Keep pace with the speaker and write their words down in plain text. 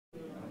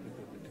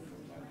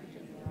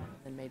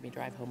made me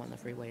drive home on the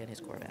freeway in his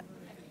Corvette.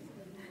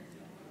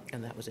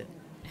 And that was it.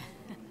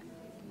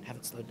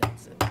 Haven't slowed down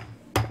since.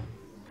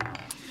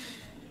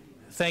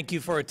 Thank you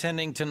for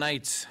attending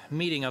tonight's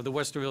meeting of the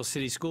Westerville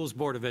City Schools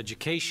Board of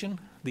Education.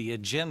 The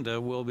agenda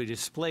will be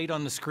displayed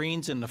on the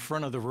screens in the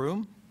front of the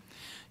room.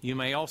 You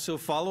may also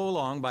follow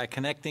along by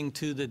connecting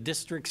to the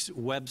district's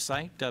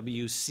website,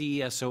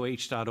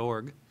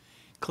 wcsoh.org.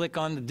 Click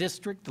on the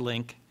district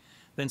link,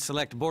 then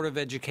select Board of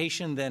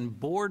Education, then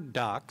Board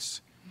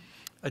Docs,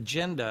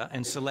 Agenda,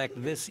 and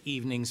select this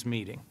evening's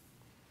meeting.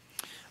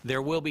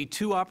 There will be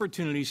 2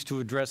 opportunities to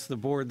address the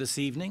board this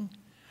evening.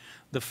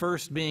 The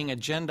first being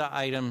Agenda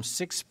Item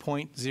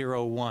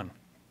 6.01.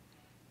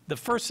 The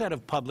first set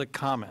of public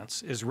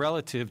comments is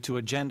relative to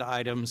Agenda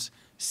Items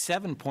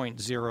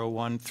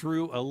 7.01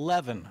 through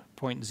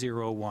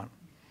 11.01.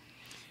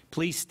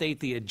 Please state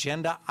the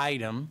agenda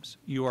items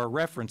you are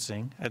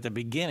referencing at the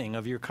beginning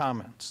of your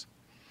comments.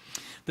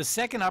 The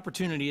second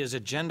opportunity is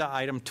Agenda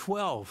Item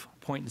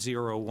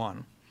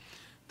 12.01.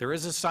 There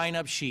is a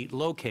sign-up sheet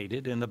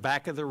located in the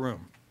back of the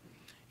room.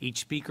 Each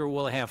speaker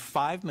will have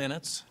 5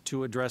 minutes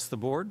to address the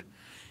board.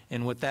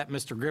 And with that,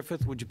 Mr.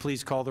 Griffith, would you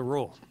please call the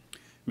roll?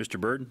 Mr.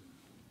 Byrd?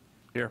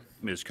 Here.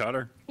 Ms.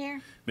 Cotter?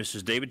 Here.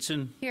 Mrs.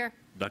 Davidson? Here.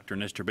 Dr.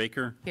 Nestor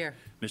Baker? Here.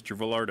 Mr.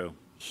 Velardo?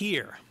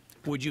 Here.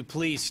 Would you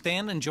please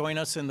stand and join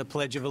us in the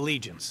Pledge of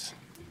Allegiance?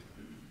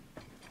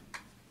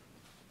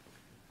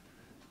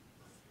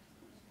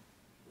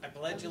 I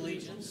pledge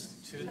allegiance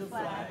to the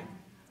flag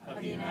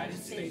of the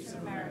United States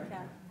of America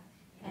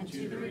and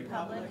to the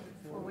republic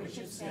for which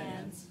it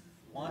stands,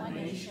 one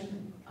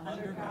nation,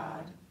 under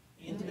God,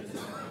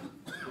 indivisible,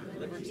 with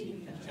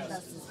liberty and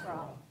justice for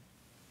all.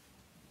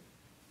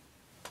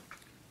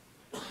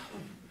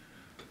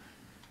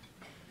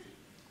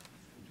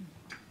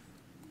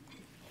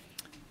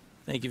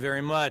 Thank you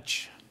very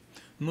much.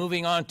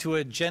 Moving on to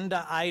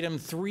Agenda Item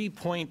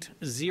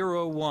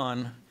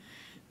 3.01,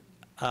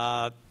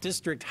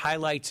 District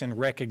Highlights and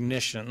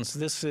Recognitions.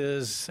 This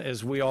is,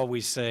 as we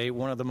always say,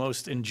 one of the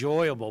most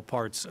enjoyable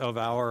parts of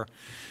our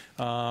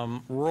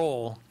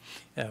role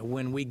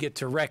when we get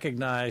to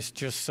recognize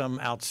just some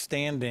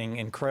outstanding,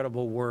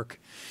 incredible work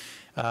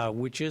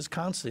which is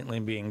constantly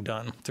being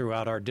done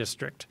throughout our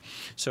district.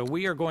 So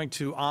we are going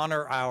to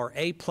honor our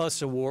A+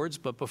 awards,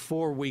 but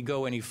before we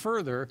go any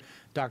further,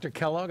 Dr.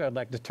 Kellogg, I'd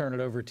like to turn it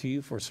over to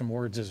you for some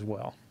words as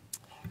well.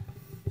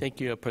 Thank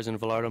you,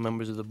 President Velardo,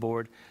 members of the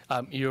board.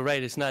 You're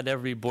right, it's not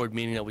every board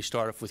meeting that we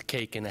start off with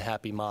cake and a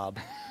happy mob.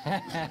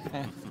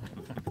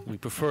 We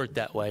prefer it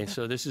that way,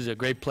 so this is a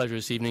great pleasure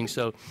this evening.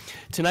 So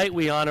tonight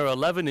we honor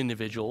 11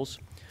 individuals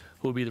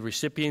who will be the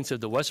recipients of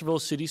the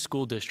Westerville City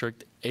School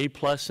District A+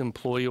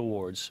 Employee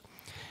Awards.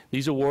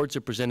 These awards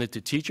are presented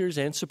to teachers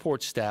and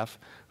support staff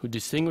who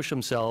distinguish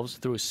themselves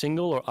through a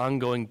single or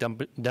ongoing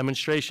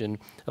demonstration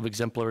of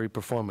exemplary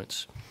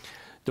performance.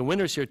 The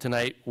winners here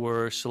tonight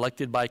were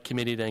selected by a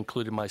committee that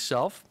included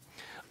myself,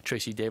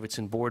 Tracy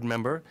Davidson, board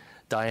member,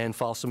 Diane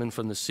Fosselman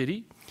from the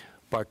city,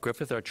 Bart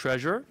Griffith, our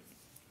treasurer,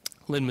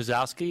 Lynn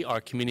Mazowski, our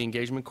community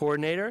engagement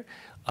coordinator,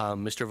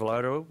 Mr.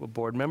 Velardo, a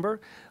board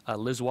member,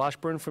 Liz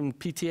Washburn from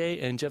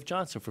PTA, and Jeff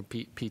Johnson from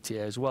PTA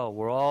as well.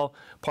 We're all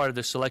part of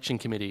the selection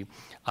committee.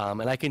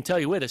 And I can tell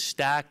you, we had a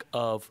stack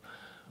of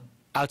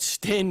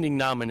outstanding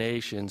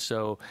nominations.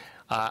 So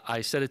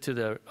I said it to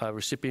the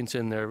recipients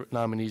and their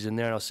nominees in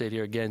there, and I'll say it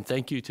here again.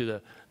 Thank you to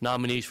the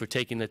nominees for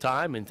taking the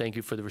time, and thank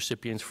you for the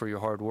recipients for your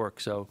hard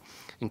work. So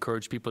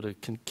encourage people to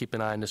keep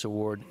an eye on this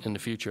award in the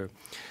future.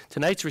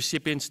 Tonight's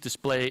recipients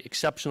display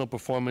exceptional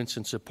performance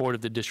in support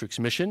of the district's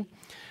mission,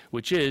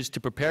 which is to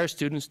prepare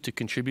students to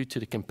contribute to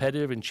the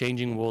competitive and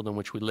changing world in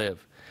which we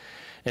live,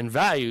 and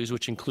values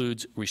which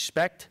includes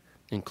respect,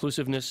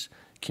 inclusiveness,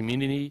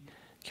 community,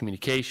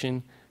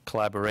 communication,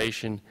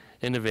 collaboration,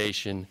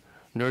 innovation,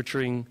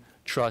 nurturing,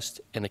 trust,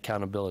 and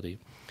accountability.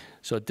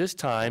 So at this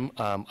time,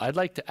 I'd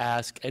like to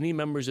ask any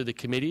members of the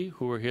committee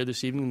who are here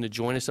this evening to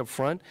join us up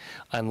front.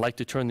 I'd like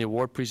to turn the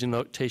award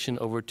presentation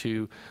over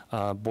to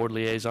Board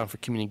Liaison for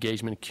Community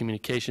Engagement and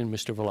Communication,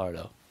 Mr.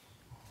 Velardo.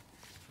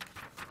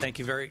 Thank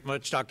you very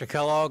much, Dr.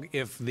 Kellogg.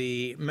 If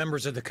the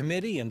members of the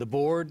committee and the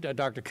board,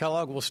 Dr.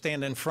 Kellogg, will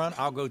stand in front,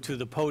 I'll go to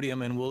the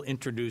podium and we'll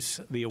introduce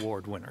the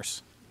award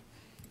winners.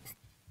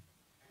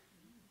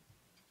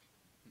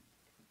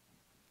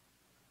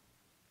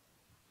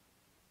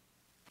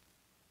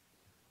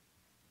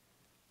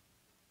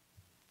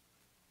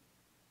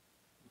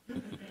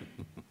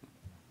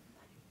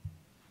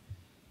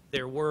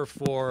 There were,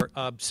 for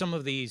some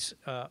of these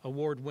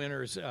award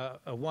winners,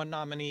 one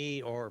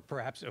nominee or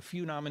perhaps a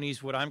few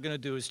nominees. What I'm going to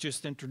do is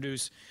just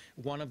introduce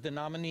one of the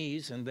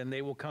nominees, and then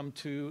they will come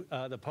to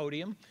the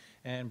podium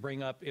and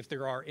bring up if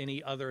there are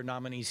any other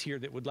nominees here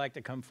that would like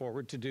to come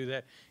forward to do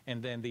that,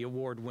 and then the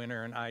award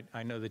winner. And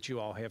I know that you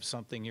all have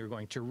something you're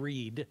going to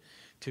read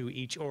to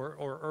each. Or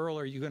Earl,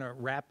 are you going to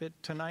wrap it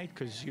tonight?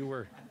 Because you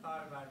were... I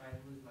thought about it, I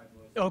lose my voice.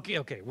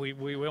 Okay,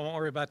 we won't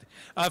worry about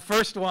that.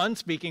 First one,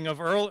 speaking of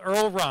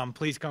Earl Rom,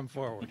 please come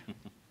forward.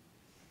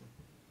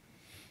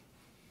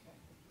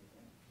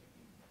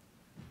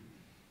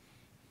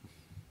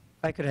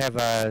 If I could have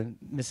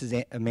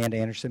Mrs. Amanda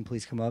Anderson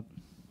please come up.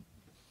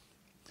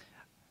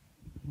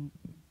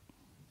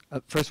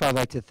 First of all, I'd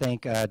like to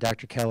thank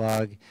Dr.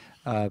 Kellogg,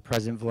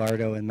 President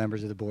Velardo, and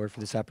members of the board for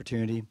this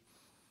opportunity.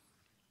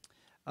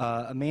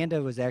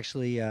 Amanda was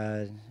actually,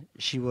 there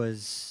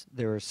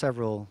were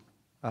several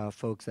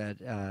folks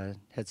that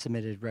had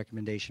submitted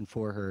recommendation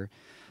for her,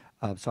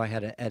 so I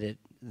had to edit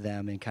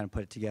them and kind of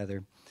put it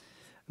together.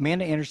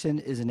 Amanda Anderson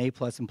is an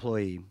A-plus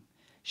employee.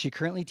 She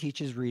currently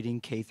teaches reading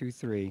K through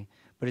 3,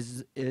 but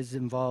is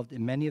involved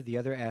in many of the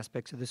other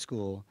aspects of the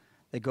school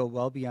that go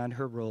well beyond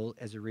her role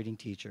as a reading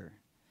teacher.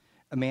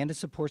 Amanda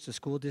supports the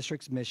school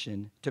district's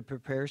mission to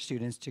prepare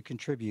students to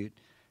contribute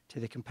to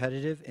the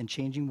competitive and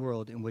changing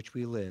world in which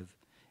we live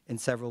in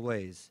several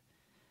ways.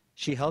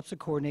 She helps to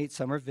coordinate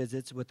summer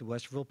visits with the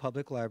Westerville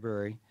Public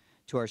Library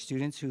to our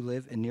students who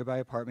live in nearby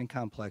apartment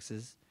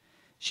complexes.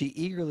 She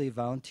eagerly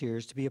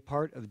volunteers to be a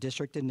part of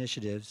district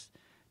initiatives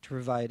to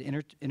provide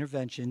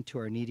intervention to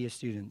our neediest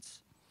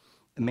students.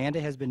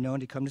 Amanda has been known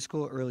to come to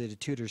school early to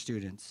tutor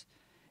students.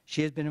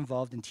 She has been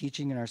involved in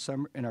teaching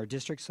in our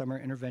district summer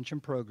intervention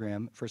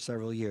program for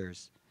several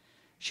years.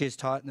 She has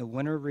taught in the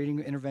winter reading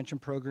intervention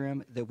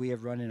program that we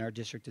have run in our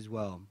district as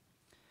well.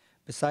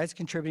 Besides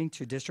contributing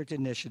to district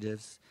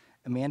initiatives,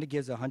 Amanda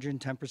gives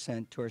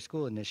 110% to our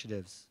school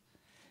initiatives.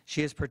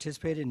 She has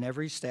participated in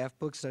every staff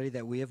book study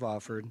that we have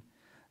offered.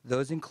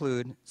 Those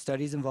include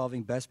studies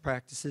involving best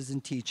practices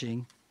in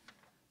teaching,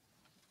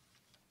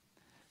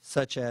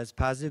 such as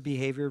positive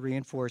behavior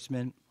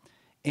reinforcement,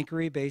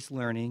 inquiry-based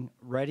learning,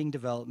 writing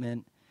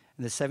development,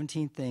 and the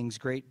 17 things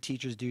great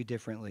teachers do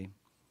differently.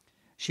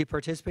 She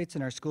participates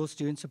in our school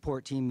student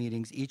support team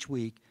meetings each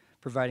week,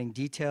 providing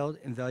detailed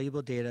and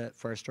valuable data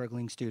for our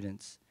struggling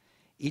students.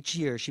 Each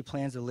year, she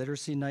plans a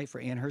literacy night for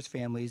Amherst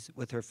families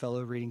with her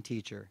fellow reading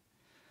teacher.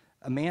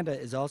 Amanda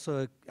is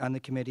also on the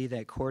committee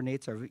that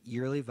coordinates our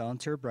yearly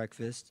volunteer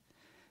breakfast.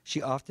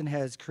 She often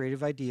has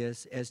creative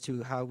ideas as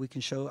to how we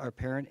can show our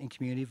parent and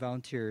community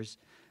volunteers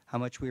how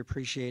much we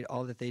appreciate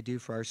all that they do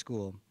for our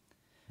school.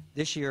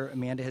 This year,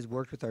 Amanda has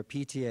worked with our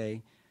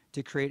PTA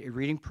to create a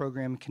reading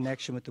program in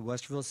connection with the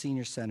Westerville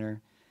Senior Center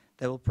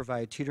that will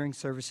provide tutoring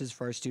services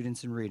for our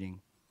students in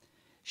reading.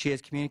 She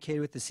has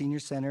communicated with the Senior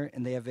Center,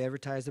 and they have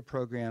advertised the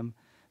program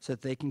so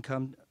that they can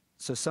come,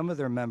 so some of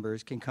their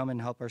members can come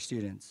and help our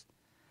students.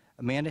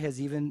 Amanda has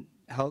even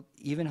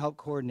helped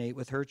coordinate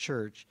with her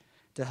church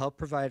to help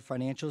provide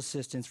financial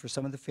assistance for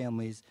some of the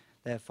families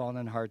that have fallen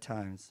on hard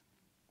times.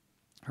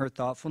 Her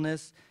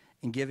thoughtfulness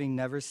and giving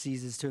never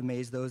ceases to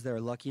amaze those that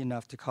are lucky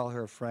enough to call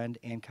her a friend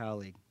and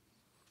colleague.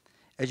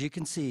 As you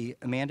can see,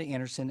 Amanda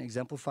Anderson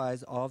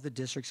exemplifies all of the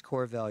district's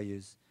core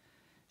values.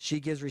 She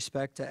gives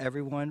respect to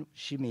everyone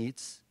she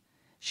meets.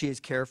 She is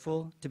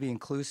careful to be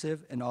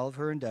inclusive in all of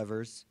her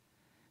endeavors.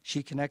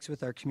 She connects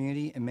with our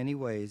community in many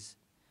ways.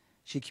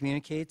 She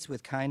communicates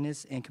with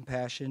kindness and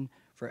compassion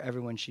for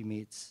everyone she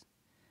meets.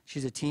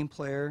 She's a team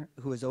player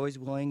who is always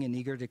willing and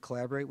eager to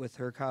collaborate with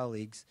her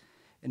colleagues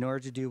in order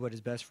to do what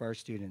is best for our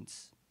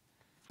students.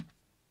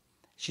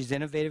 She's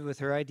innovative with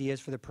her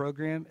ideas for the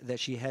program that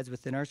she heads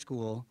within our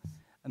school.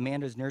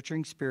 Amanda's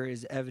nurturing spirit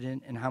is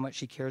evident in how much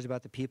she cares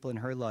about the people in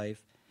her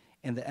life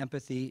and the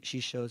empathy she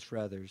shows for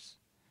others.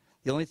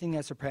 The only thing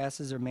that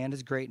surpasses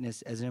Amanda's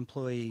greatness as an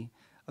employee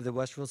of the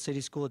Westerville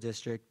City School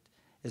District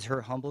is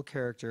her humble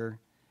character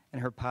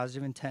and her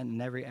positive intent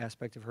in every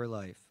aspect of her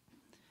life.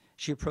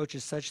 She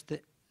approaches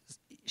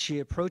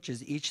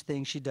each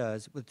thing she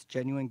does with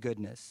genuine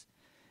goodness.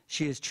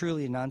 She is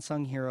truly an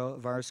unsung hero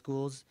of our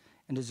schools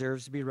and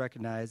deserves to be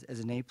recognized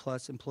as an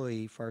A-plus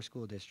employee for our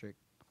school district.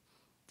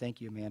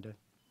 Thank you, Amanda.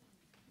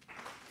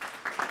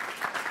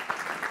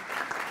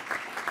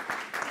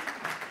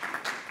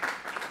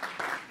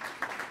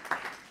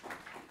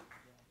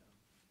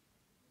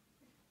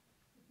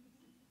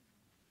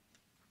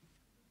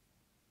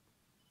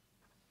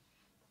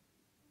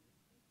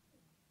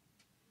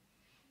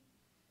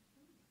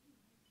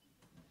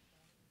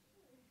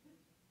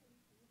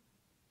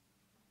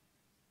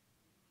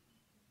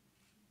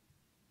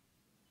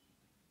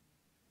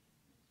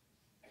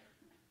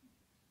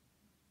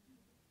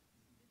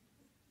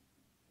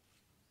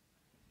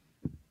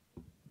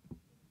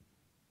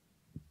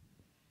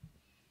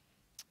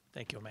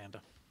 Thank you,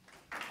 Amanda.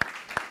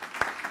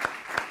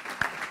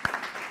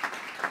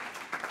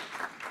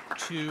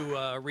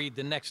 To read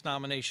the next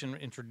nomination,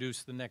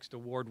 introduce the next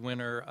award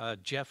winner,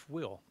 Jeff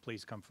Will,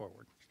 please come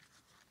forward.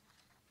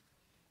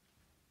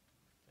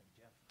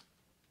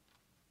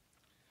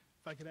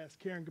 If I could ask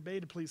Karen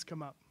Gabay to please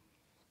come up.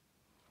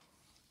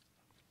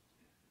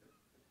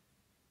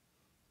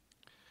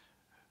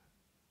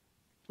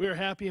 We are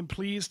happy and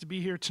pleased to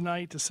be here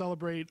tonight to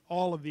celebrate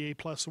all of the A+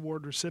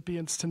 award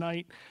recipients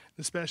tonight,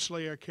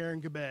 especially our Karen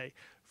Gabay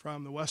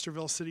from the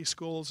Westerville City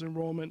Schools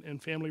Enrollment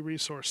and Family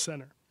Resource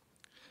Center.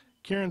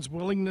 Karen's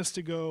willingness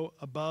to go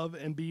above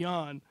and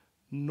beyond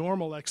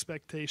normal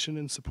expectation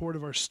in support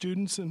of our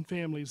students and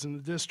families in the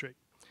district.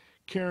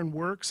 Karen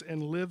works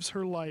and lives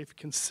her life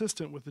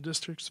consistent with the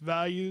district's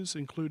values,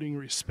 including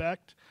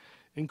respect,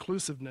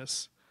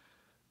 inclusiveness,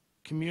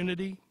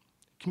 community,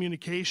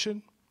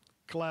 communication,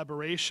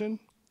 collaboration,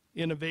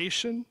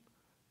 innovation,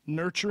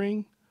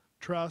 nurturing,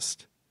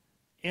 trust,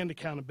 and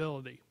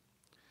accountability.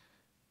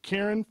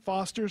 Karen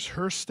fosters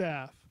her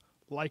staff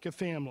like a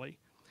family,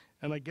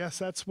 and I guess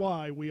that's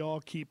why we all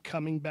keep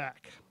coming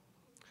back.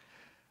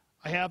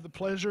 I've had the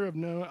pleasure of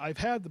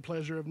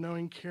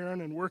knowing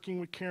Karen and working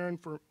with Karen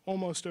for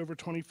almost over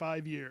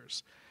 25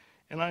 years,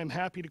 and I am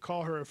happy to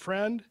call her a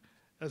friend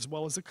as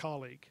well as a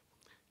colleague.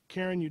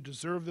 Karen, you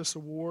deserve this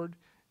award,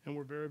 and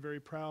we're very, very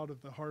proud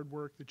of the hard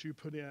work that you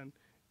put in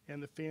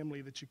and the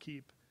family that you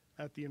keep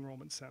at the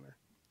Enrollment Center.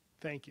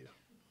 Thank you.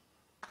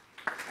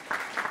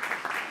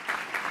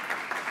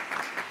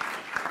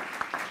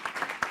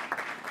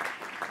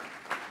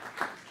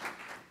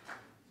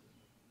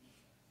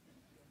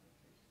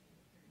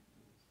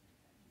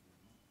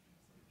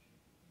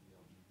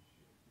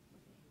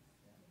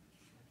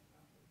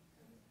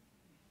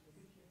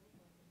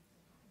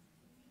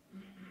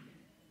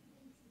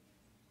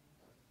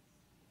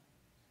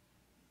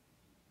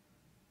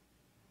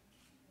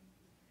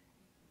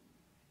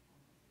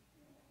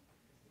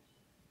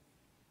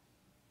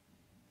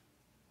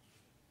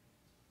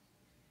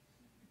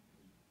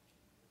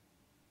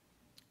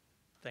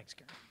 Thanks,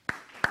 Karen.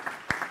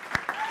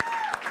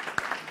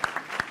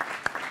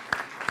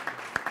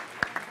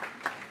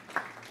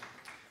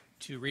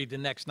 To read the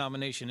next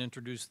nomination,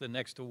 introduce the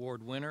next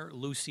award winner,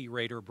 Lucy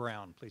Rader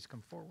Brown. Please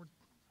come forward.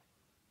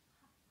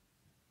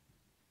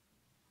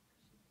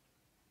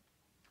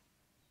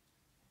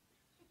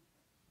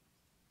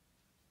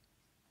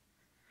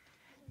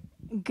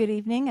 Good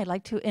evening. I'd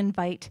like to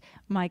invite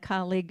my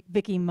colleague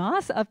Vicki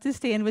Moss up to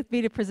stand with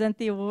me to present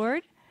the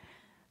award.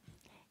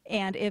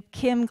 And if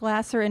Kim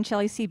Glasser and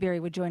Shelley Seabury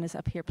would join us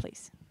up here,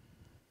 please.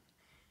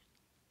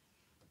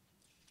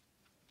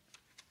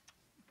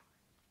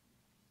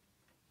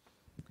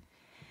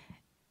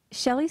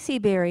 Shelley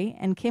Seabury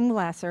and Kim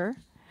Glasser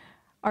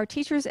are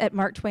teachers at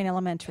Mark Twain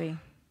Elementary.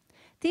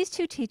 These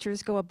two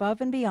teachers go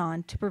above and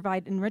beyond to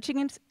provide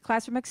enriching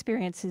classroom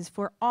experiences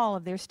for all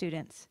of their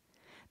students.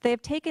 They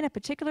have taken a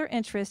particular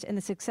interest in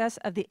the success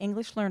of the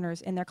English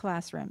learners in their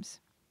classrooms.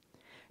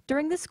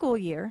 During the school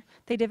year,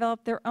 they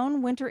developed their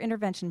own winter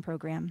intervention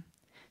program.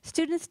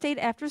 Students stayed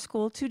after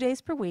school 2 days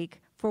per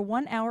week for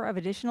 1 hour of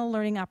additional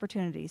learning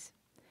opportunities.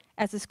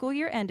 As the school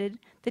year ended,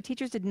 the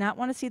teachers did not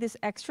want to see this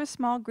extra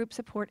small group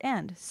support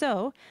end.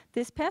 So,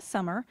 this past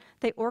summer,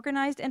 they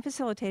organized and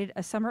facilitated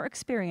a summer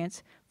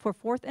experience for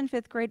 4th and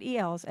 5th grade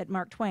ELs at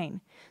Mark Twain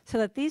so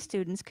that these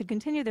students could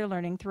continue their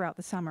learning throughout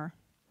the summer.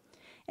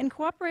 In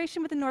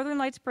cooperation with the Northern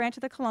Lights branch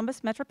of the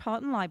Columbus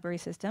Metropolitan Library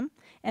System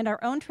and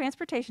our own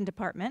transportation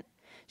department,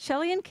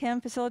 Shelley and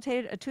Kim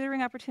facilitated a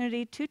tutoring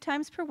opportunity 2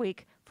 times per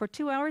week for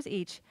 2 hours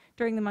each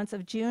during the months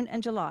of June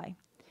and July.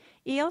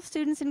 EL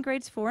students in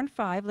grades 4 and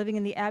 5 living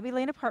in the Abbey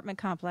Lane apartment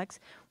complex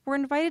were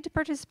invited to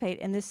participate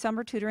in this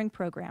summer tutoring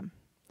program.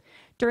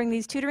 During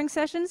these tutoring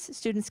sessions,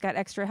 students got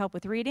extra help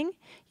with reading,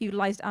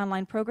 utilized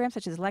online programs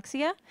such as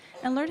Lexia,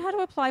 and learned how to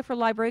apply for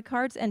library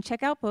cards and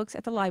check out books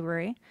at the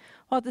library,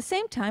 while at the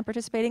same time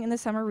participating in the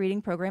summer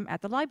reading program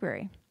at the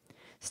library.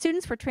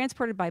 Students were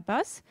transported by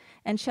bus,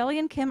 and Shelley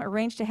and Kim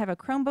arranged to have a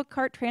Chromebook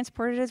cart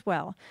transported as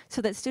well,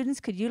 so that students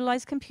could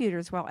utilize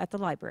computers while at the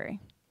library.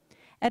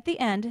 At the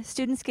end,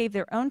 students gave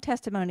their own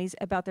testimonies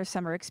about their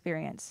summer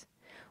experience.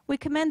 We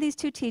commend these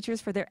two teachers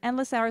for their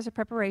endless hours of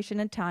preparation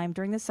and time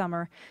during the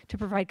summer to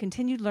provide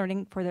continued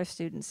learning for their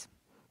students.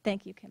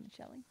 Thank you, Kim and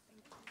Shelley.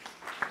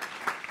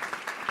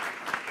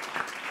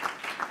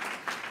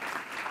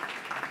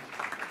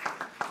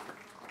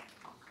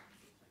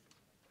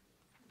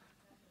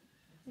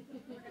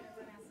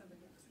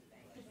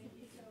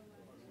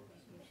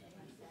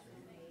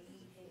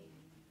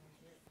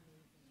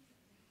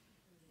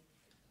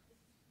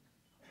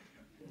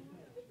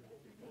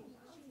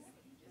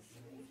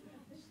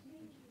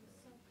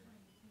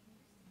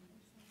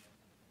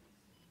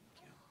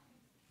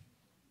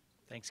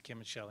 Thanks, Kim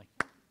and Shelley.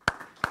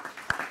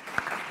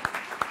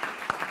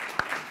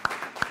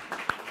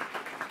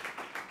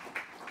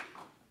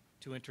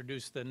 To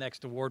introduce the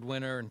next award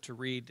winner and to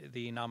read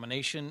the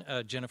nomination,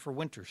 Jennifer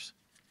Winters.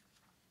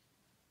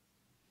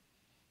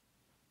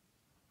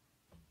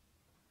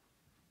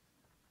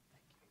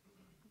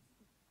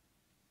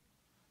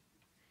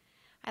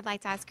 I'd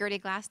like to ask Gertie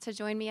Glass to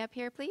join me up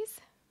here, please.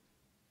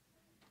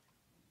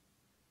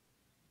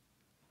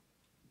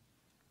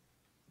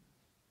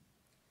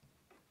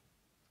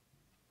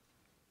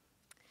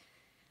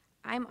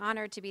 I'm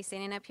honored to be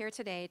standing up here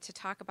today to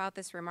talk about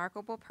this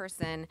remarkable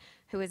person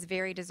who is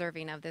very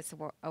deserving of this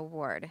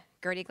award,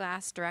 Gertie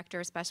Glass,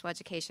 Director of Special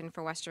Education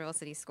for Westerville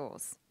City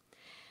Schools.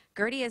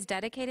 Gertie is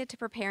dedicated to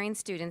preparing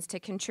students to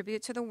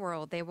contribute to the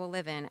world they will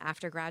live in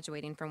after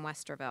graduating from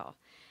Westerville.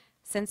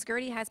 Since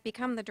Gertie has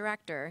become the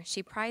director,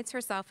 she prides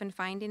herself in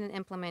finding and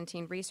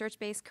implementing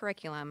research-based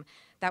curriculum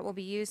that will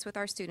be used with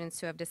our students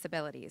who have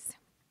disabilities.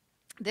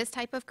 This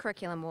type of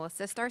curriculum will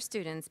assist our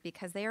students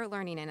because they are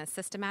learning in a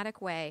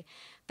systematic way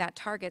that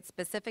targets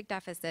specific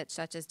deficits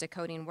such as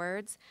decoding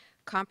words,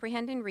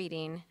 comprehending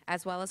reading,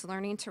 as well as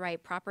learning to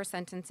write proper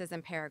sentences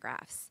and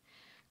paragraphs.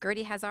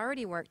 Gertie has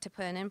already worked to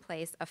put in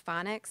place a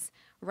phonics,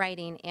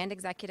 writing, and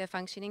executive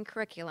functioning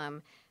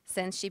curriculum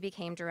since she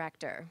became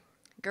director.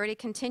 Gertie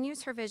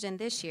continues her vision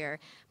this year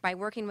by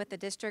working with the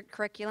district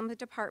curriculum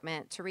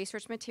department to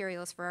research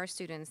materials for our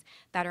students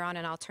that are on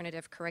an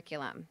alternative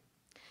curriculum.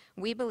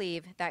 We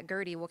believe that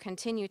Gertie will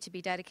continue to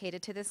be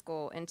dedicated to this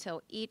goal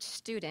until each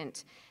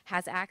student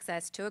has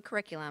access to a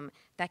curriculum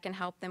that can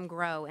help them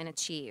grow and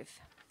achieve.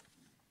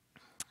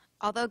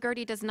 Although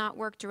Gertie does not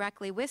work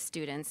directly with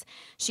students,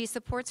 she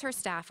supports her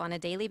staff on a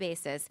daily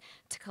basis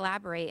to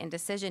collaborate in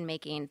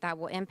decision-making that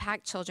will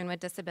impact children with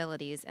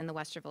disabilities in the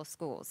Westerville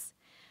schools.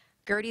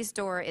 Gertie's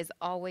door is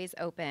always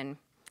open,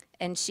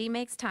 and she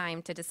makes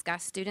time to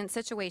discuss student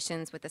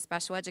situations with the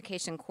special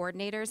education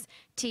coordinators,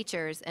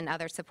 teachers, and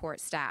other support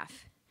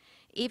staff.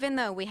 Even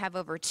though we have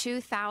over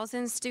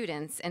 2,000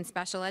 students in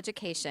special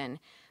education,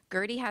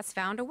 Gertie has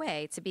found a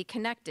way to be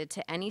connected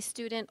to any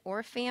student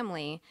or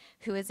family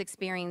who is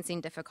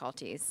experiencing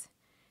difficulties.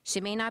 She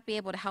may not be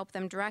able to help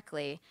them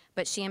directly,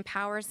 but she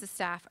empowers the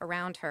staff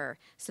around her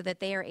so that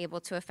they are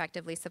able to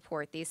effectively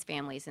support these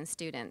families and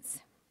students.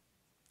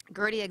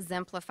 Gertie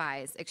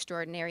exemplifies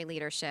extraordinary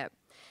leadership,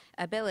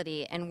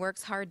 ability, and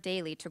works hard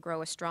daily to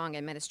grow a strong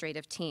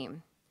administrative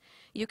team.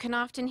 You can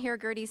often hear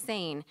Gertie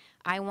saying,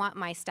 "I want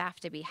my staff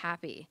to be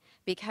happy,"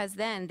 because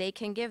then they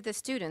can give the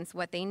students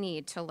what they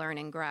need to learn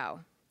and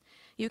grow.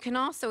 You can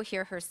also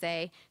hear her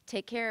say,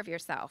 "Take care of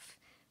yourself,"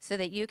 so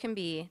that you can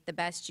be the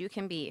best you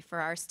can be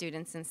for our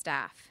students and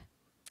staff.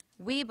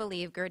 We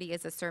believe Gertie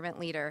is a servant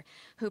leader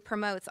who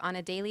promotes on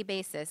a daily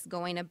basis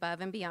going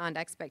above and beyond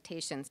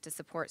expectations to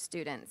support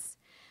students.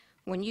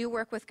 When you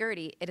work with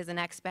Gertie, it is an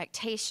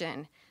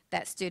expectation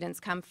that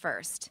students come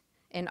first,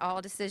 and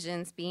all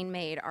decisions being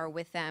made are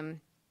with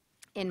them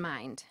in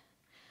mind.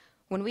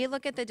 When we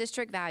look at the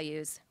district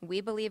values,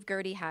 we believe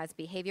Gertie has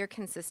behavior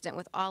consistent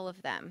with all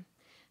of them,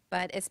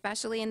 but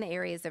especially in the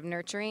areas of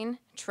nurturing,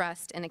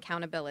 trust, and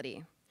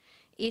accountability.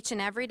 Each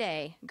and every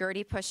day,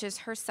 Gertie pushes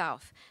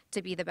herself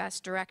to be the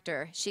best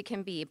director she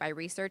can be by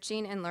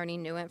researching and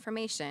learning new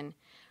information,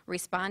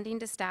 responding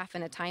to staff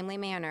in a timely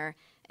manner,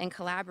 and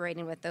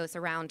collaborating with those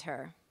around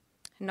her.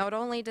 Not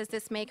only does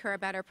this make her a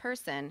better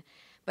person,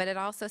 but it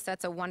also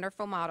sets a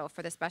wonderful model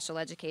for the special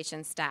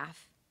education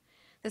staff.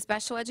 The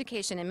special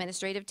education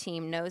administrative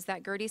team knows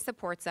that Gertie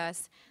supports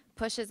us,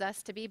 pushes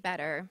us to be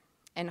better,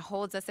 and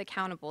holds us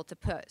accountable to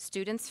put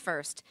students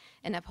first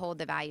and uphold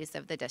the values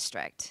of the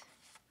district.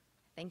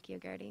 Thank you,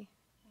 Gertie.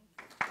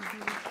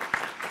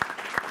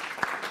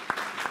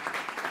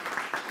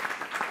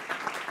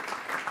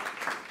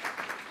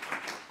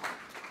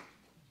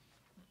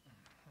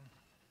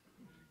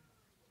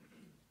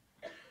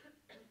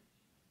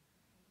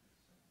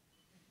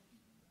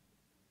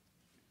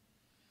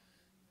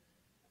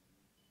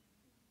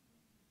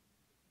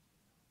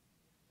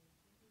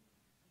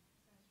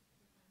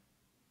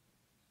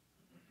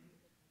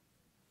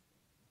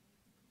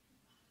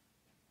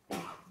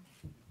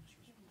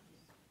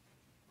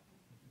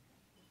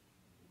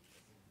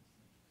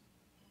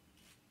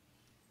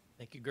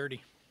 Thank you,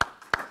 Gertie.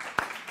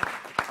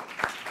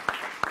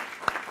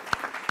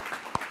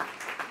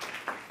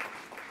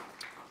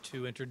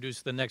 To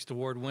introduce the next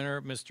award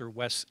winner, Mr.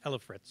 Wes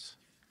Ellifritz.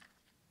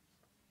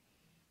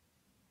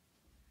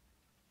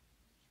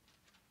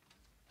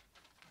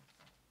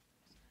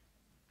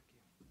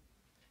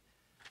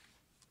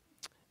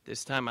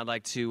 This time I'd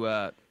like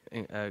to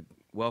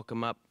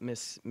welcome up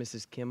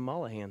Mrs. Kim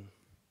Mollahan.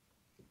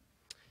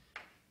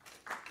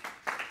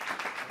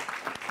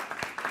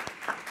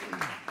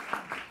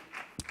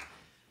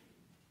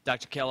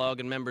 Dr.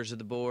 Kellogg and members of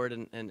the board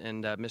and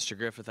Mr.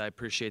 Griffith, I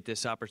appreciate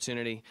this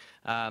opportunity.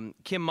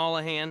 Kim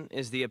Mollahan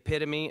is the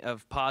epitome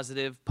of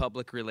positive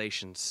public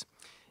relations.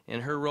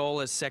 In her role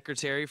as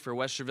secretary for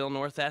Westerville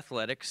North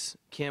Athletics,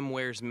 Kim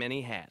wears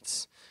many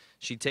hats.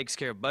 She takes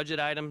care of budget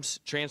items,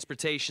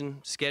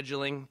 transportation,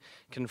 scheduling,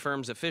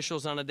 confirms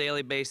officials on a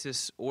daily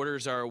basis,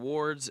 orders our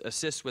awards,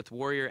 assists with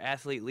Warrior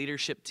Athlete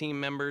Leadership Team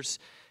members,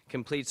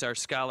 completes our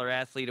Scholar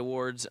Athlete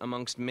Awards,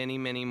 amongst many,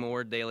 many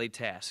more daily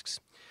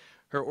tasks.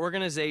 Her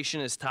organization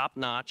is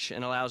top-notch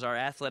and allows our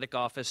athletic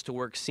office to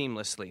work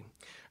seamlessly.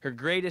 Her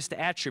greatest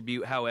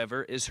attribute,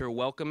 however, is her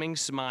welcoming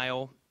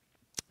smile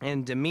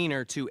and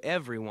demeanor to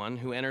everyone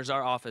who enters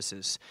our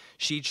offices.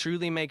 She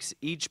truly makes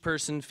each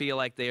person feel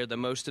like they are the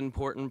most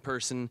important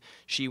person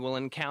she will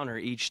encounter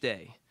each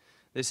day.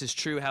 This is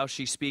true how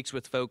she speaks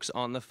with folks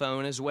on the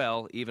phone as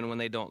well, even when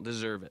they don't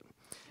deserve it.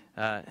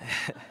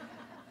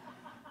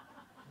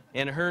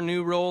 In her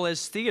new role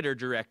as theater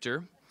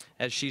director,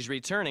 as she's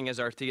returning as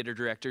our theater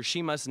director,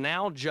 she must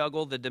now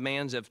juggle the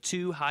demands of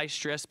 2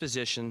 high-stress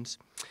positions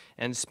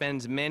and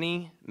spends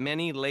many,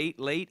 many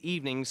late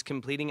evenings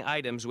completing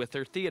items with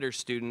her theater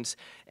students,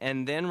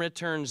 and then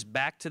returns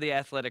back to the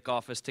athletic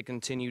office to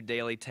continue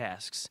daily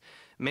tasks.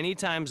 Many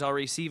times I'll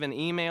receive an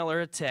email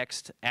or a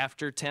text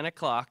after 10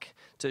 o'clock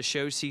to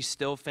show she's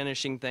still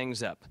finishing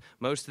things up.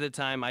 Most of the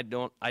time I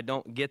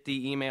don't get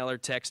the email or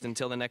text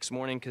until the next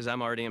morning because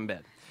I'm already in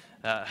bed.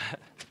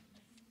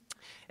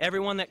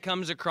 Everyone that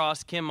comes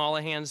across Kim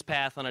Mollahan's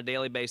path on a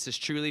daily basis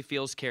truly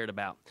feels cared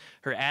about.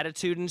 Her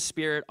attitude and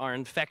spirit are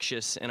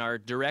infectious and are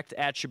direct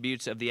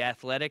attributes of the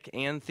athletic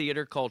and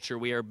theater culture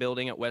we are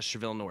building at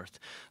Westerville North.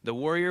 The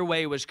Warrior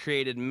Way was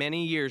created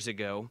many years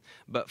ago,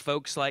 but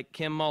folks like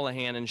Kim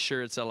Mollahan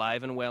ensure it's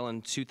alive and well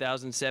in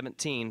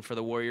 2017 for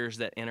the Warriors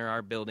that enter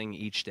our building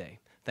each day.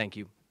 Thank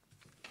you.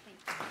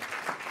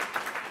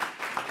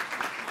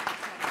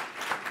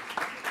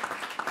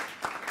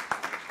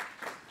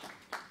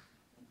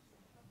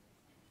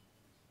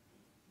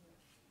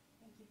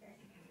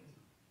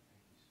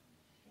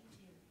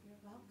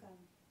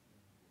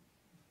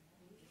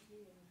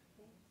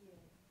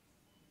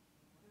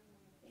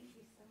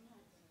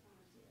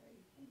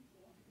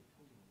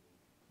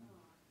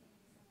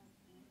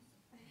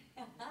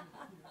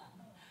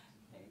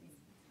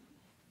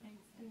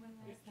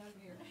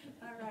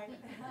 All right.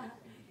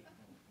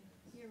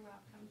 You're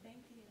welcome.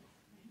 Thank you.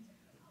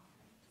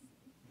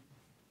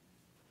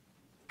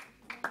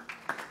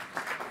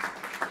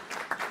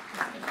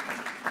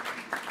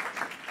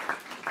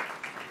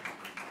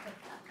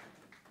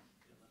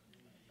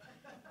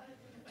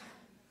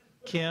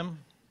 Kim,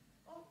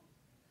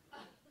 I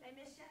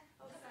missed you?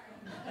 Oh, sorry.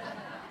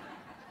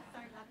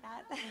 Sorry about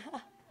that.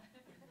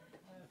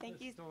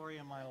 Thank you. story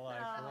of my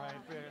life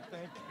right there.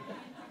 Thank you.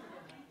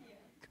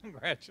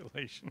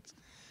 Congratulations.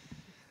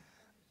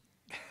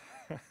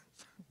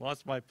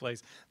 Lost my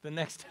place. The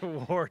next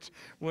award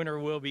winner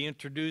will be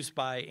introduced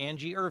by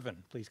Angie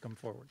Irvin. Please come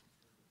forward.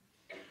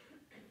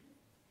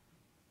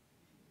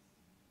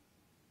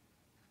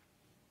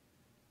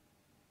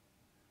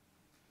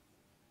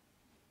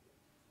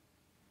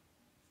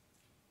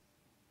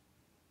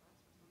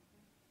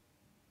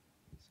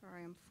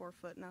 Sorry, I'm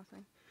 4'0"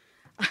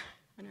 I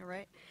know,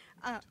 right?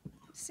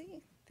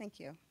 See, thank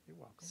you. You're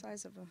welcome.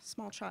 Size of a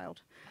small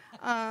child.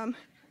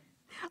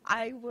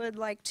 I would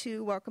like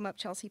to welcome up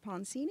Chelsea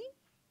Poncini.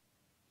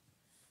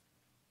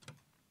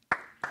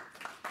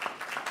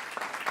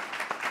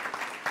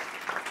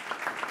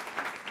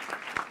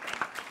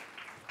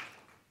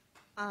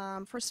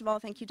 First of all,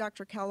 thank you,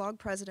 Dr. Kellogg,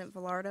 President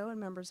Villardo, and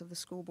members of the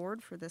school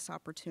board for this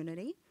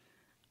opportunity.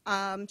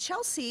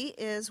 Chelsea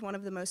is one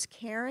of the most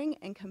caring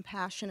and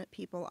compassionate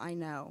people I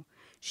know.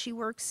 She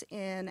works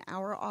in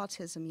our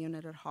autism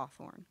unit at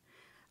Hawthorne.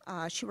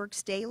 She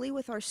works daily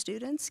with our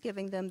students,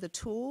 giving them the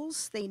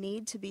tools they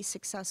need to be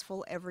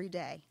successful every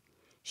day.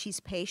 She's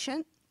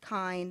patient,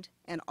 kind,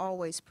 and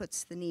always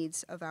puts the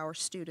needs of our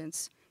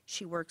students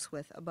she works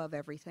with above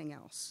everything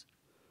else.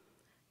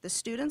 The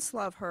students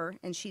love her,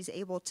 and she's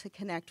able to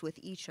connect with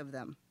each of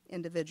them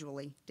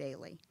individually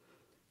daily.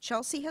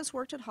 Chelsea has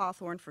worked at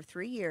Hawthorne for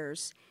 3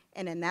 years,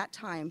 and in that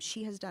time,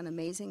 she has done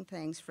amazing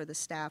things for the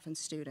staff and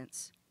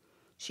students.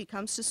 She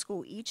comes to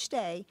school each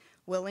day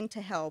willing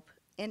to help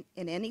in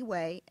any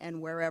way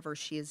and wherever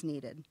she is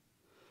needed.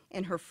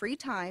 In her free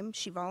time,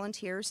 she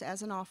volunteers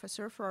as an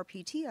officer for our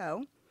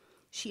PTO.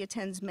 She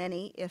attends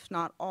many, if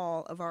not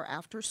all, of our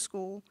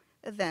after-school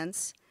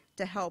events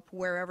to help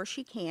wherever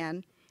she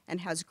can and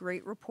has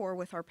great rapport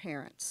with our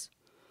parents.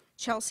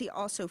 Chelsea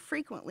also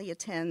frequently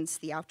attends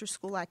the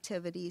after-school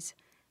activities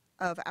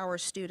of our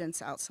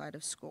students outside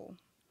of school.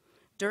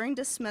 During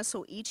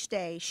dismissal each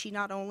day, she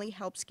not only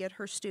helps get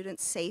her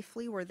students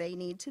safely where they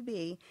need to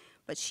be,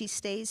 but she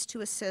stays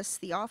to assist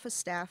the office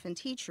staff and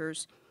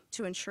teachers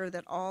to ensure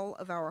that all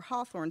of our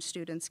Hawthorne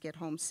students get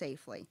home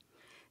safely.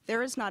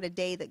 There is not a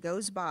day that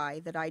goes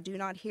by that I do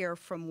not hear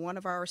from one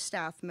of our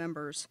staff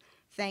members,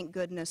 "Thank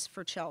goodness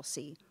for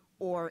Chelsea,"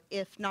 or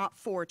 "if not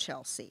for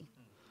Chelsea."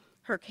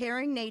 Her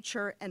caring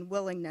nature and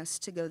willingness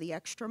to go the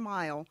extra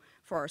mile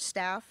for our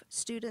staff,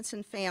 students,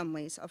 and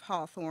families of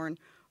Hawthorne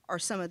are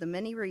some of the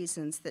many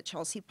reasons that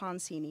Chelsea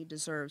Poncini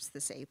deserves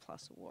this A+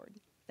 award.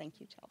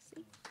 Thank you,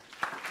 Chelsea.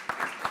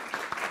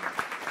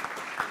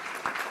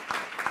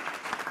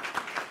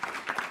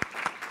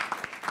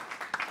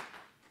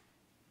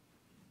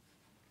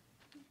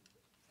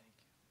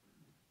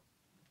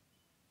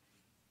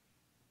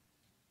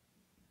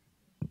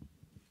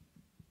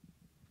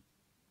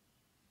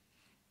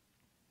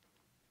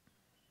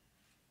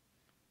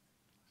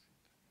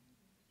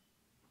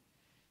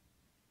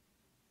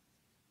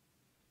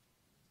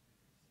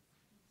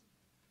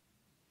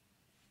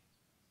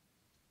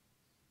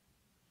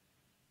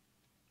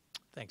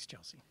 Thanks,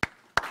 Chelsea.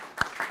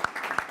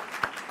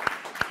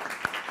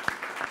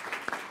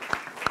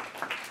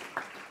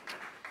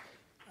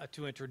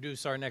 To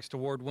introduce our next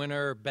award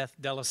winner, Beth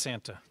Della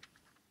Santa.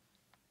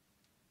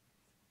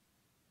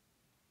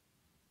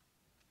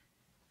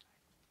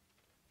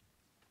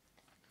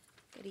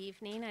 Good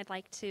evening. I'd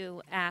like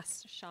to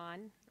ask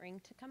Sean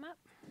Ring to come up.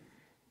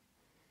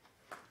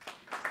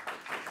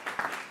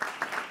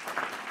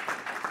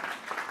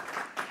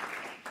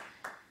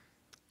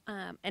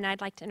 And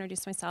I'd like to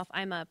introduce myself.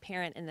 I'm a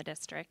parent in the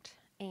district,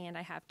 and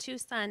I have 2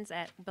 sons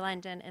at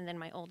Blendon, and then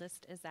my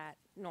oldest is at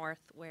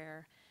North,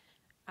 where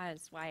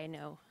is why I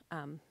know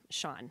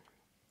Sean.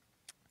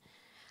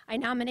 I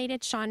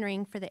nominated Sean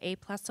Ring for the A+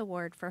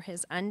 award for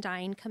his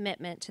undying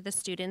commitment to the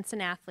students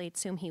and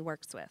athletes whom he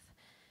works with.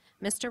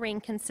 Mr. Ring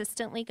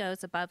consistently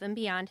goes above and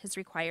beyond his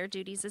required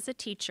duties as a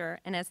teacher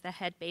and as the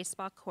head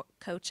baseball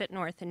coach at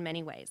North in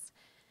many ways.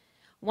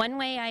 One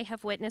way I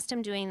have witnessed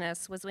him doing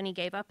this was when he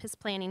gave up his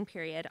planning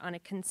period on a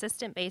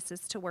consistent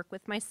basis to work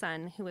with my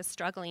son, who was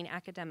struggling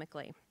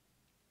academically.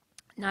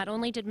 Not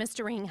only did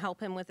Mr. Ring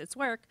help him with his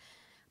work,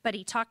 but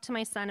he talked to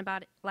my son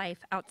about life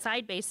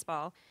outside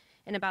baseball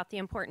and about the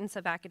importance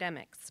of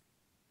academics.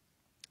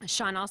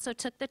 Sean also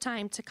took the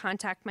time to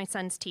contact my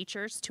son's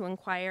teachers to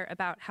inquire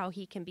about how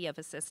he can be of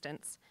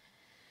assistance.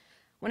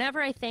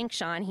 Whenever I thank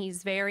Sean,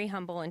 he's very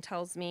humble and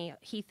tells me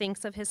he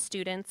thinks of his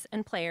students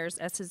and players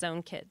as his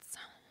own kids.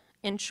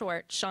 In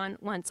short, Sean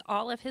wants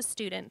all of his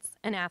students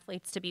and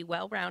athletes to be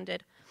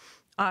well-rounded,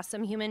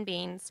 awesome human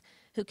beings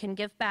who can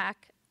give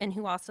back and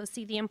who also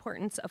see the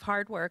importance of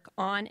hard work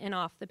on and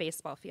off the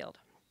baseball field.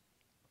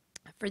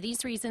 For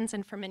these reasons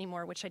and for many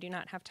more, which I do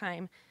not have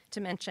time to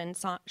mention,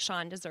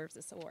 Sean deserves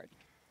this award.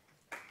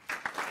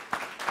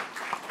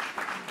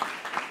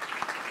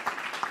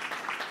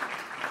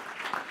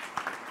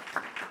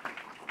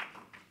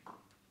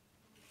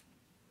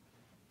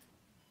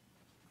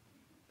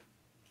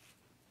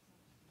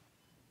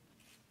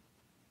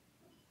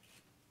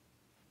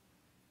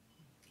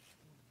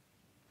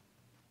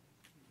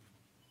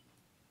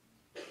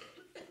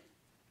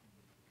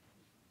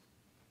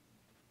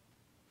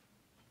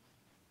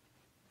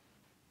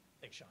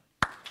 Thanks, Sean.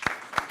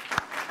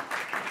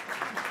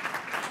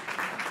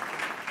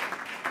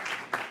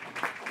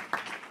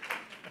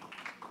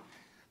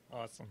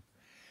 Awesome.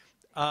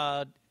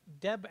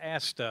 Deb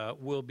Asta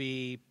will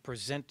be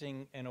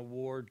presenting an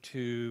award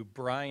to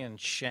Brian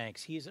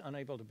Shanks. He's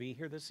unable to be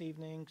here this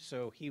evening,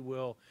 so he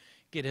will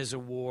get his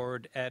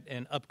award at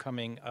an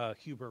upcoming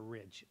Huber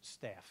Ridge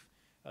staff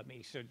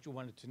meeting. So I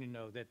wanted to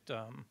know that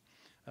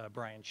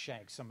Brian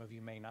Shanks, some of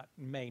you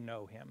may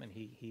know him, and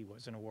he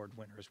was an award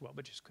winner as well,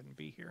 but just couldn't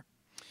be here.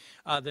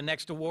 The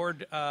next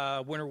award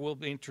winner will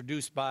be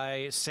introduced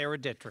by Sarah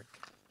Dittrich.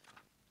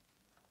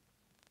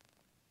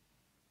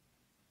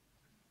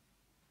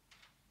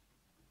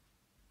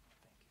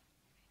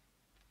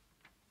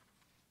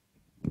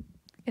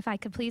 If I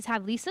could please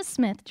have Lisa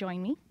Smith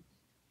join me.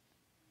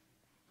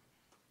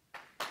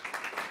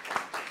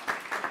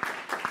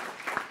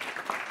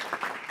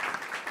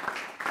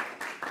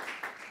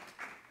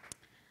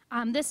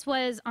 This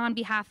was on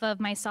behalf of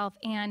myself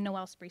and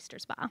Noelle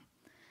Spriestersbaugh.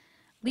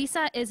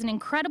 Lisa is an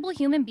incredible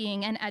human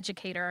being and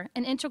educator,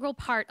 an integral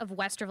part of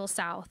Westerville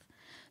South.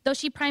 Though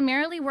she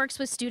primarily works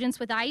with students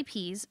with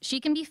IEPs, she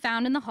can be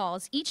found in the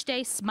halls each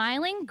day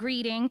smiling,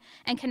 greeting,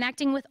 and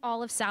connecting with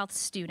all of South's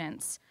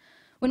students.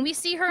 When we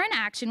see her in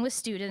action with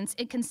students,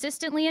 it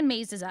consistently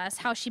amazes us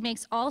how she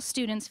makes all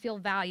students feel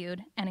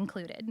valued and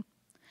included.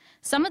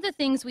 Some of the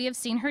things we have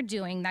seen her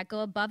doing that go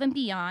above and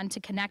beyond to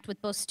connect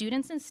with both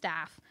students and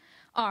staff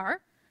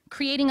are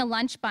creating a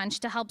lunch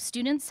bunch to help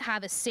students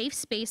have a safe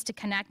space to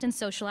connect and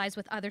socialize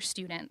with other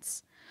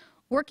students,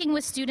 working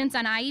with students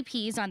on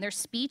IEPs on their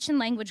speech and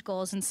language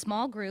goals in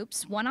small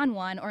groups,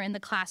 one-on-one, or in the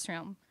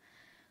classroom,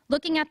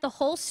 looking at the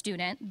whole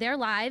student, their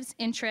lives,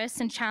 interests,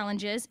 and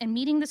challenges, and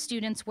meeting the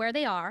students where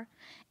they are,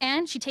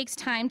 and she takes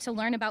time to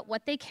learn about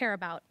what they care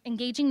about,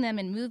 engaging them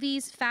in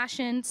movies,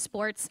 fashion,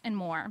 sports, and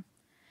more.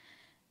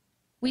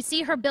 We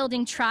see her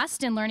building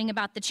trust and learning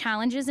about the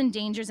challenges and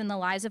dangers in the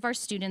lives of our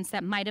students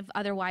that might have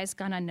otherwise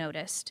gone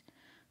unnoticed,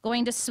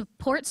 going to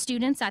support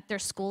students at their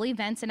school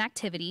events and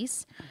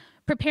activities,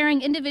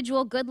 preparing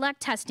individual good luck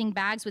testing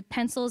bags with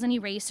pencils and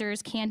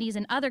erasers, candies,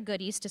 and other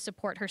goodies to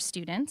support her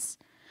students,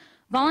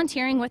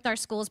 volunteering with our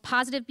school's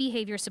positive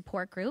behavior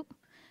support group,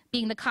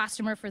 being the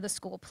costumer for the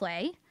school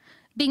play,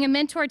 being a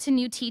mentor to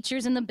new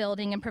teachers in the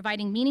building and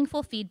providing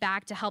meaningful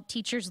feedback to help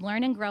teachers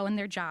learn and grow in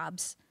their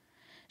jobs.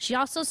 She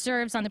also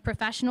serves on the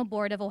professional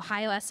board of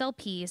Ohio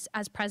SLPs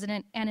as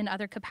president and in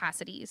other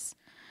capacities.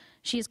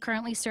 She is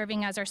currently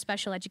serving as our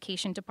special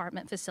education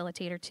department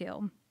facilitator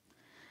too.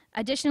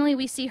 Additionally,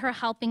 we see her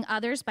helping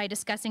others by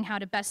discussing how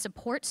to best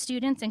support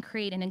students and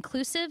create an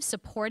inclusive,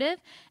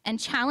 supportive, and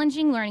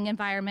challenging learning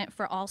environment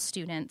for all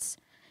students,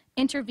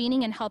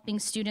 intervening and helping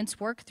students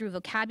work through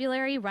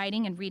vocabulary,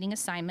 writing, and reading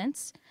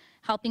assignments,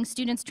 helping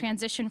students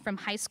transition from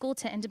high school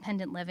to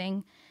independent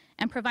living,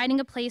 and providing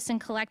a place in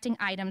collecting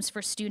items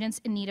for students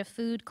in need of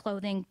food,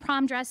 clothing,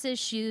 prom dresses,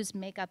 shoes,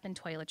 makeup, and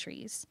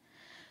toiletries.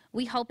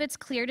 We hope it's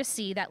clear to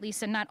see that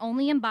Lisa not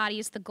only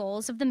embodies the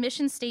goals of the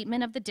mission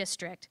statement of the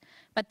district,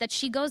 but that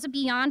she goes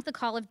beyond the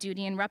call of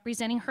duty in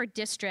representing her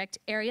district,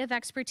 area of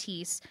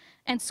expertise,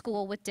 and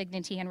school with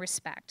dignity and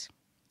respect.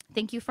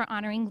 Thank you for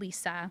honoring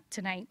Lisa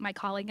tonight, my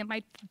colleague and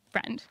my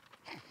friend.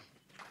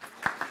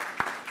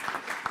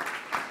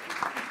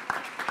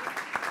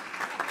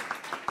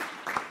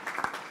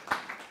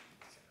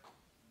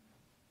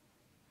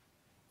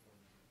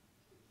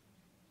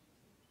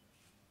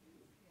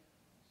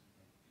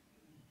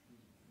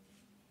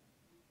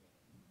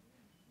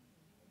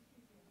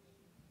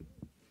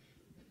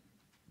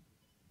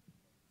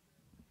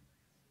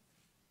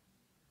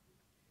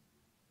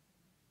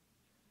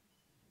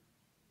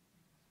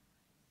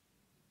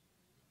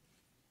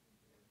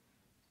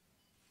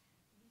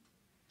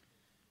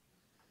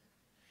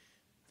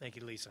 Thank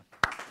you, Lisa.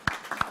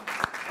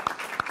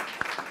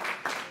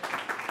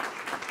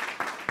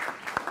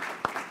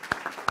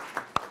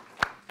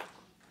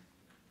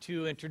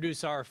 To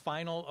introduce our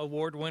final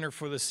award winner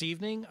for this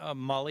evening,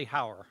 Molly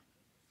Hauer.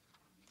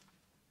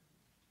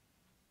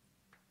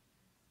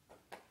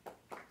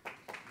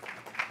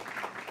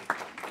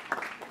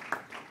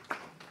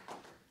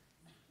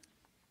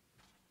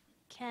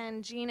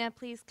 Can Gina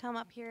please come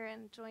up here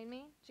and join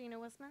me? Gina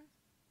Wisman.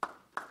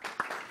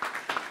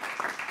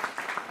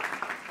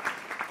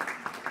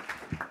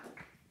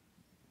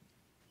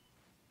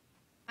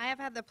 I have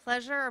had the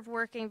pleasure of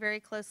working very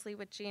closely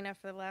with Gina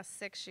for the last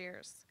 6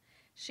 years.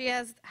 She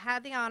has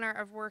had the honor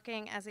of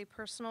working as a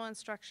personal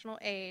instructional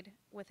aide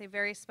with a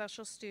very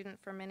special student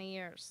for many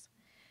years.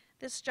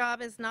 This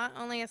job is not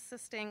only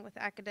assisting with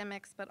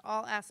academics, but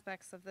all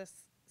aspects of this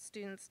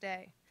student's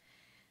day.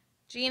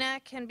 Gina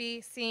can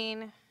be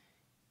seen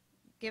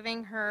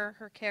giving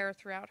her care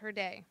throughout her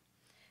day.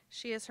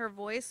 She is her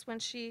voice when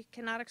she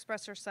cannot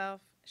express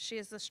herself. She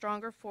is the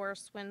stronger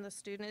force when the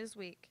student is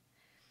weak.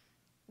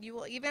 You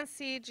will even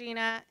see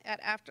Gina at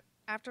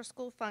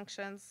after-school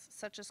functions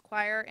such as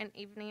choir and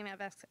evening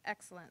of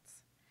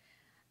excellence.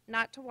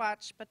 Not to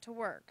watch, but to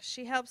work.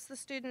 She helps the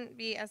student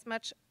be as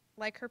much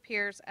like her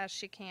peers as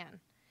she can,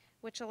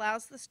 which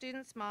allows the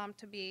student's mom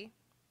to be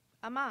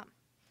a mom.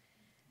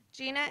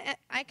 Gina,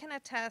 I can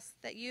attest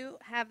that you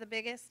have the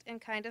biggest and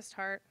kindest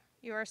heart.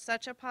 You are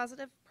such a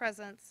positive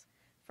presence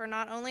for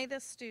not only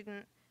this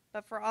student,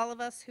 but for all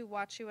of us who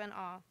watch you in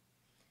awe.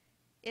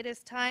 It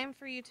is time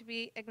for you to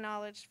be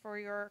acknowledged for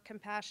your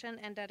compassion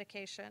and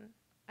dedication.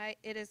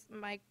 It is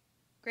my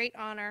great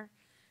honor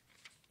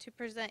to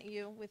present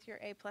you with your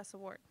A+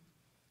 award.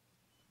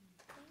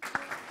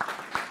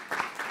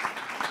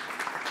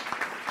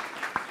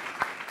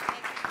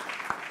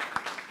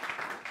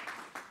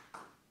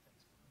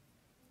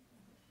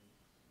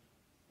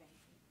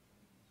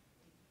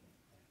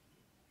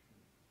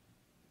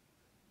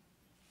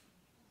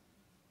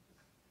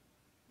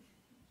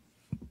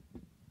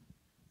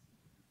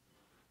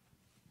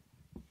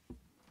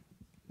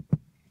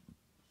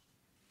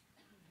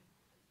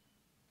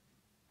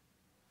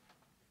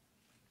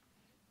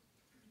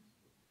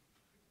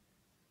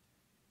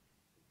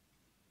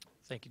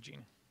 Thank you,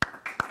 Gina.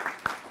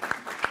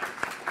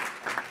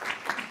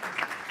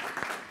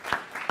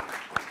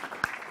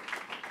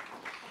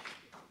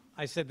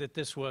 I said that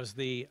this was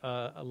the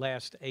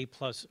last A+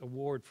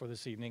 award for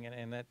this evening,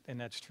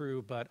 and that's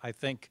true. But I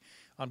think,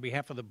 on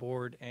behalf of the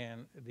board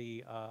and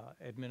the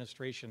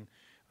administration,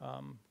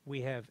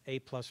 we have A+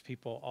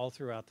 people all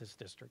throughout this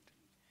district,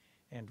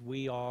 and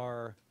we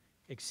are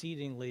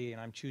exceedingly,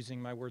 and I'm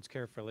choosing my words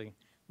carefully,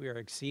 we are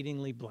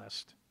exceedingly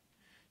blessed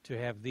to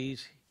have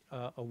these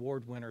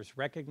award winners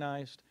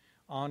recognized,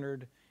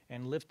 honored,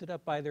 and lifted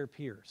up by their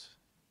peers.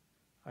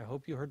 I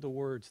hope you heard the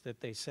words that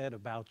they said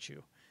about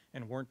you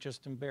and weren't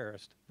just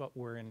embarrassed, but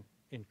were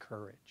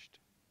encouraged.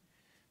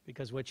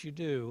 Because what you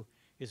do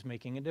is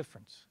making a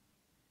difference.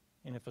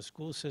 And if a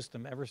school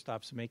system ever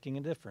stops making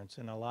a difference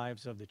in the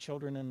lives of the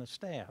children and the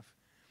staff,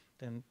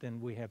 then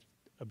we have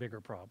a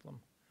bigger problem.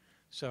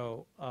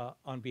 So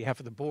on behalf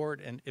of the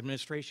board and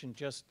administration,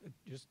 just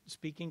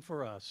speaking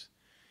for us,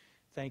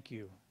 thank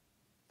you.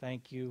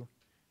 Thank you,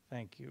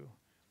 thank you.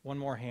 One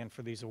more hand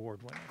for these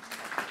award winners.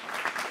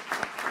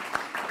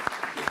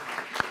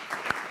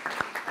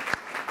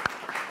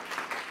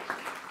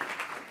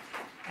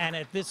 And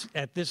at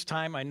this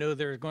time, I know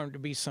there are going to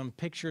be some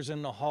pictures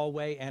in the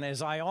hallway, and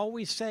as I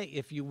always say,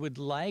 if you would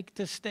like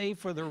to stay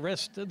for the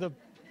rest of the...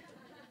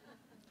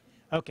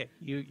 Okay,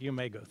 you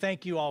may go.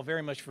 Thank you all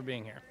very much for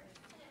being here.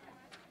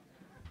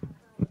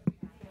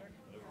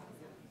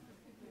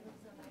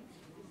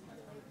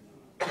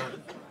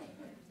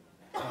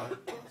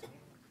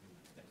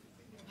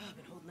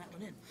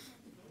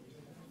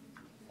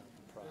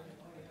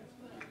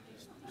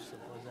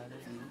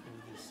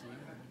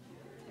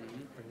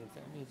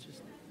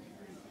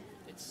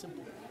 It's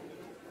simple.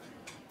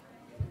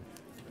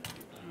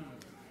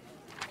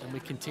 And we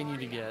continue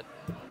to get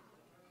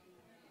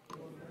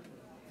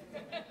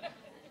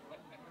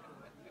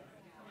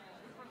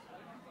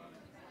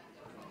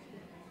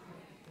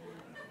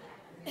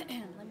Let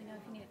me know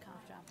if you need a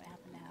cough drop. I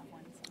happen to have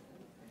one. So.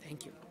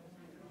 Thank you.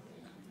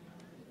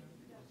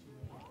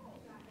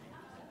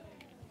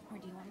 Or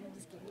do you want me to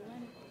just give you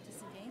one,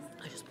 just in case?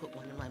 I just put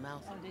one in my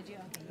mouth. Oh, did you?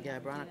 Okay. Yeah, I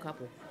brought a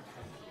couple.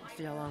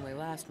 See how long they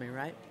last me,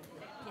 right?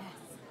 Yes,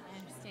 I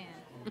understand.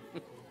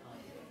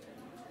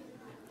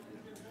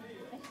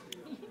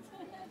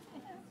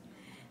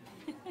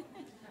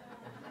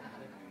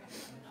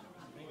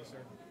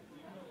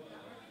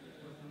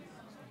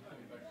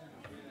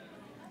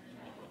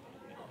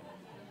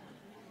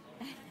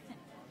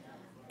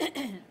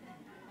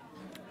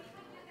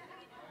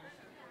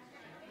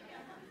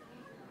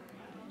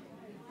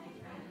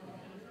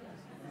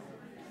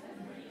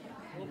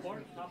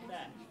 Bart, stop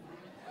that.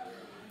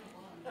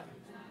 Not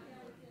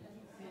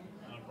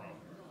a problem.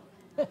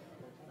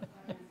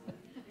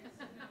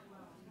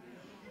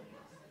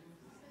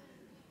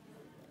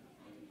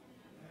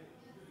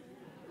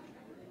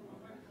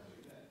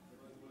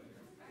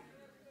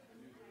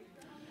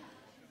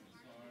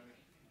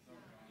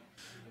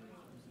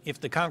 If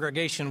the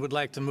congregation would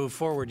like to move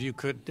forward, you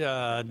could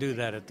do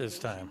that at this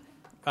time.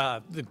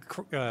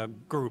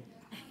 Group,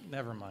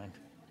 never mind.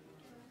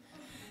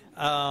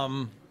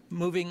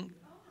 Moving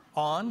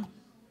on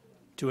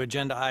to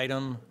agenda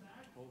item.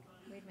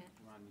 Wait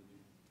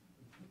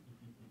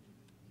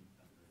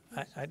a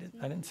minute.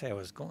 I didn't say I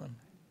was going.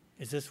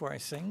 Is this where I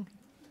sing?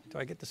 Do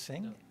I get to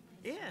sing?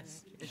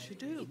 Yes, yes you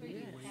do. Yeah.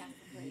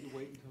 You need to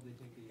wait until they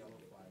take the yellow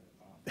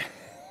flag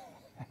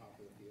off of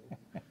the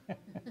field.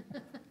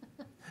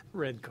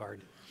 Red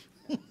card.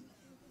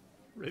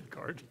 Red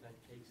card.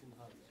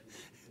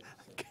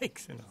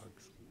 Cakes and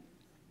hugs.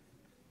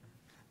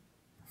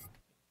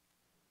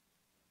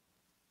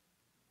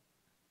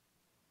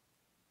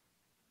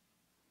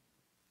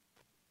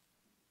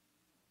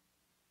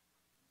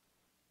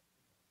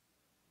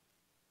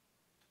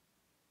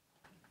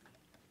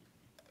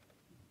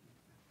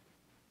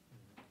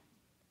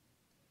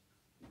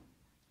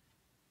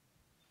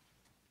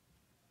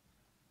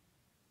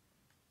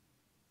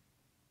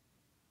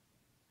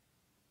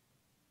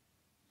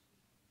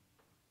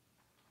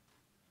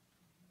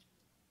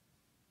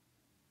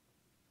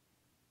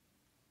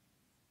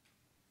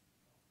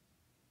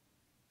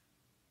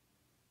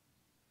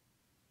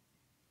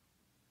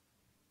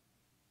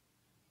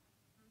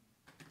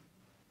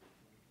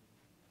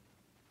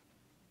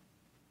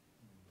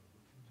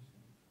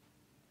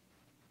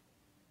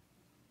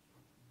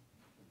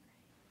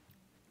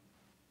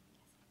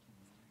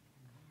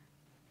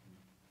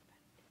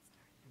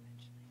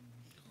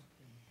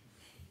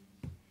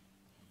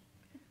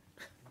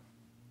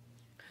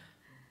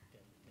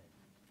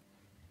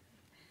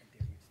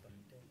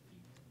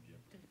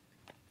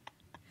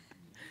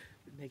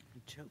 Make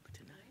me choke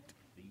tonight.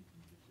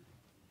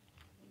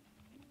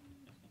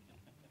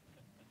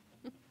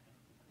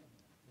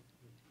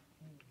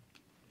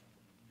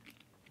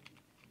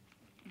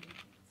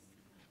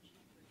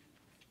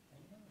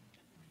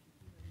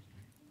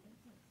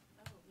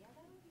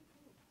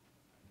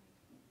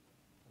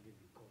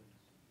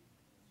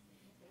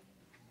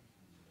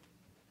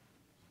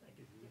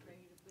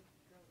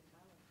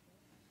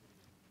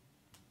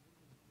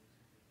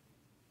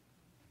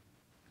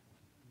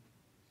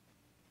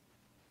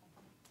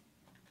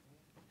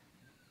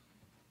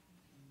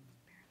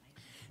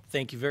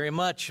 Thank you very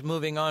much.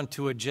 Moving on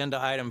to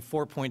agenda item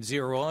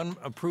 4.01,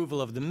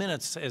 approval of the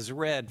minutes as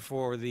read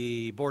for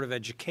the Board of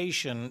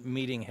Education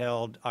meeting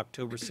held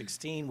October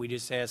 16. We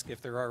just ask if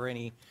there are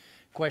any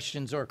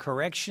questions or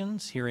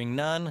corrections. Hearing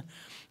none.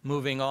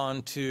 Moving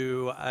on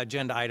to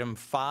agenda item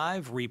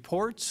 5,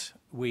 reports.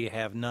 We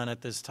have none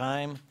at this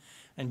time.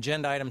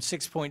 Agenda item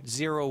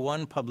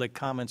 6.01, public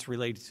comments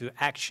related to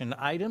action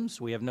items.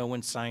 We have no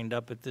one signed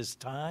up at this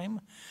time.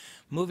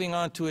 Moving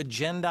on to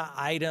agenda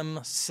item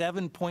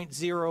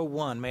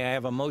 7.01, may I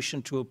have a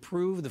motion to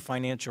approve the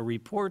financial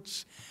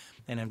reports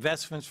and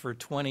investments for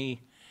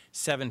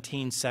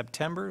 2017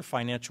 September?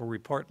 Financial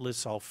report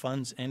lists all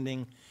funds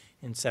ending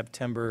in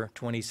September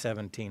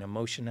 2017. A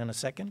motion and a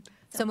second?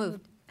 So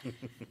moved.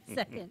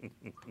 Second.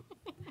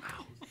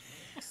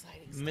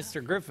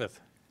 Mr. Griffith.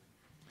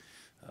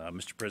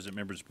 Mr. President,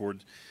 members of the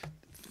board,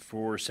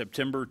 for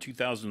September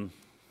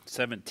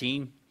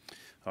 2017,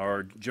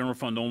 our general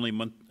fund only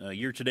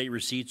year-to-date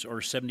receipts are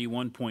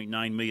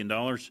 $71.9 million.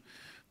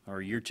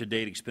 Our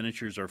year-to-date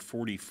expenditures are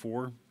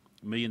 $44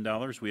 million.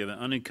 We have an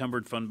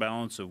unencumbered fund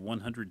balance of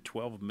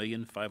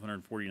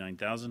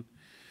 $112,549,000.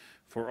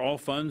 For all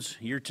funds,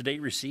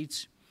 year-to-date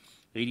receipts,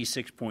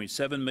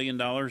 $86.7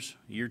 million.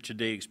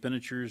 Year-to-date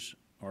expenditures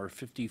are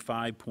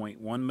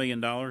 $55.1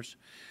 million.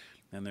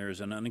 And there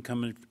is an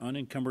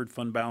unencumbered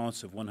fund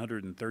balance of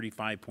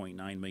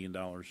 $135.9 million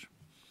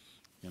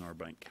in our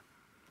bank.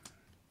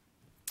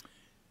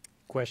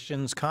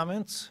 Questions,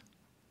 comments?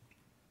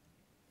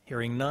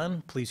 Hearing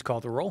none, please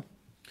call the roll.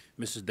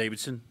 Mrs.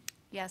 Davidson?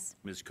 Yes.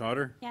 Ms.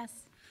 Cotter?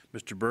 Yes.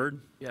 Mr. Byrd?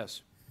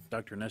 Yes.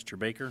 Dr. Nestor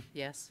Baker?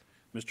 Yes.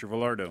 Mr.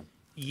 Velardo?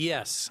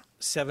 Yes.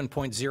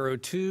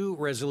 7.02,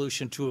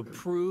 resolution to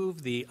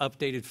approve the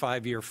updated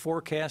 5-year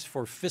forecast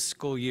for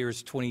fiscal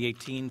years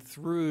 2018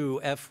 through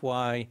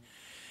FY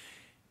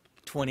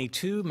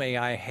 22. May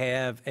I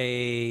have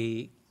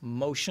a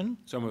motion?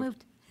 So moved.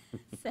 Moved.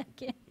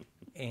 Second.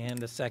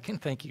 And a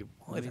second. Thank you.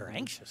 Boy, they're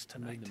anxious Who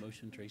made tonight. the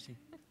motion, Tracy?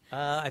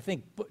 I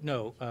think,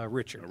 no,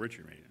 Richard. Oh,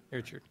 Richard made it.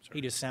 Richard. He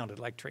just sounded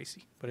like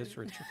Tracy, but it's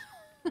Richard.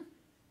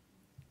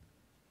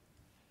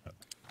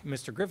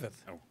 Mr.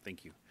 Griffith, Oh,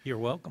 thank you. you're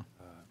welcome.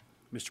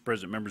 Mr.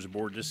 President, members of the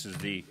board, this is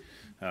the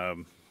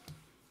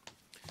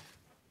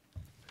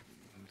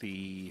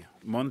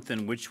month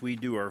in which we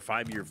do our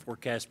 5-year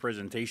forecast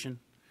presentation.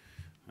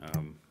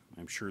 I'm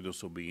sure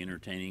this will be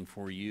entertaining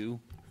for you.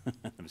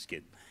 I'm just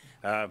kidding.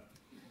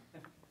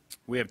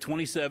 We have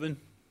 27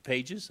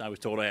 pages. I was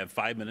told I have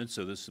 5 minutes,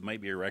 so this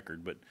might be a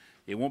record, but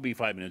it won't be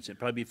 5 minutes. It'll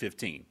probably be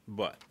 15.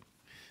 But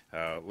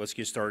let's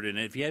get started.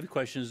 And if you have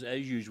questions,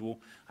 as usual,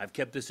 I've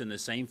kept this in the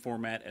same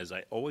format as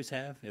I always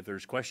have. If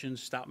there's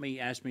questions, stop me,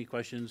 ask me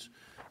questions.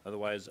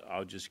 Otherwise,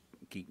 I'll just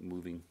keep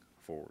moving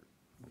forward.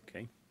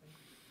 Okay?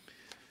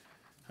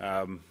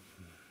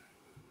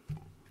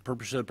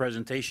 Purpose of the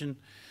presentation,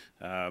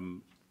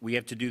 We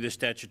have to do this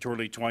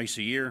statutorily twice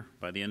a year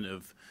by the end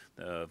of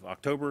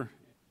October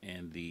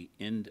and the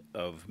end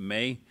of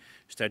May.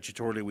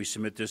 Statutorily, we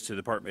submit this to the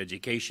Department of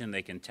Education.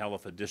 They can tell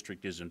if a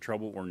district is in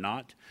trouble or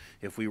not.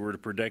 If we were to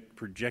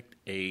project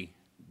a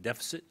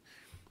deficit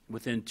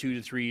within 2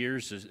 to 3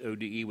 years, the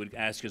ODE would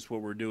ask us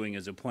what we're doing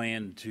as a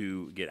plan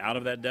to get out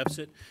of that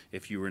deficit.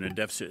 If you were in a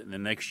deficit in the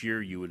next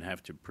year, you would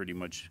have to pretty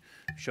much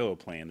show a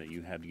plan that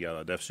you had to get out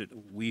of the deficit.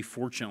 We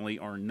fortunately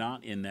are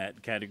not in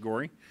that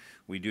category.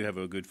 We do have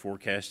a good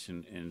forecast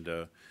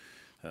and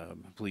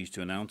pleased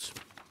to announce,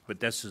 but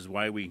this is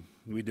why we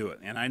do it.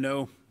 And I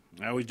know,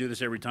 I always do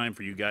this every time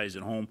for you guys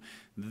at home.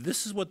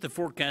 This is what the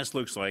forecast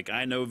looks like.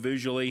 I know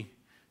visually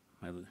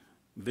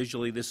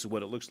this is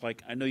what it looks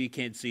like. I know you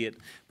can't see it,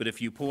 but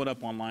if you pull it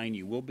up online,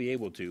 you will be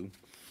able to.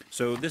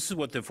 So this is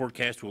what the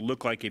forecast will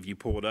look like if you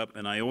pull it up.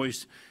 And I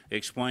always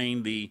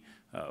explain the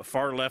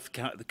far left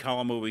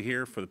column over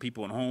here for the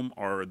people at home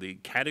are the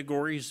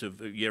categories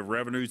of, you have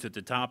revenues at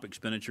the top,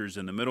 expenditures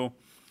in the middle,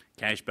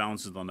 cash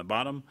balances on the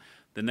bottom.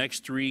 The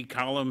next 3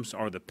 columns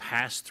are the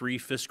past 3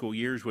 fiscal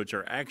years, which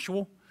are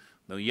actual.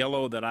 The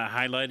yellow that I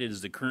highlighted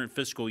is the current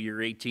fiscal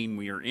year 18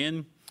 we are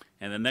in,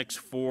 and the next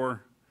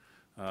 4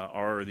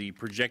 are the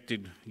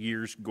projected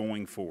years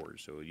going forward.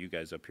 So you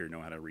guys up here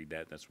know how to read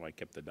that. That's why I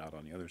kept the dot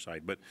on the other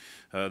side. But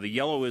the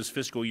yellow is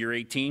fiscal year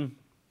 18.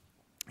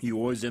 You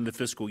always end the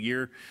fiscal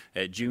year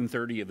at June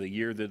 30 of the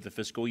year that the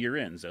fiscal year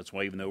ends. That's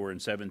why even though we're in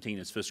 17,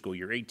 it's fiscal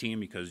year 18,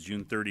 because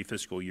June 30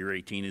 fiscal year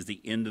 18 is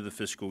the end of the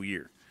fiscal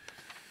year.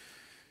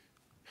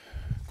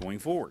 Going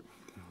forward,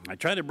 I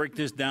try to break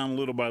this down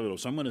little by little,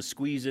 so I'm going to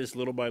squeeze this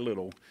little by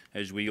little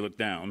as we look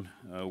down.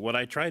 What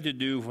I tried to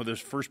do for this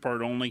first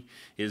part only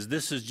is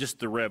this is just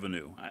the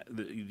revenue.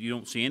 You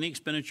don't see any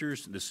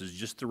expenditures. This is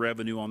just the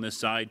revenue on this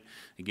side.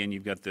 Again,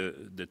 you've got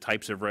the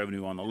types of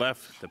revenue on the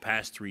left, the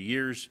past 3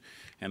 years,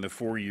 and the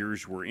 4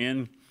 years we're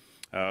in.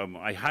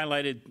 I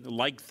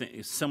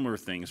highlighted similar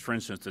things. For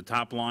instance, the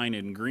top line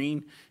in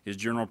green is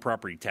general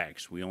property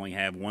tax. We only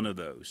have one of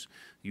those.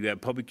 You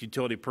have public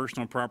utility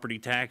personal property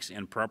tax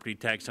and property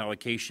tax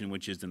allocation,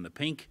 which is in the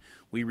pink.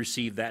 We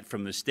receive that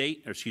from the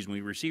state, or excuse me,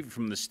 we receive it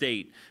from the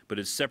state, but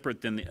it's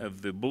separate than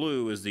of the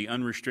blue is the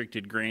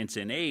unrestricted grants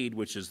and aid,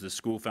 which is the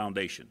school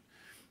foundation.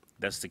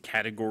 That's the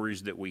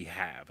categories that we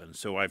have. And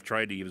so I've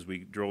tried to, as we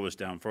drill this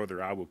down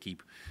further, I will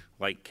keep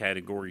like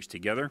categories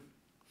together.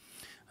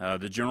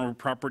 The general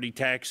property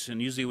tax,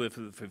 and usually if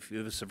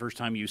this is the first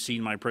time you've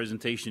seen my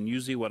presentation,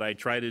 usually what I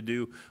try to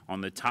do on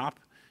the top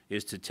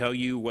is to tell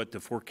you what the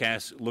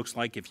forecast looks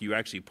like if you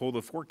actually pull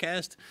the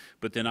forecast,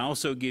 but then I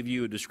also give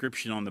you a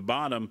description on the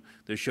bottom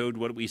that showed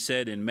what we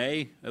said in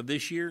May of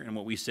this year and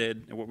what we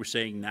said and what we're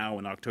saying now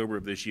in October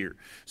of this year.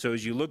 So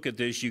as you look at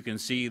this, you can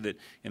see that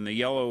in the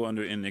yellow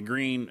in the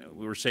green,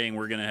 we're saying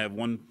we're going to have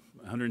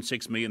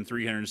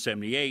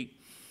 106,378,000.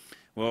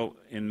 Well,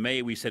 in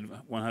May, we said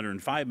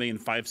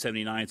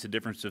 105,579,000. It's a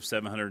difference of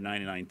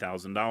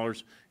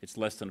 $799,000. It's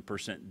less than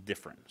 1%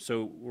 different.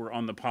 So we're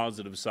on the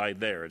positive side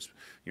there.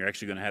 You're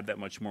actually going to have that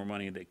much more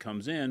money that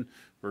comes in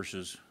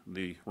versus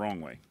the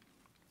wrong way.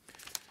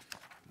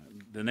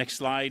 The next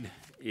slide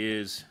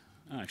is,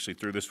 I actually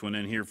threw this one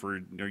in here for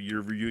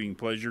your viewing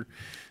pleasure.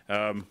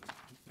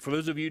 For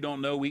those of you who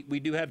don't know, we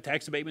do have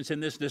tax abatements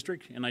in this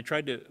district, and I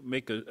tried to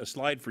make a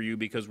slide for you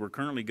because we're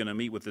currently going to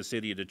meet with the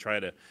city to try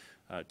to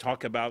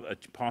talk about a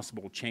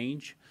possible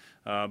change.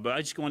 But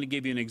I just want to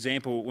give you an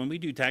example. When we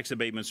do tax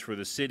abatements for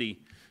the city,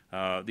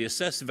 the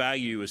assessed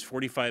value is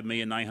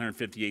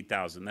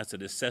 $45,958,000. That's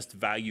an assessed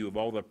value of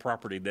all the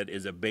property that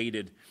is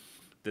abated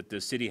that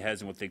the city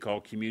has in what they call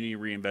community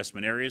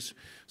reinvestment areas.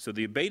 So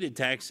the abated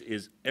tax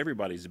is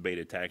everybody's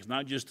abated tax,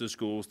 not just the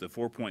schools, the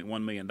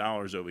 $4.1 million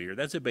over here.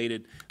 That's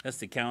abated. That's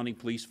the county,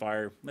 police,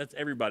 fire. That's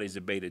everybody's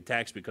abated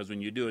tax, because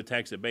when you do a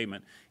tax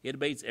abatement, it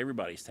abates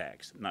everybody's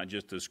tax, not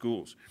just the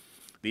schools.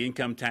 The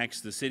income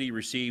tax the city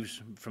receives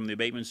from the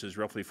abatements is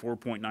roughly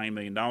 $4.9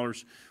 million.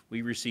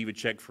 We receive a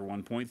check for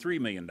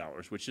 $1.3 million,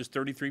 which is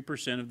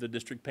 33% of the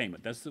district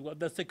payment. That's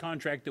the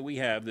contract that we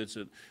have.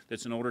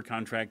 That's an older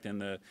contract in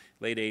the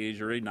late 80s,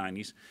 early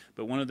 90s.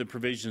 But one of the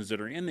provisions that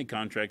are in the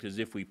contract is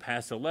if we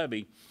pass a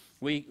levy,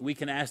 we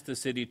can ask the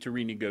city to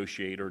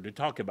renegotiate or to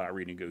talk about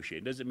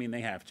renegotiate. Doesn't mean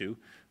they have to,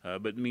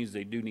 but it means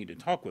they do need to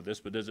talk with us,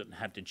 but doesn't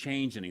have to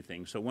change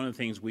anything. So one of the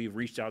things we've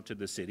reached out to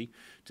the city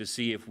to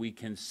see if we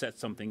can set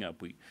something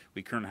up. We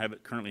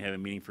currently have a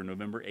meeting for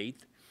November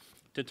 8th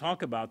to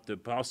talk about the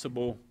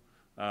possible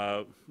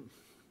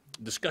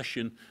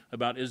discussion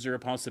about, is there a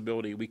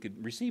possibility we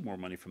could receive more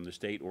money from the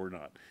state or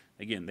not?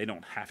 Again, they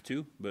don't have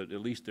to, but at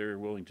least they're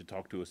willing to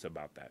talk to us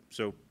about that.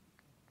 So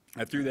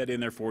I threw that in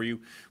there for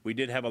you. We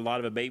did have a lot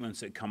of abatements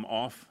that come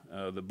off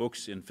the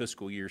books in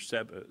fiscal year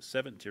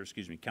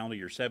calendar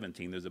year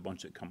 17. There's a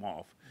bunch that come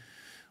off,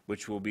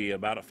 which will be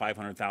about a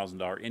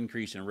 $500,000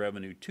 increase in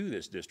revenue to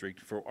this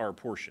district for our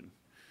portion.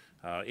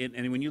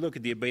 And when you look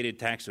at the abated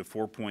tax of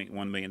 $4.1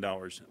 million,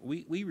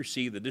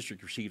 the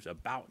district receives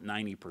about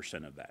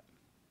 90% of that.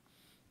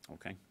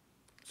 Okay,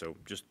 so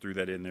just threw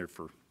that in there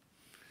for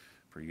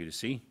you to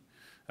see.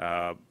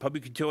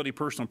 Public utility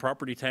personal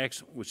property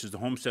tax, which is the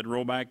homestead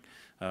rollback,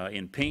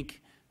 in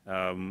pink.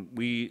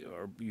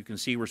 You can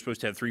see we're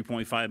supposed to have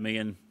 3.5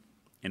 million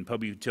in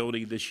public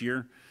utility this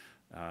year.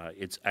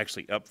 It's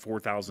actually up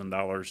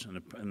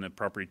 $4,000, and the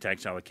property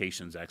tax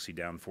allocation is actually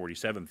down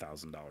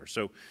 $47,000.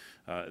 So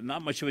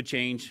not much of a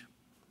change,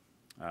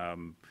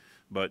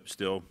 but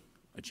still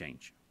a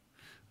change.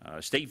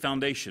 State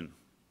foundation.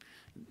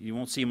 You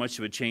won't see much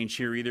of a change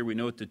here either. We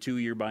know what the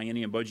 2-year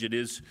biennium budget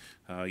is.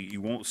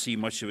 You won't see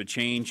much of a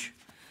change.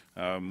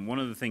 One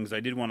of the things I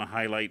did want to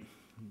highlight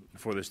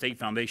for the state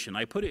foundation,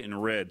 I put it in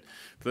red.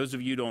 For those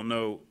of you who don't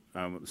know,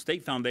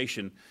 state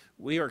foundation,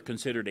 we are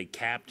considered a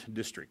capped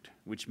district,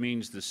 which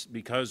means this,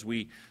 because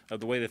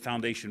of the way the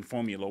foundation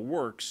formula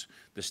works,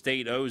 the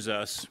state owes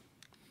us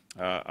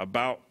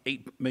about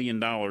 $8 million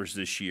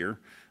this year.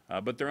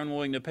 But they're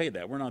unwilling to pay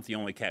that. We're not the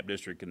only capped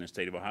district in the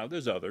state of Ohio.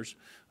 There's others.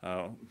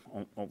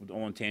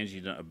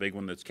 Olentangy, a big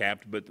one that's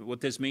capped. But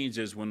what this means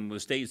is when the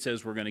state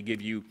says we're going to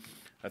give you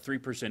a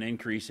 3%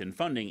 increase in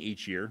funding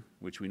each year,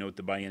 which we know what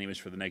the biennium is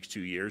for the next 2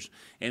 years,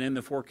 and in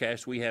the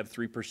forecast we have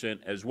 3%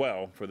 as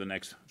well for the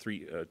next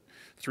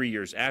three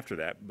years after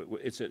that. But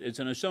it's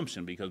an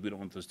assumption because we don't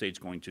know what the state's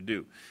going to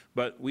do.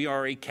 But we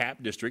are a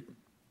capped district.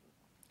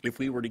 If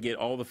we were to get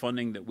all the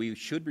funding that we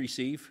should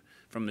receive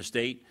from the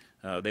state,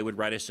 they would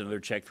write us another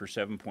check for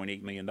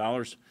 $7.8 million,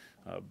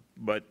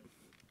 but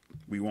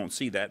we won't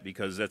see that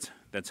because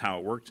that's how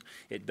it works.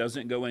 It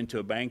doesn't go into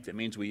a bank. That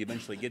means we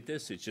eventually get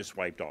this. It's just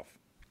wiped off.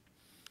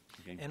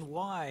 Okay. And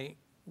why,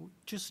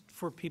 just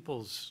for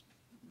people's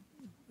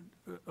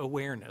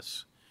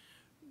awareness,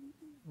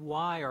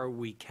 why are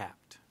we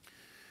capped?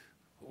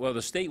 Well,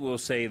 the state will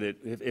say that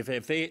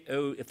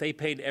if they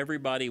paid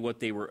everybody what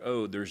they were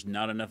owed, there's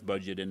not enough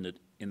budget in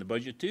the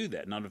budget to do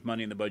that, not enough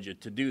money in the budget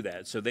to do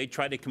that. So they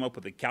try to come up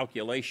with a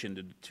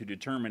calculation to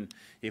determine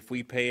if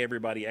we pay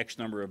everybody X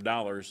number of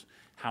dollars,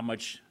 how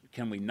much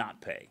can we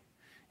not pay?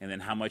 And then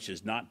how much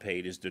is not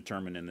paid is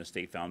determined in the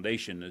state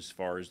foundation as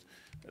far as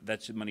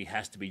that money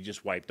has to be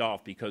just wiped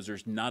off because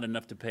there's not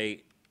enough to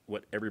pay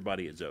what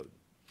everybody is owed.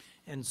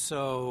 And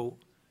so,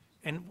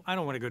 and I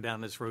don't want to go down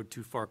this road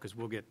too far because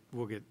we'll get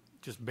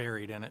just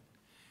buried in it.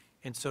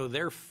 And so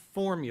their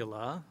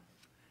formula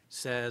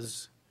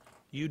says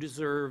you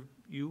deserve,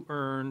 you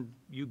earn,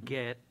 you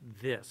get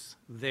this,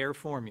 their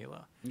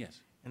formula.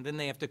 Yes. And then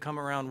they have to come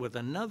around with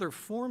another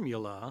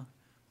formula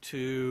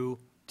to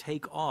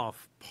take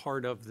off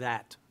part of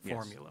that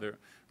formula. Yes,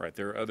 right.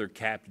 There are other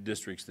capped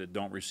districts that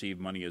don't receive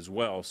money as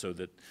well, so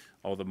that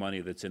all the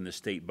money that's in the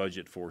state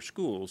budget for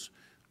schools,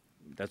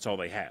 that's all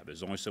they have.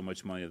 There's only so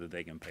much money that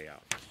they can pay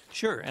out.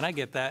 Sure, and I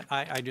get that.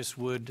 I just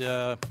would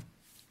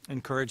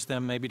encourage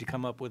them maybe to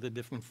come up with a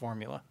different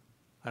formula.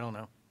 I don't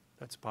know.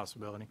 That's a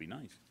possibility. Be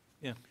nice.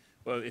 Yeah.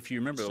 Well, if you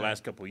remember the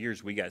last couple of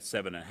years, we got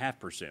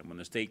 7.5%. When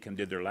the state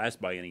did their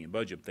last biennium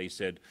budget, they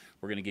said,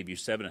 we're going to give you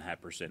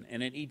 7.5%.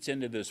 And it eats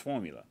into this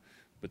formula.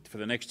 But for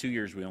the next 2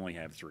 years, we only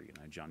have 3.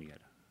 And John, you had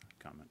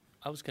a comment.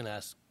 I was going to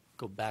ask,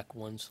 go back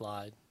one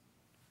slide.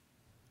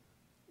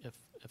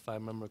 If I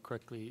remember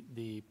correctly,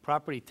 the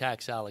property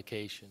tax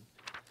allocation,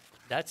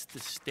 that's the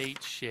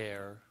state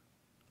share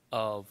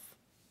of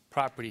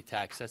property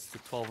tax. That's the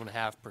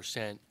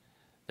 12.5%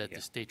 that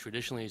the state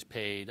traditionally has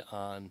paid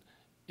on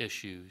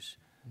issues.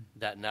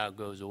 That now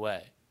goes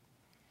away.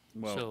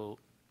 Well, so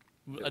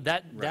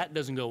that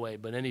doesn't go away,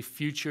 but any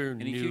future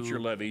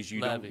levies,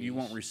 you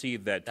won't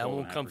receive that 12.5%. That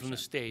won't come from the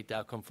state.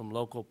 That'll come from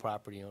local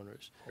property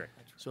owners. Correct.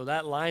 So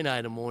that line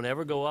item won't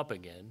ever go up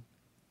again,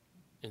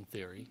 in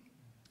theory.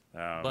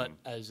 But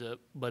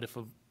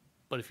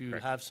if you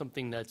correct. have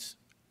something that's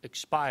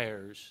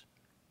expires,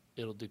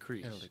 it'll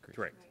decrease.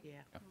 Correct. Yeah.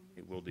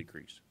 It will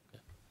decrease.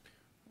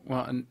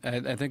 Well, and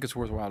I think it's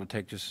worthwhile to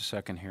take just a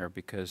second here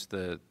because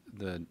the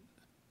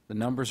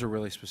numbers are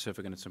really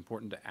specific, and it's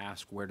important to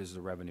ask where does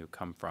the revenue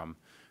come from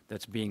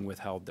that's being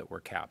withheld that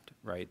we're capped,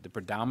 right? The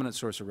predominant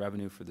source of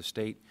revenue for the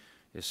state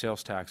is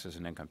sales taxes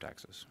and income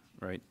taxes,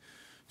 right?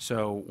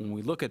 So when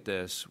we look at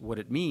this, what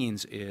it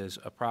means is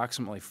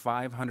approximately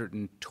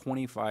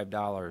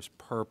 $525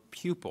 per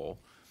pupil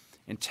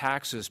in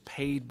taxes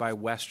paid by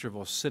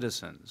Westerville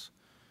citizens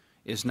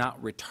is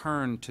not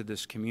returned to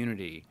this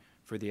community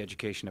for the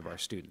education of our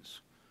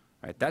students,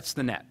 right? That's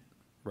the net,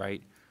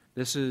 right?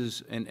 This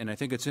is, and I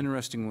think it's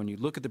interesting when you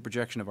look at the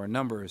projection of our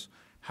numbers,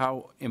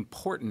 how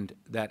important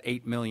that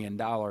 $8 million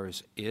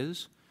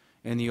is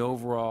in the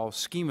overall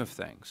scheme of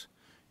things.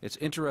 It's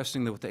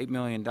interesting that with the $8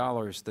 million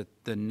that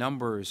the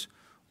numbers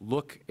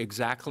look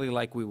exactly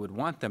like we would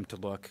want them to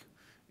look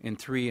in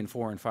 3 and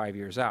 4 and 5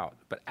 years out.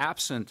 But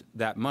absent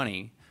that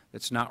money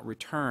that's not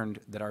returned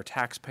that our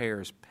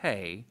taxpayers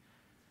pay,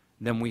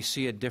 then we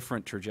see a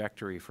different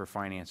trajectory for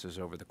finances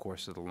over the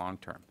course of the long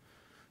term.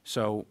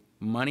 So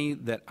money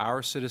that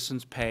our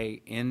citizens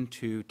pay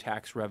into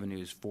tax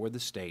revenues for the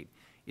state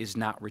is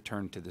not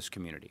returned to this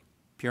community,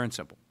 pure and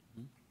simple.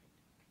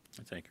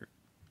 That's accurate.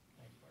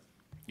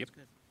 Yep.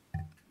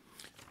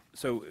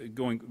 So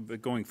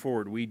going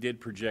forward, we did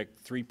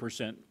project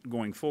 3%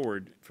 going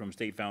forward from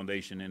state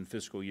foundation in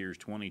fiscal years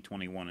 20,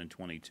 21, and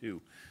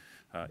 22.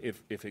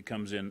 If it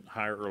comes in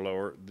higher or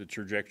lower, the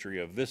trajectory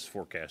of this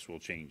forecast will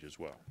change as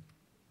well.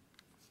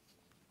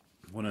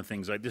 One of the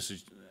things go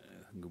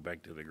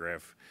back to the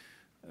graph.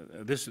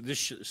 This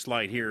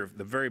slide here,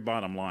 the very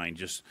bottom line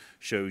just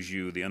shows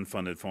you the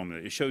unfunded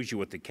formula. It shows you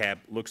what the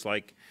cap looks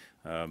like.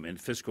 In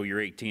fiscal year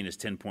 18 is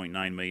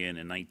 10.9 million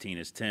and 19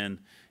 is 10.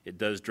 It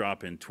does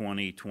drop in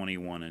 20,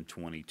 21, and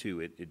 22.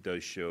 It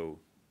does show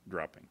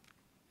dropping.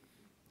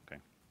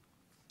 Okay.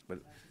 But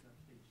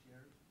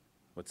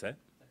what's that?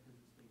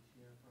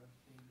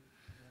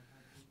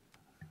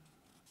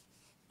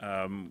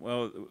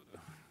 Well,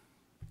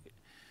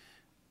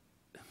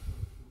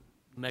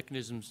 the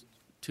mechanisms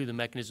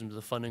of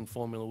the funding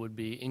formula would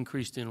be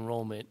increased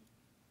enrollment,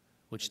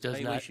 which does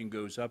not. Valuation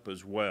goes up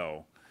as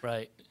well.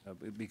 Right.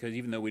 Because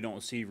even though we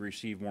don't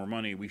receive more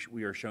money,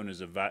 we are shown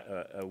as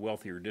a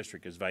wealthier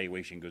district. As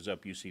valuation goes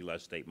up, you see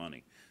less state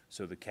money.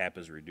 So the cap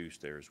is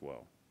reduced there as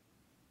well.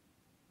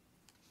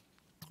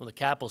 Well, the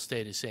cap will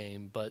stay the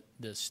same, but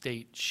the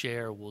state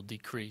share will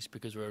decrease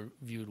because we're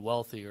viewed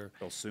wealthier.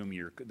 They'll assume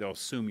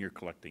you're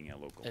collecting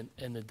at local.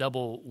 And the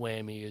double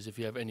whammy is if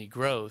you have any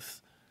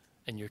growth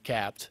and you're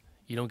capped,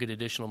 you don't get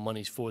additional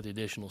monies for the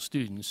additional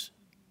students.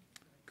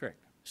 Correct.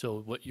 So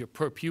what your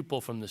per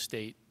pupil from the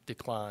state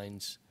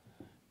declines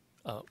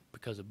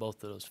because of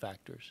both of those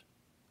factors.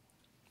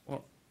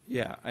 Well,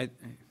 yeah, I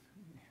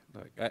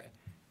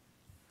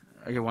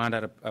get wound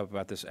up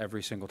about this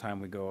every single time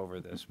we go over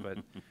this, but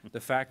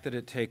the fact that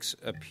it takes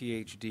a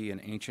PhD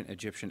in ancient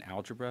Egyptian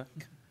algebra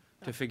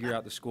to figure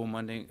out the school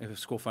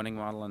funding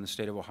model in the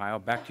state of Ohio,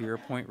 back to your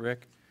point,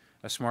 Rick,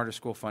 a smarter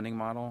school funding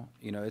model,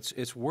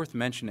 it's worth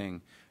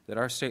mentioning that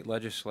our state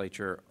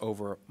legislature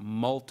over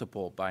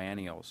multiple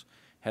biennials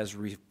has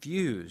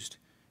refused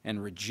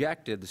and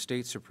rejected the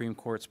state Supreme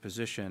Court's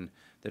position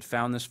that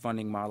found this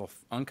funding model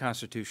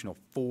unconstitutional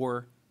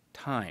 4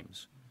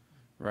 times,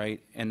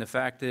 right? And the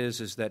fact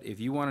is that if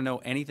you want to know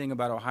anything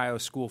about Ohio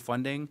school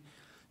funding,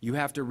 you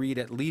have to read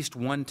at least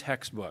one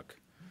textbook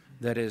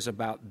that is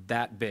about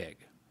that big,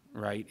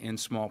 right, in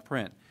small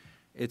print.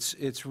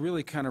 It's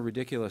really kind of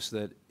ridiculous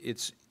that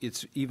it's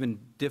even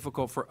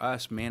difficult for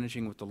us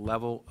managing with the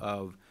level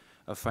of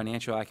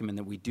financial acumen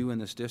that we do in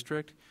this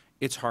district.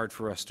 It's hard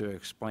for us to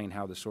explain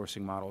how the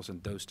sourcing models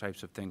and those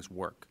types of things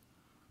work.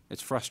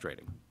 It's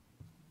frustrating.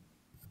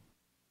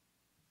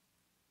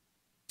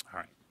 All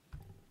right.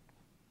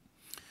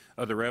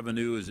 Other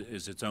revenue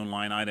is its own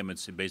line item.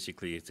 It's a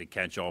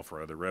catch-all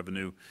for other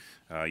revenue.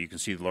 You can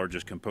see the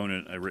largest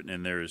component written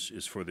in there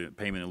is for the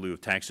payment in lieu of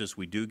taxes.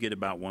 We do get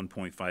about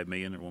 1.5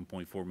 million or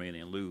 1.4 million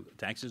in lieu of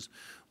taxes.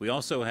 We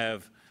also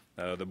have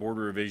the board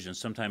of revision.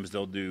 Sometimes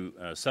they'll do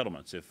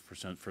settlements if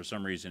for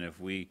some reason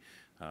if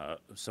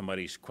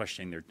somebody's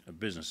questioning their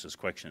businesses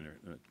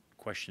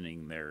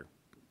questioning their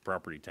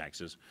property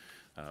taxes.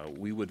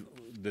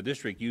 The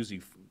district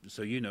usually,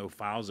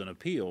 files an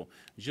appeal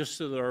just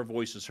so that our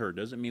voice is heard.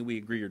 Doesn't mean we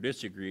agree or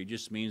disagree. It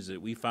just means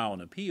that we file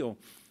an appeal.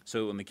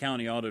 So when the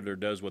county auditor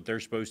does what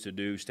they're supposed to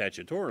do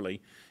statutorily,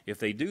 if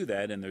they do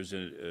that and there's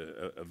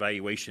a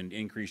valuation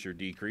increase or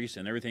decrease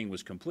and everything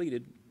was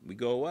completed, we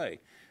go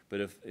away.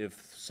 But if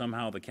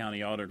somehow the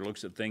county auditor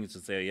looks at things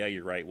and say, yeah,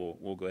 you're right,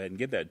 we'll go ahead and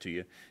give that to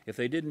you. If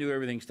they didn't do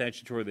everything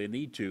statutory they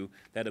need to,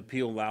 that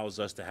appeal allows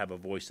us to have a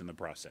voice in the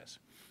process.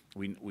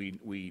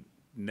 We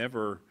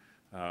never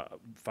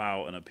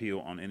file an appeal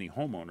on any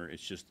homeowner.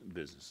 It's just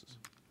businesses.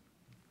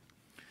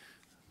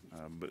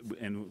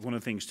 And one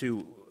of the things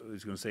too, I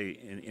was going to say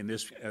in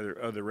this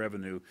other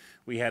revenue,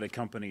 we had a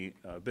company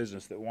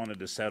business that wanted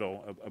to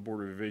settle a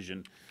board of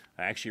revision.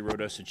 Actually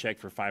wrote us a check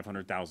for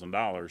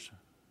 $500,000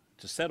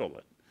 to settle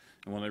it.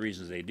 And one of the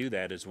reasons they do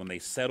that is when they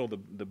settle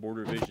the board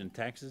of revision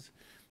taxes,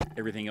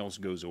 everything else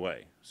goes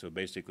away. So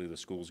basically the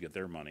schools get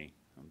their money,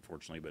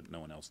 unfortunately, but no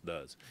one else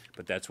does.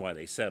 But that's why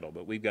they settle.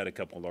 But we've got a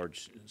couple of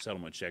large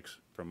settlement checks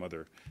from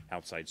other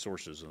outside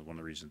sources, and one of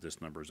the reasons this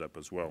number is up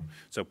as well.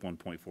 It's up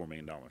 $1.4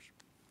 million.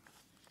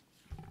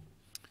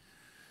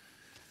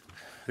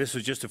 This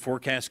is just a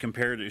forecast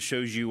compared. It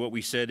shows you what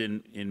we said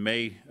in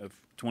May of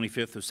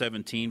 25th of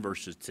 17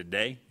 versus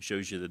today. It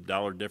shows you the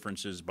dollar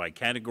differences by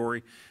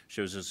category.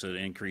 Shows us an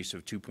increase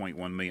of $2.1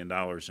 million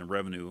in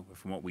revenue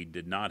from what we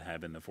did not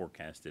have in the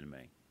forecast in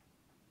May.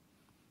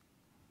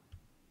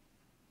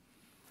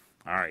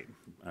 All right,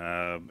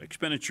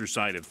 expenditure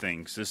side of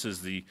things. This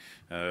is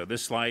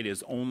this slide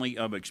is only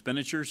of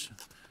expenditures.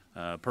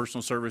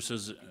 Personal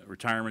services,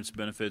 retirements,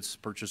 benefits,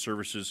 purchase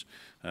services,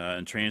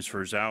 and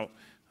transfers out.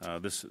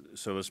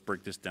 So let's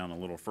break this down a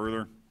little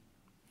further.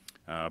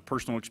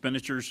 Personal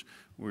expenditures,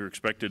 we're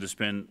expected to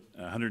spend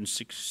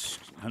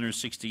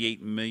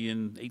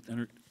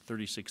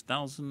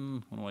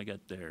 $168,836,000. What do I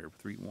got there?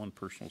 3-1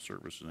 personal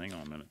services. Hang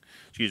on a minute.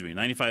 Excuse me.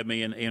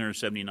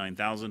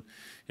 $95,879,000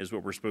 is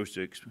what we're supposed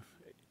to,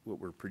 what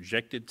we're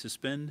projected to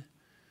spend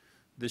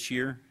this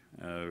year.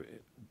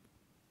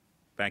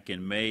 Back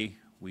in May,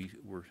 we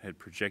had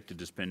projected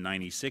to spend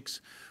 96.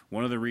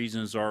 One of the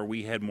reasons are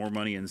we had more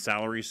money in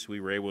salaries. We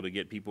were able to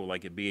get people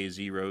like at BA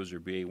zeros or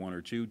BA 1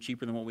 or 2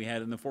 cheaper than what we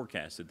had in the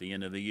forecast at the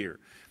end of the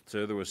year.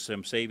 So there was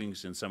some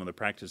savings in some of the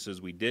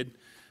practices we did.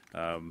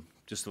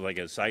 Just like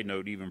a side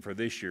note, even for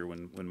this year,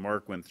 when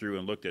Mark went through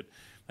and looked at,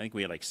 I think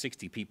we had like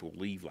 60 people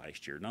leave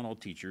last year. Not all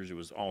teachers, it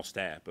was all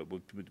staff. But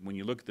when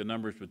you look at the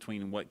numbers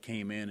between what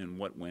came in and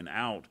what went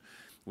out,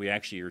 we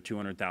actually are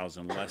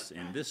 200,000 less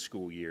in this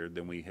school year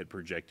than we had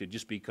projected,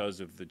 just because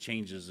of the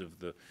changes of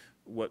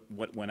what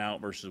went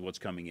out versus what's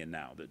coming in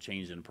now, the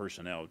change in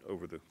personnel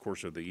over the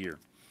course of the year.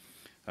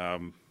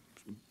 One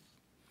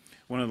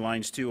of the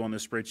lines too on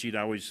this spreadsheet,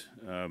 I always,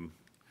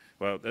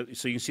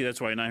 so you can see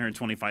that's why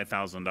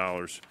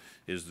 $925,000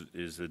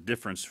 is the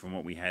difference from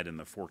what we had in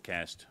the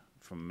forecast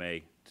from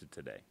May to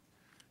today.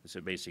 It's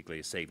basically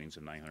a savings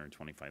of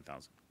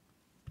 $925,000.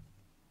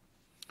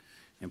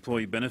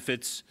 Employee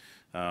benefits,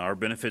 our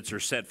benefits are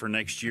set for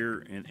next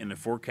year in the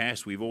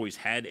forecast. We've always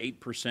had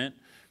 8%.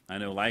 I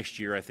know last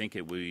year I think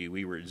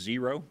we were at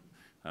 0,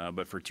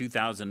 but for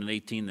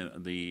 2018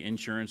 the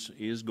insurance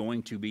is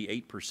going to be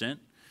 8%,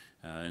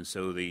 and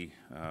so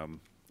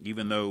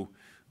even though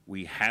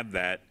we have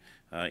that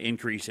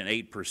increase in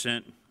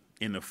 8%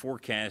 in the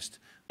forecast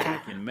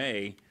back in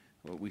May,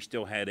 well, we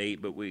still had 8,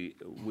 but we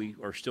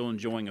are still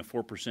enjoying a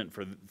 4%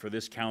 for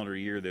this calendar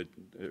year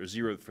or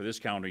 0 for this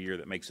calendar year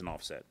that makes an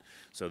offset.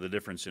 So the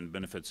difference in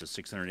benefits is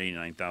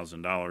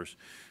 $689,000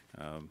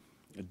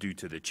 due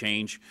to the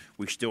change.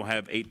 We still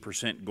have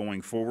 8%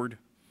 going forward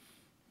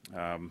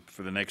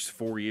for the next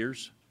 4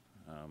 years.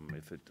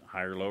 If it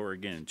higher or lower,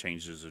 again, it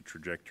changes the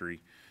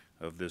trajectory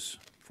of this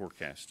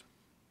forecast.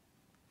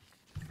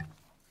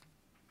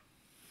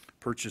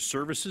 Purchase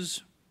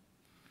services.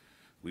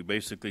 We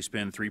basically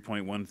spend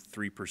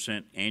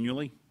 3.13%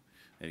 annually.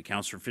 It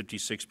accounts for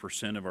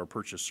 56% of our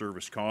purchase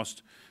service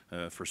cost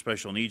for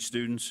special needs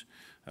students.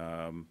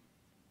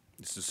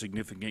 It's a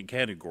significant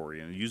category,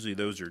 and usually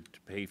those are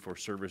to pay for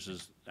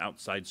services,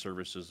 outside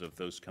services of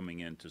those coming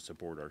in to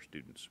support our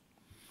students.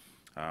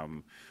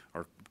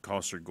 Our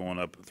costs are going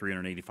up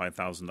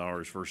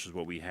 $385,000 versus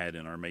what we had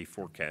in our May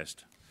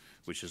forecast,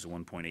 which is a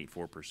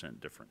 1.84%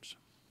 difference.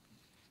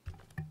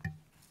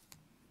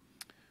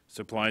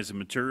 Supplies and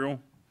material.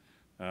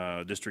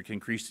 District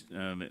increased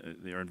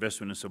our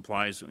investment in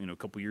supplies. A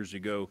couple years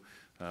ago,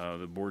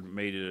 the board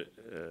made a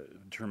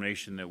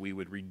determination that we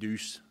would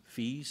reduce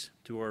fees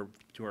to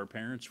our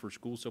parents for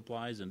school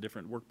supplies and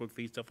different workbook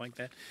fees, stuff like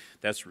that.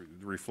 That's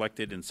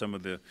reflected in some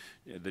of the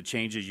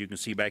changes. You can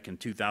see back in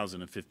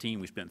 2015,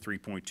 we spent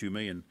 $3.2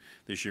 million.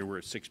 This year, we're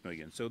at $6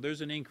 million. So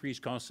there's an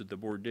increased cost that the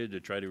board did to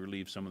try to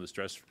relieve some of the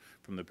stress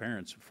from the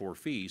parents for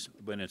fees,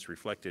 but it's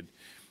reflected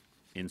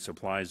in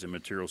supplies and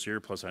materials here.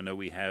 Plus, I know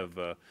we have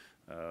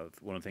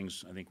one of the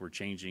things I think we're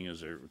changing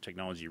is our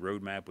technology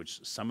roadmap, which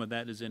some of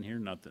that is in here,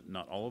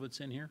 not all of it's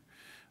in here.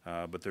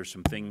 But there's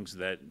some things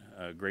that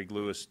Greg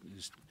Lewis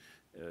is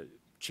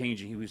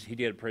changing. He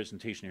did a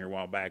presentation here a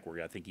while back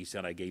where I think he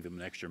said I gave him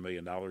an extra $1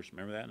 million.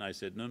 Remember that? And I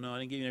said, no, I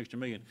didn't give you an extra $1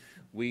 million.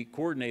 We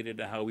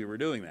coordinated how we were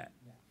doing that.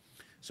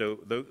 So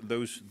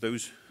those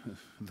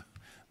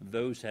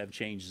have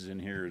changes in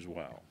here as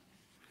well.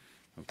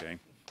 Okay.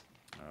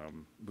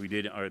 We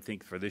did, I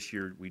think for this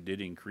year, we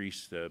did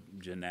increase the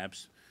Gen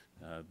App's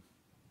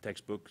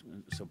textbook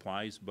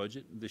supplies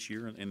budget this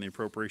year in the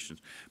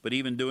appropriations. But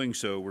even doing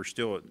so, we're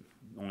still at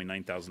only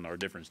 $9,000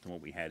 difference than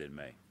what we had in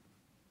May.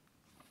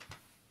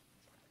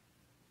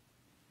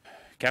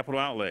 Capital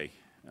outlay.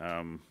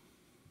 Not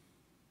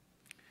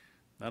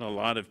a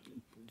lot of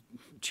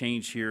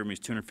change here. I mean,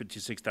 it's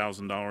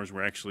 $256,000.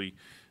 We're actually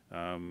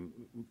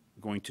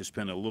going to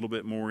spend a little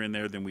bit more in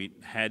there than we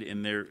had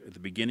in there at the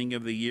beginning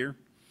of the year.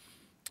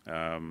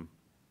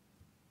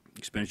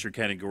 Expenditure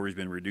category has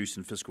been reduced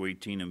in fiscal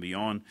 18 and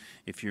beyond.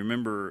 If you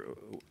remember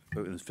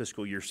in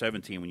fiscal year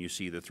 17, when you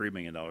see the $3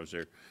 million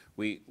there,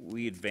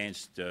 we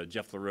advanced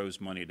Jeff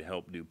LaRoe's money to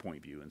help do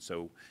Point View. And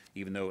so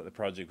even though the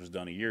project was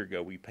done a year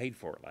ago, we paid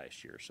for it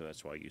last year. So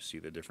that's why you see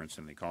the difference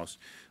in the cost.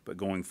 But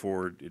going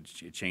forward,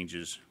 it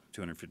changes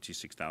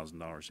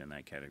 $256,000 in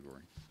that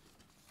category.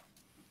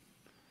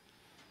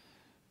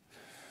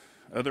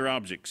 Other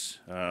objects.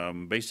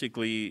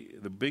 Basically,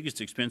 the biggest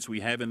expense we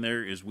have in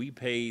there is we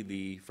pay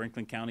the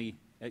Franklin County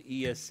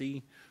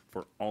ESC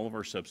for all of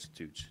our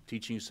substitutes,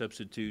 teaching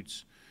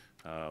substitutes,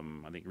 I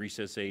think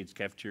recess aides,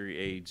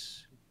 cafeteria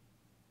aides,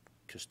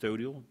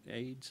 custodial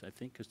aides, I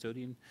think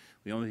custodian.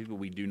 The only people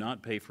we do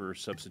not pay for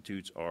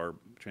substitutes are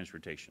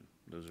transportation.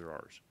 Those are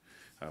ours.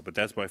 But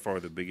that's by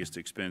far the biggest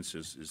expense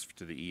is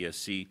to the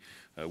ESC.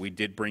 We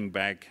did bring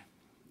back,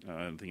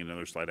 I think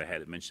another slide I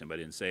had it mentioned, but I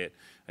didn't say it.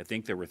 I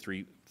think there were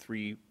three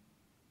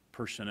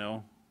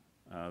personnel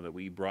that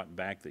we brought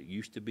back that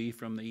used to be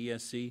from the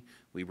ESC.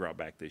 We brought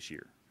back this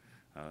year.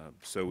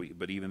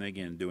 But even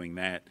again, doing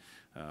that,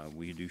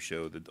 we do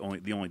show that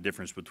the only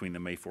difference between the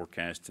May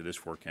forecast to this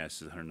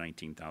forecast is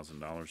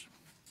 $119,000.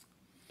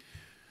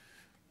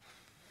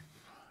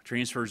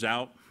 Transfers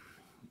out.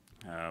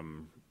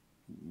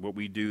 What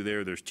we do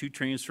there's 2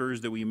 transfers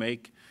that we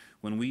make.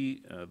 When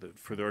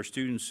for our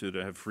students who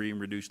have free and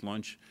reduced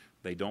lunch,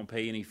 they don't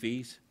pay any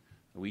fees.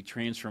 We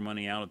transfer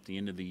money out at the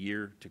end of the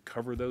year to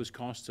cover those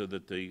costs so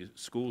that the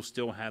schools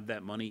still have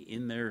that money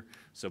in their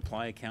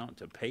supply account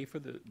to pay for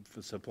the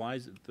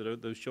supplies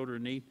that those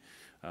children need.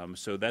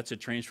 So that's a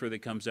transfer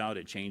that comes out.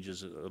 It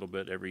changes a little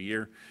bit every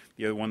year.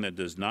 The other one that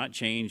does not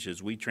change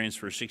is we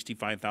transfer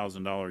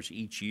 $65,000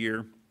 each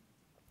year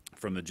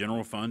from the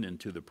general fund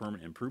into the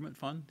permanent improvement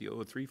fund, the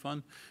 003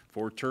 fund,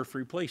 for turf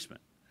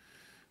replacement.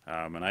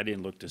 And I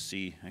didn't look to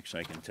see,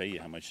 actually I can tell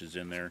you how much is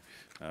in there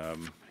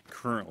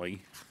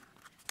currently.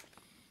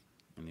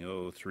 In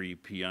the 003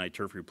 PI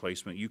turf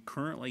replacement, you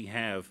currently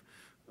have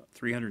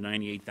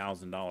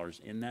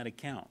 $398,000 in that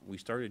account. We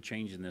started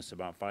changing this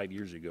about 5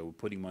 years ago,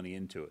 putting money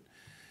into it.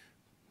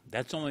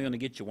 That's only going to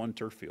get you one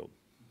turf field,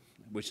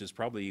 which is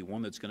probably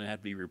one that's going to have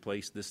to be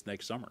replaced this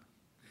next summer.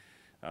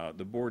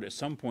 The board at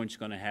some point is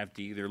going to have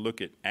to either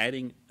look at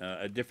adding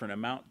a different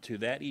amount to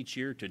that each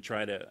year to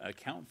try to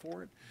account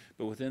for it,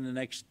 but within the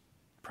next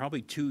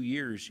probably 2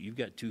 years, you've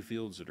got 2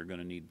 fields that are going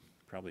to need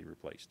probably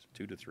replaced,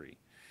 2 to 3.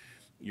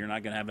 You're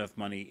not going to have enough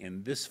money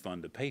in this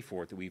fund to pay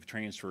for it that we've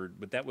transferred,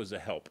 but that was a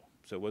help.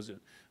 So it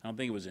wasn't, I don't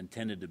think it was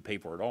intended to pay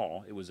for it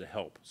all. It was a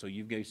help. So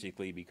you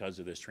basically, because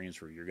of this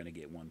transfer, you're going to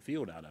get 1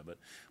 field out of it.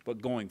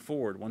 But going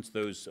forward, once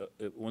those,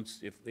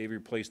 if they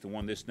replace the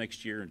one this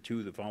next year and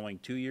 2 the following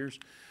 2 years,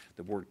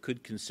 the board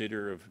could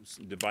consider of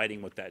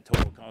dividing what that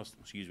total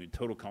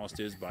cost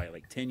is by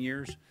like 10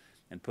 years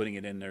and putting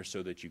it in there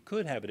so that you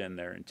could have it in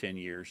there in 10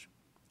 years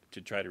to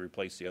try to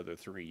replace the other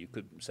 3. You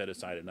could set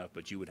aside enough,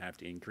 but you would have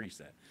to increase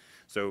that.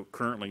 So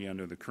currently,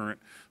 under the current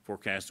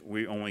forecast,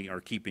 we only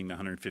are keeping the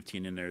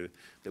 115 in there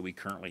that we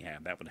currently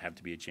have. That would have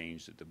to be a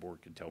change that the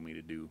board could tell me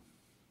to do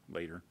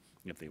later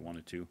if they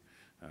wanted to,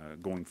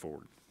 going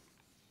forward.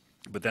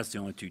 But that's the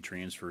only 2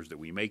 transfers that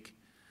we make.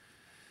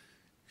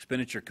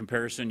 Expenditure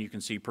comparison, you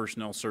can see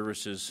personnel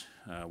services,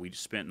 we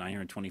spent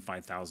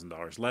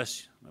 $925,000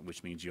 less,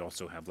 which means you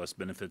also have less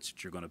benefits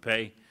that you're going to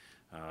pay.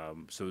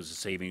 So it's a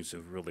savings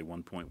of really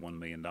 $1.1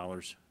 million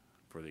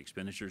for the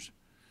expenditures.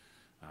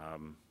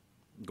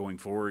 Going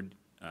forward,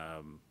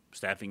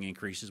 staffing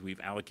increases, we've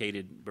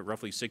allocated but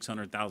roughly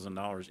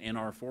 $600,000 in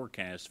our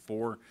forecast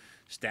for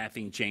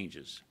staffing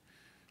changes.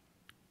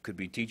 Could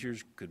be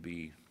teachers, could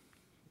be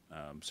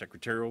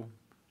secretarial,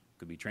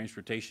 could be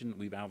transportation.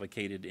 We've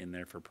allocated in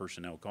there for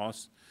personnel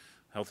costs.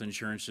 Health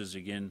insurances,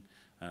 again,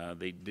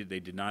 they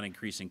did not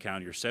increase in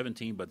calendar year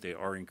 17, but they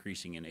are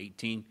increasing in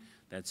 18.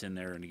 That's in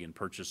there. And again,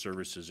 purchase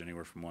services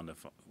anywhere from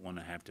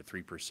 1.5 to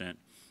 3%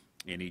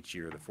 in each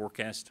year of the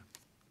forecast.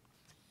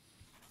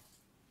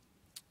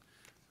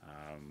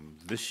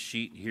 This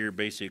sheet here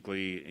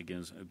basically, again,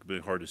 is a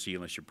bit hard to see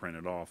unless you print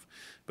it off,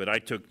 but I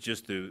took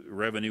just the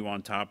revenue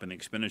on top and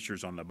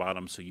expenditures on the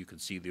bottom so you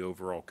could see the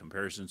overall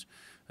comparisons.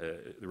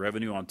 The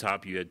revenue on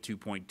top, you had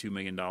 $2.2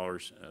 million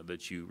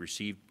that you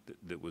received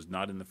that was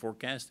not in the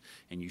forecast,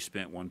 and you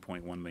spent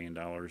 $1.1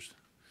 million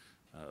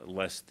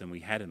less than we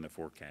had in the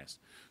forecast.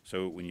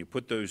 So when you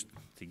put those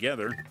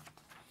together,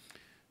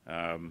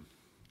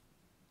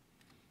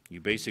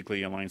 you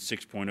basically align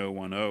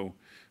 6.010,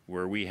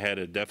 where we had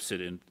a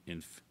deficit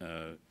in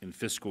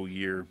fiscal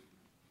year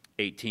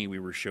 18. We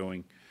were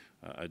showing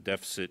a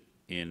deficit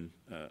in,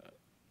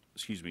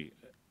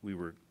 we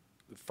were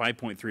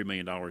 $5.3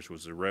 million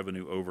was the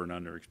revenue over and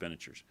under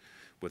expenditures.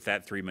 With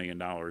that $3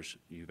 million,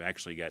 you've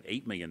actually got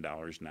 $8 million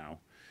now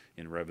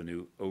in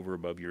revenue over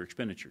above your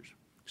expenditures.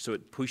 So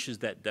it pushes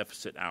that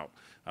deficit out.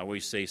 I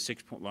always say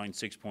line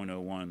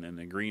 6.01 and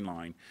the green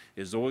line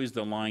is always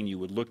the line you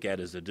would look at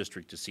as a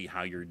district to see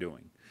how you're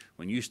doing.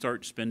 When you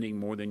start spending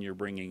more than you're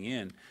bringing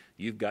in,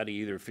 you've got to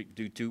either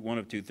do one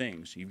of 2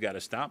 things. You've got to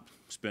stop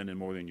spending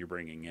more than you're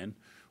bringing in,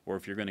 or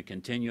if you're going to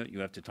continue it, you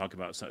have to talk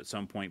about at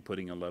some point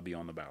putting a levy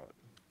on the ballot.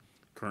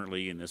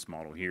 Currently, in this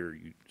model here,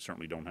 you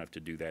certainly don't have to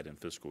do that in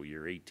fiscal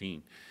year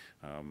 18.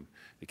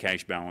 The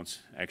cash balance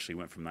actually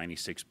went from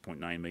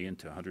 $96.9 million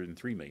to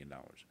 $103 million.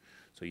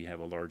 So you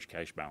have a large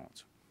cash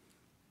balance.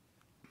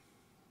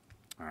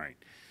 All right.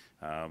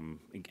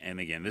 And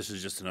again, this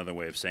is just another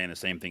way of saying the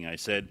same thing I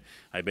said.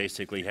 I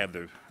basically have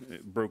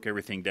broke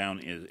everything down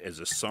as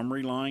a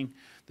summary line.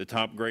 The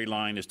top gray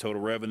line is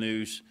total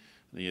revenues.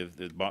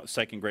 The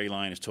second gray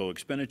line is total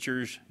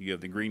expenditures. You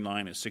have the green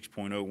line at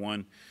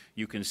 6.01.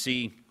 You can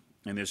see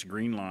in this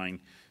green line,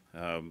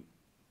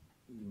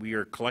 we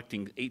are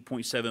collecting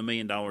 $8.7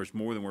 million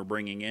more than we're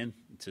bringing in.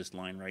 It's this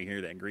line right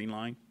here, that green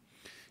line.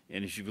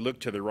 And if you look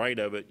to the right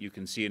of it, you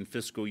can see in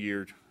fiscal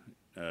year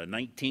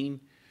 19,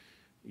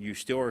 you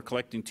still are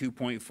collecting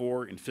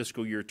 2.4. In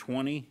fiscal year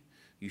 20,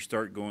 you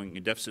start going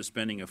in deficit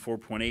spending of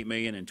 4.8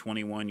 million. In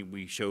 21,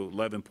 we show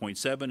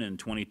 11.7, and in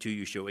 22,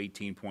 you show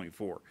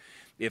 18.4.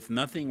 If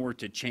nothing were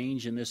to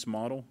change in this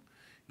model,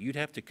 you'd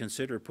have to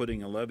consider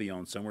putting a levy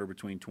on somewhere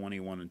between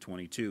 21 and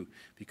 22,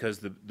 because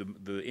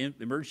the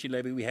emergency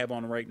levy we have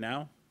on right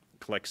now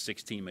collects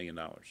 $16 million.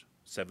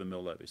 7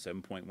 mil levy,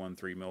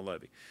 7.13 mil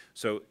levy.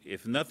 So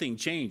if nothing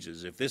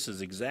changes, if this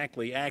is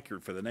exactly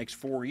accurate for the next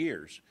 4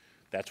 years,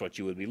 that's what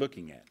you would be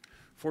looking at.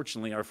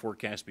 Fortunately, our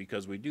forecast,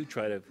 because we do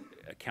try to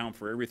account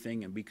for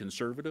everything and be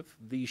conservative,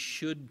 this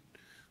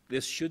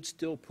should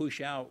still push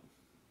out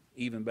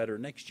even better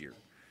next year.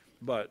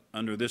 But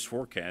under this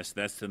forecast,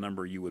 that's the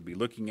number you would be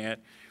looking at.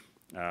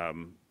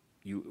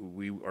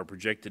 We are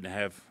projected to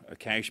have a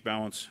cash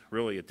balance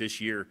really at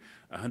this year,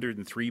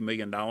 $103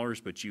 million,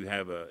 but you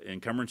have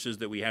encumbrances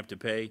that we have to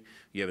pay.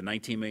 You have a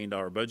 $19 million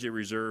budget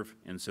reserve,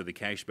 and so the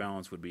cash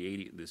balance would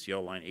be this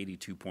yellow line,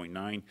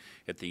 82.9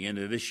 at the end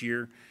of this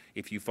year.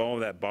 If you follow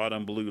that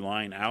bottom blue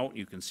line out,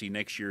 you can see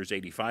next year is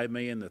 85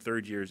 million, the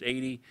third year is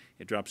 80,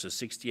 it drops to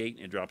 68,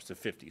 and it drops to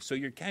 50. So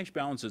your cash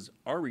balances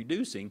are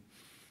reducing,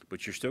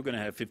 but you're still going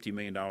to have $50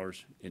 million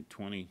in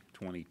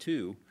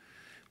 2022.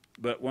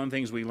 But one of the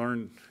things we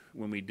learned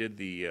when we did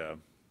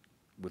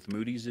with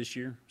Moody's this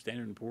year,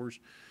 Standard & Poor's,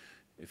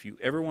 if you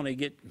ever want to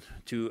get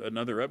to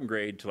another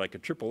upgrade to like a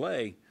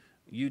AAA,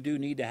 you do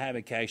need to have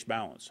a cash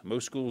balance.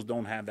 Most schools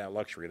don't have that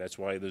luxury. That's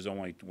why there's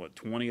only,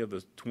 20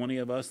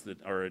 of us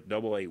that are at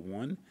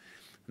AA1, and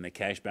the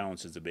cash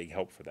balance is a big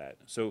help for that.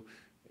 So,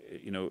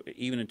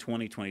 even in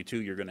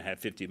 2022, you're going to have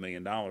 $50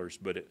 million,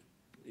 but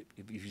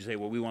if you say,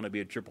 well, we want to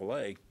be a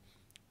AAA,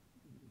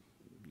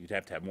 you'd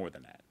have to have more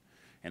than that.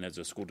 And as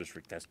a school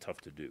district, that's tough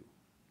to do.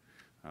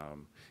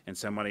 And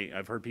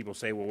I've heard people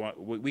say, well,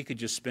 we could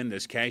just spend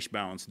this cash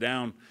balance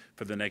down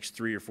for the next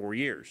 3 or 4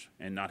 years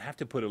and not have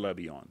to put a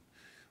levy on.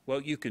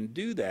 Well, you can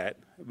do that,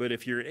 but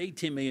if you're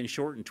 18 million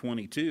short in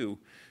 22,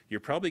 you're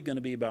probably going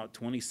to be about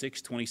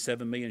 26,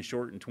 27 million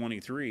short in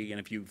 23. And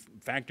if you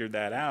factor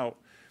that out,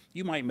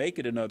 you might make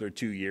it another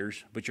 2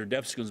 years, but your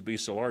deficit's going to be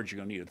so large, you're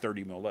going to need a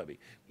 30 mil levy.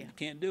 Yeah. You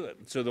can't do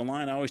it. So the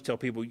line I always tell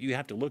people, you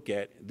have to look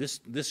at, this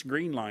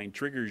green line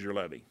triggers your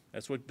levy.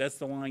 That's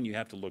the line you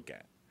have to look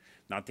at,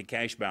 not the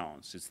cash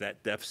balance. It's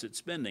that deficit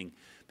spending,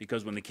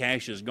 because when the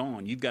cash is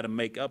gone, you've got to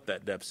make up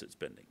that deficit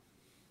spending.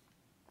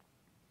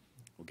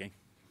 Okay?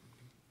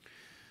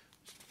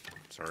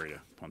 Sorry to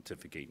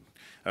pontificate.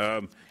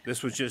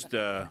 This was just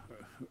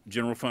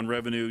general fund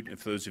revenue.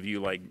 If those of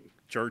you like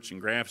charts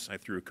and graphs, I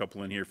threw a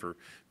couple in here for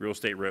real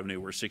estate revenue.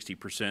 We're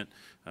 60%.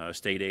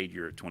 State aid,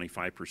 you're at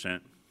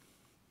 25%.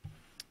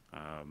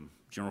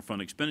 General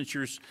fund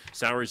expenditures,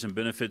 salaries and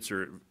benefits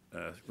are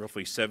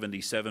roughly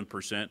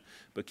 77%.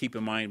 But keep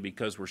in mind,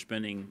 because we're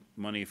spending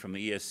money from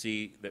the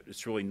ESC, that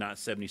it's really not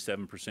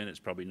 77%. It's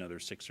probably another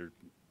 6 or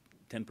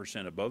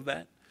 10% above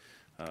that,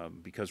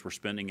 because we're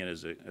spending it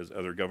as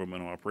other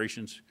governmental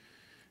operations.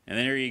 And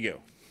then there you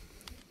go.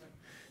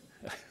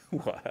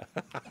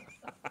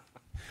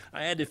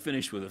 I had to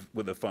finish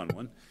with a fun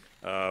one.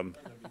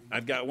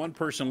 I've got one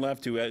person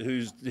left who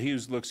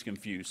looks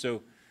confused.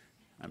 So,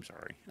 I'm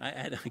sorry.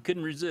 I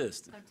couldn't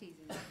resist. I'm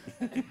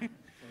teasing.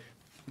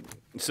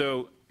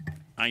 So,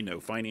 I know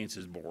finance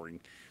is boring,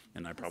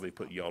 and I probably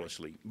put you all to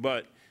sleep.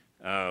 But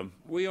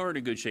we are in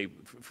a good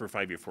shape for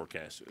 5-year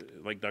forecast.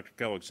 Like Dr.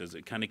 Kellogg says,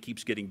 it kind of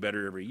keeps getting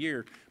better every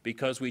year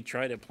because we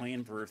try to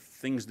plan for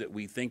things that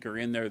we think are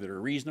in there that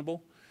are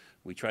reasonable.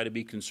 We try to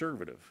be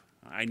conservative.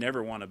 I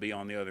never want to be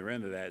on the other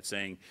end of that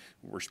saying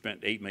we're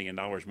spent $8 million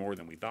more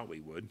than we thought we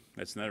would.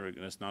 That's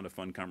not a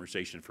fun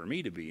conversation for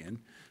me to be in.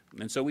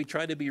 And so we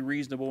try to be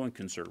reasonable and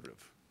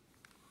conservative.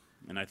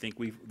 And I think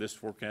this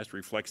forecast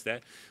reflects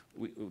that.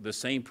 The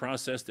same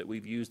process that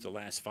we've used the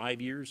last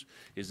 5 years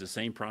is the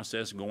same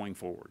process going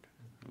forward.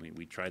 I mean,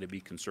 we try to be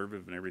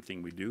conservative in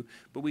everything we do,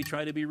 but we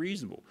try to be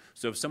reasonable.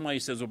 So if somebody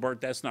says, well,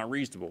 Bart, that's not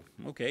reasonable,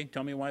 okay,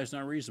 tell me why it's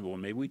not reasonable,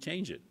 and maybe we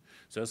change it.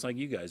 So it's like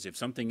you guys. If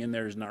something in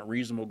there is not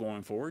reasonable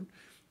going forward,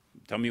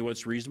 tell me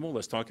what's reasonable,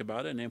 let's talk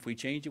about it, and if we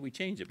change it, we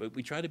change it. But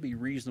we try to be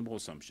reasonable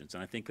assumptions,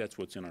 and I think that's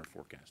what's in our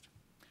forecast.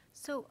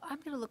 So I'm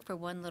going to look for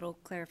one little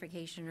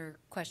clarification or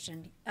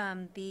question.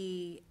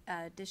 The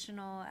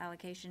additional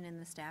allocation in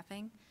the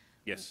staffing?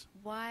 Yes.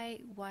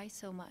 Why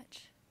so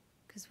much?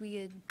 Because we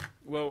had,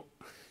 Well,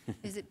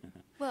 is it,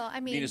 well, I I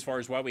mean, mean, as far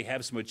as why we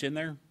have so much in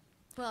there?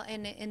 well,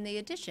 in the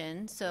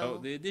addition, so.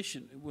 Oh, the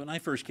addition, when I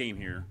first came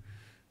here,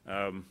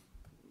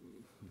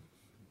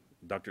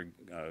 Dr.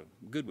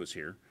 Good was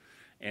here,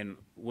 and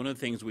one of the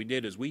things we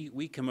did is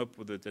we come up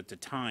with it at the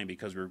time,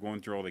 because we were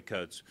going through all the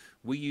cuts,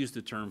 we used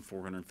the term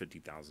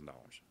 $450,000.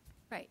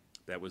 Right.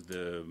 That was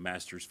the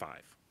Masters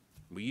 5.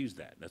 We used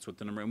that. That's what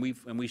the number, and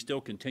we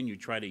still continue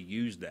to try to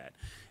use that.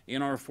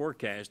 In our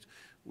forecast,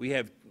 we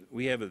have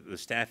the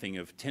staffing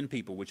of 10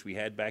 people, which we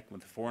had back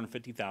with the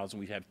 450,000.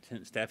 We have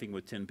staffing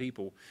with 10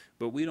 people,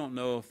 but we don't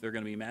know if they're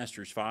going to be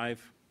Masters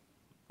 5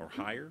 or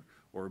higher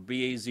or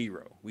BA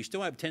 0. We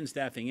still have 10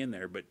 staffing in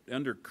there, but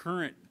under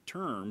current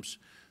terms,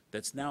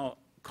 that's now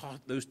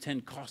those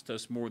 10 cost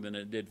us more than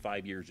it did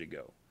 5 years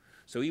ago.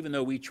 So even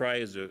though we try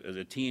as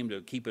a team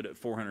to keep it at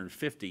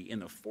 450 in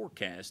the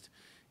forecast,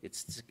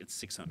 it's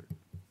 600.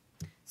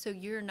 So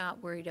you're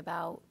not worried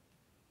about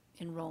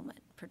enrollment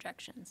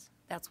projections?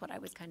 That's what I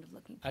was kind of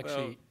looking for.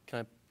 Actually, can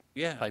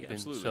I pipe in?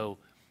 absolutely. So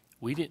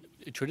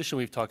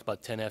traditionally, we've talked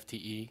about 10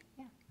 FTE.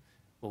 Yeah.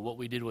 Well, what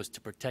we did was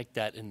to protect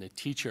that in the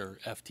teacher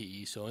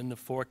FTE. So in the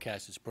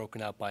forecast, it's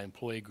broken out by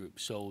employee group.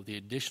 So the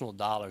additional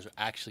dollars are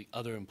actually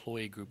other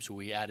employee groups where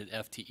we added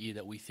FTE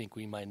that we think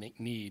we might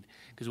need.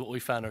 Because what we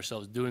found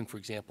ourselves doing, for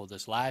example,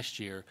 this last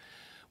year,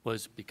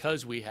 was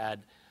because we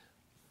had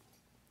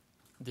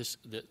this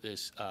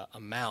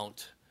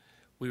amount,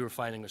 we were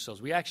finding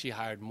ourselves, we actually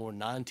hired more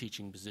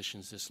non-teaching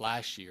positions this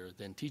last year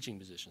than teaching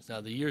positions.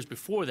 Now, the years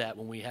before that,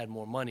 when we had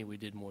more money, we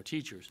did more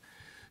teachers.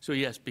 So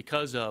yes,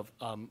 because of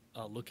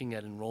looking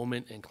at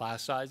enrollment and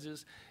class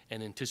sizes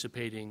and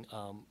anticipating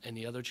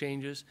any other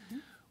changes,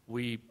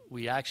 we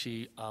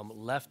actually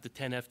left the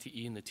 10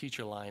 FTE in the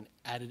teacher line,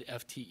 added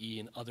FTE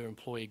in other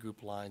employee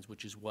group lines,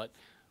 which is what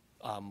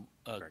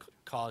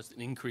caused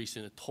an increase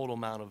in the total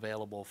amount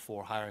available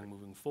for hiring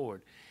moving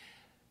forward.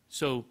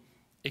 So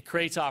it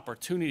creates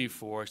opportunity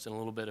for us and a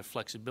little bit of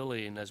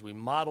flexibility. And as we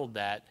modeled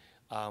that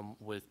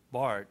with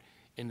Bart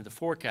into the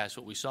forecast,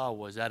 what we saw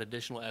was that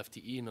additional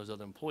FTE in those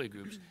other employee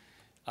groups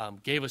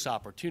gave us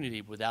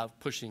opportunity without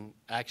pushing,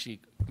 actually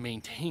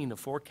maintain a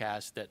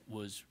forecast that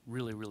was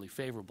really, really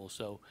favorable.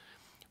 So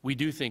we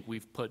do think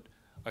we've put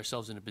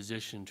ourselves in a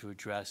position to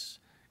address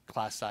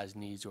class size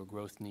needs or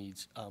growth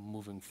needs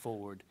moving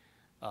forward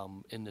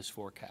in this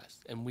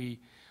forecast. And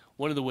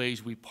one of the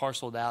ways we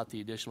parceled out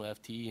the additional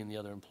FTE in the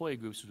other employee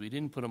groups is we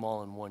didn't put them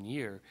all in 1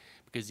 year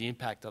because the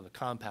impact of the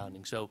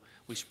compounding. So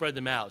we spread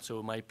them out, so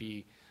it might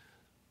be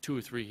 2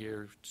 or 3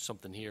 here,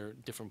 something here,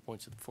 different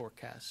points of the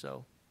forecast.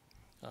 So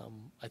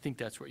I think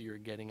that's what you're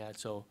getting at.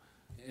 So,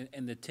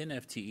 And the 10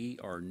 FTE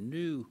are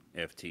new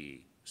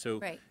FTE. So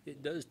Right.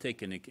 it does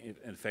take an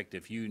effect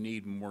if you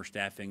need more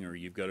staffing or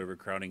you've got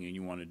overcrowding and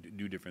you want to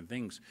do different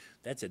things,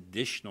 that's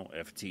additional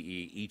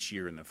FTE each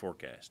year in the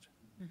forecast.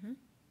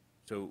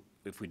 So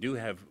if we do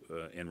have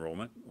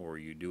enrollment or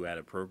you do add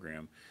a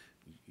program,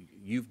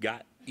 you've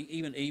got,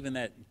 even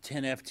that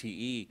 10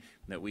 FTE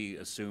that we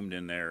assumed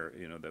in there,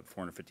 you know, that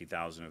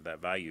 450,000 of that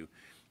value,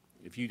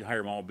 if you hire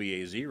them all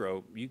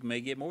BA0, you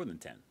may get more than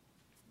 10.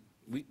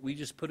 We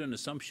just put an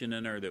assumption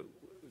in there that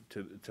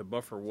to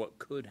buffer what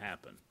could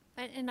happen.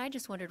 And I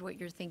just wondered what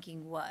your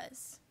thinking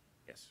was.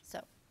 Yes.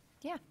 So,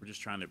 yeah, We're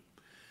just trying to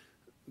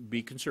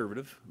be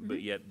conservative,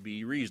 but yet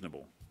be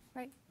reasonable.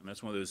 right. And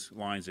that's one of those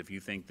lines, if you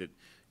think that,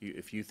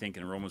 if you think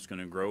enrollment's going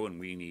to grow and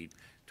we need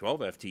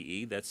 12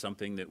 FTE, that's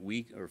something that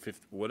we, or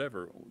 50,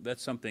 whatever,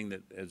 that's something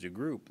that as a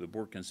group, the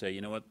board can say,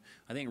 you know what,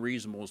 I think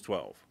reasonable is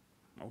 12.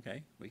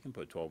 Okay, we can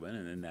put 12 in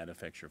and then that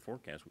affects your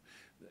forecast.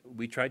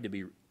 We tried to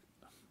be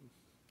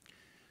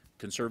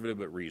conservative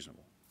but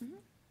reasonable.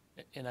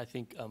 and I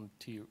think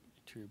to your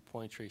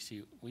point,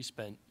 Tracy,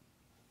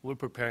 we're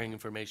preparing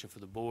information for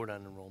the board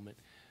on enrollment.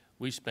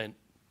 We spent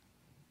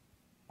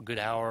a good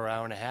hour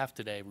and a half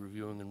today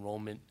reviewing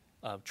enrollment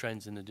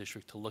trends in the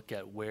district to look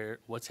at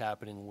what's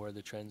happening and where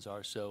the trends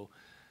are. So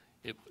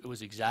it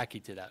was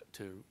exactly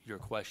to your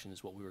question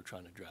is what we were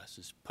trying to address,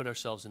 is put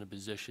ourselves in a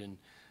position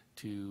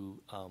to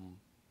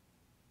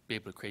be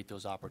able to create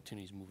those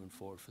opportunities moving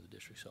forward for the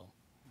district. So,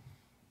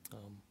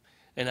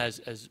 and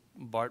as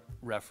Bart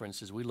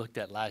references, we looked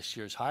at last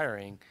year's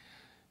hiring.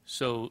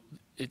 So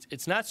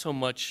it's not so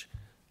much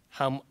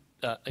how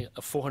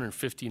a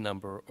 450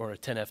 number or a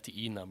 10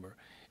 FTE number.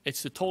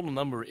 It's the total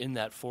number in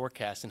that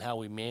forecast and how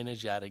we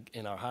manage that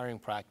in our hiring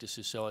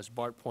practices. So as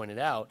Bart pointed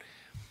out,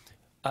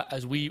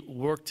 as we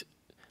worked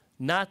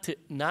not to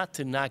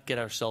get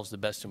ourselves the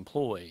best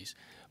employees,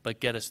 but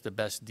get us the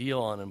best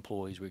deal on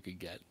employees we could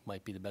get,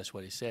 might be the best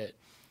way to say it.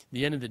 At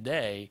the end of the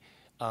day,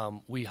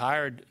 we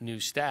hired new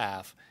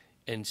staff,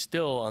 and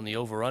still on the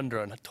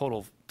over-under on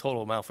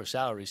total amount for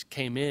salaries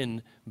came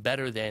in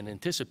better than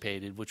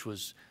anticipated, which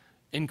was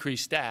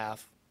increased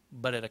staff,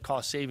 but at a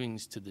cost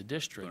savings to the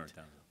district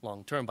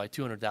long-term by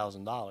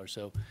 $200,000.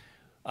 So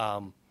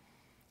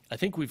I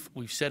think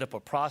we've set up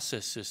a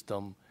process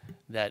system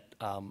that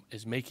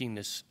is making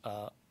this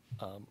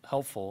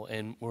helpful,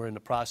 and we're in the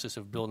process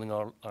of building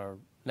our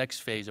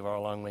next phase of our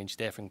long-range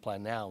staffing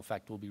plan now. In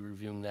fact, we'll be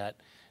reviewing that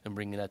and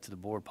bringing that to the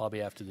board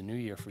probably after the new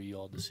year for you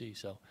all to see.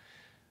 So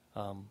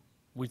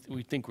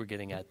we think we're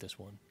getting at this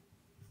one.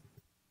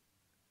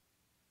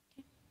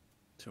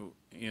 So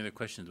any other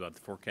questions about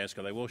the forecast?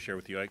 Because I will share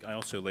with you, I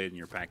also laid in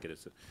your packet,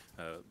 it's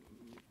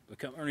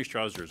Ernie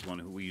Strauser is one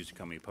who we use the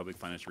company Public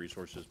Finance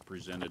Resources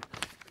presented.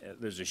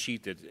 There's a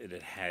sheet that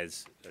it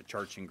has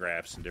charts and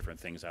graphs and different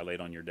things I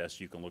laid on your desk.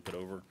 You can look it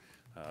over.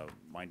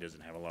 Mine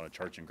doesn't have a lot of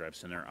charts and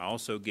graphs in there. I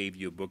also gave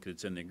you a book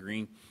that's in the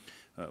green.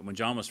 When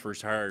John was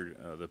first hired,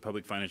 the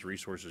Public Finance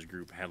Resources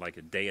Group had like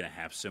a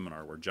day-and-a-half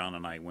seminar where John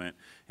and I went,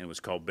 and it was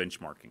called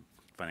benchmarking,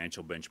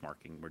 financial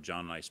benchmarking, where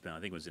John and I spent, I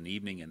think it was an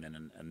evening and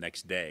then a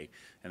next day,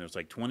 and there was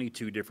like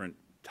 22 different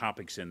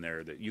topics in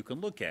there that you can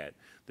look at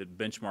that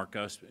benchmark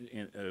us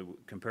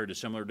compared to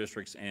similar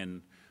districts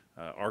and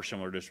our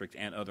similar district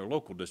and other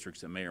local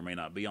districts that may or may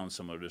not be on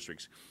similar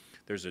districts.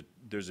 There's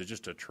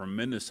just a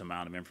tremendous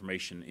amount of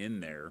information in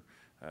there.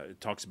 It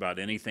talks about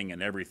anything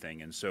and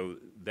everything, and so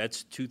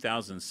that's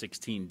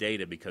 2016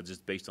 data because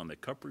it's based on the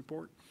CUP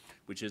report,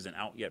 which isn't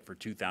out yet for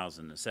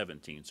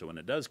 2017. So when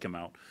it does come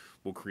out,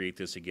 we'll create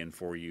this again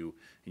for you,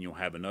 and you'll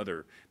have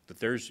another. But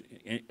there's,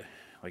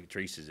 like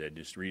Tracy said,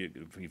 just read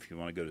it if you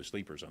want to go to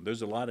sleep or something.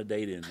 There's a lot of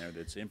data in there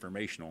that's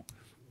informational.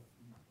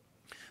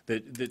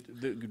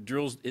 That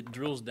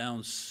drills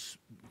down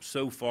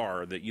so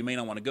far that you may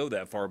not want to go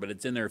that far, but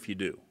it's in there if you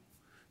do,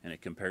 and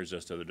it compares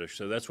us to other districts.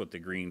 So that's what the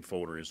green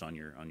folder is on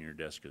your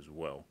desk as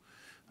well.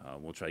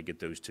 We'll try to get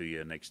those to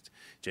you next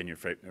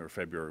January or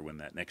February when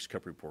that next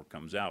CUP report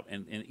comes out,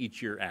 and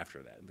each year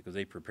after that, because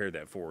they prepared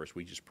that for us.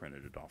 We just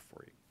printed it off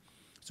for you.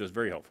 So it's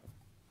very helpful.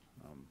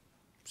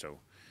 So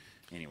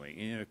anyway,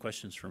 any other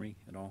questions for me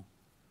at all?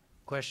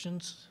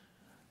 Questions?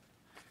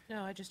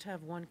 No, I just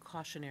have one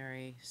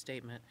cautionary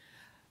statement.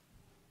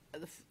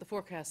 The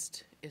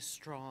forecast is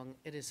strong,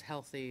 it is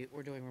healthy,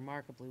 we're doing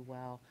remarkably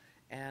well,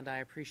 and I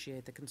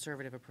appreciate the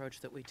conservative approach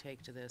that we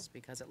take to this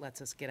because it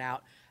lets us get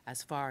out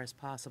as far as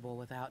possible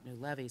without new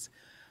levies.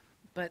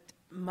 But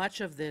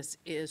much of this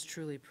is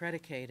truly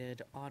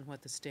predicated on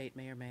what the state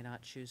may or may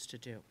not choose to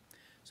do.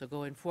 So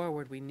going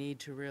forward, we need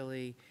to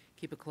really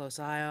keep a close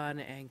eye on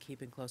and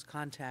keep in close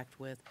contact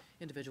with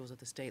individuals at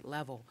the state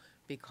level,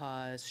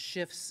 because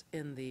shifts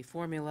in the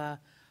formula,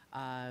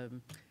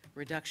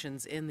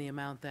 reductions in the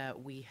amount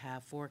that we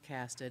have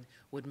forecasted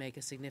would make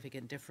a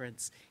significant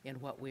difference in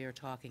what we are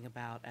talking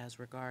about as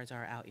regards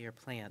our out-year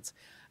plans.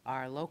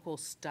 Our local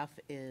stuff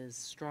is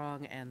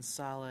strong and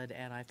solid,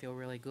 and I feel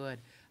really good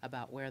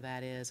about where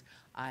that is.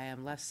 I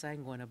am less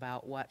sanguine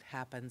about what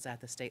happens at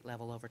the state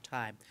level over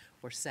time.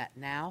 We're set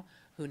now.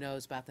 Who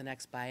knows about the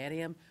next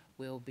biennium?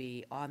 We'll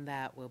be on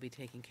that. We'll be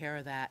taking care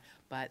of that.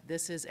 But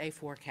this is a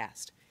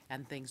forecast,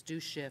 and things do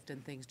shift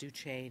and things do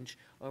change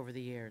over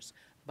the years.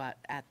 But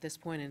at this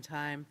point in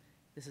time,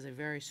 this is a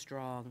very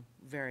strong,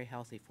 very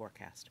healthy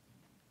forecast.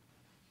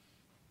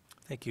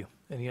 Thank you.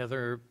 Any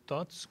other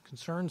thoughts,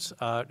 concerns?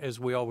 As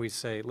we always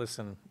say,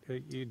 listen,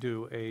 you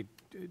do a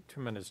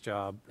tremendous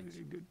job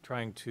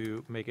trying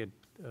to make it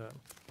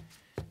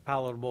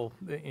palatable,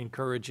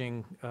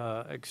 encouraging,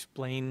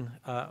 explain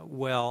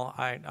well.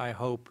 I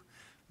hope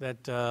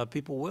that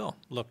people will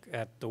look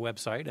at the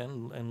website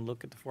and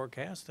look at the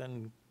forecast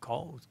and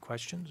call with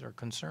questions or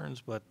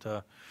concerns.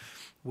 But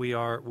we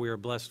are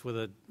blessed with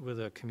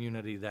a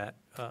community that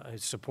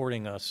is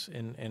supporting us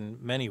in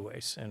many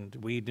ways, and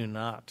we do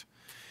not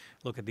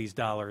look at these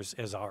dollars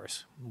as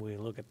ours. We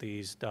look at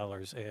these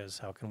dollars as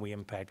how can we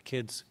impact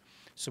kids,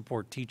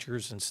 support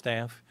teachers and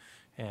staff,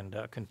 and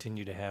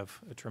continue to have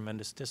a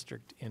tremendous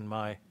district, in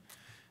my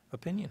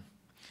opinion.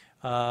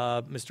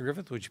 Mr.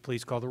 Griffith, would you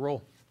please call the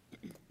roll?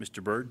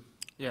 Mr. Byrd?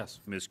 Yes.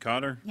 Ms.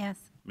 Cotter? Yes.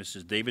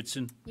 Mrs.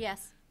 Davidson?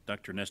 Yes.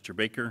 Dr. Nestor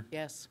Baker?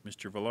 Yes.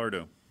 Mr.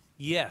 Velardo?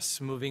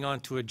 Yes. Moving on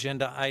to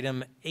agenda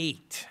item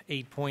 8,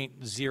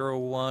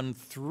 8.01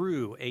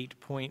 through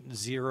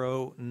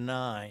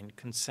 8.09,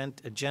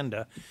 consent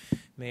agenda.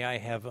 May I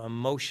have a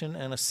motion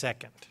and a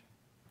second?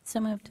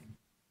 So moved.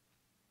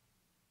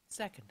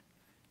 Second.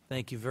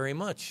 Thank you very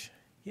much.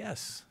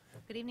 Yes.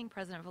 Good evening,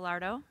 President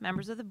Velardo,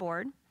 members of the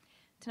board.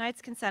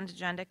 Tonight's consent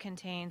agenda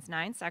contains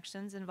 9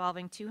 sections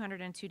involving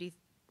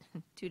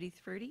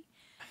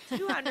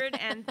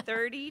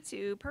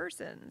 232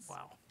 persons.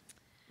 Wow.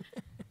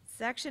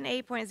 Section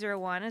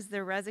 8.01 is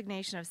the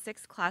resignation of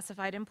 6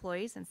 classified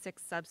employees and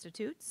 6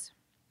 substitutes.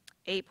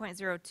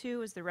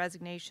 8.02 is the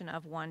resignation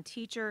of 1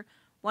 teacher,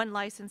 1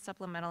 licensed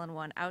supplemental, and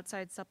 1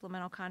 outside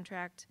supplemental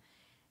contract.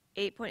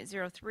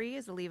 8.03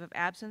 is a leave of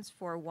absence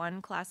for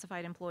 1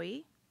 classified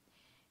employee.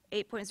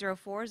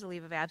 8.04 is a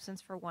leave of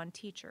absence for 1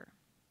 teacher.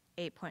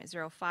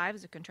 8.05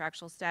 is a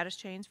contractual status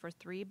change for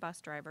 3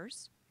 bus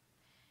drivers.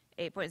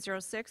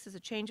 8.06 is a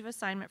change of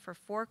assignment for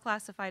 4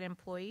 classified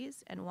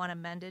employees and 1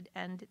 amended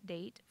end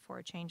date for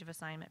a change of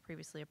assignment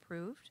previously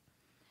approved.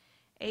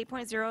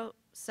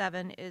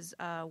 8.07 is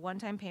a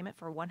one-time payment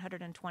for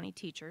 120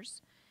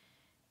 teachers.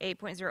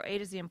 8.08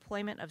 is the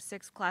employment of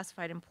 6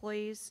 classified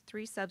employees,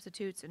 3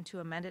 substitutes, and 2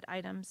 amended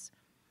items.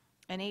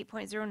 And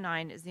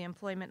 8.09 is the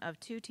employment of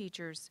 2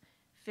 teachers,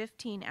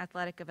 15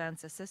 athletic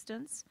events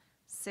assistants,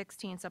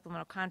 16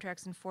 supplemental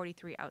contracts, and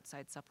 43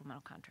 outside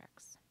supplemental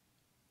contracts.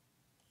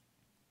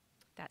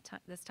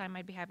 This time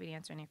I'd be happy to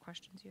answer any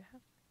questions you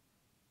have.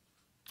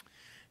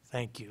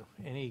 Thank you.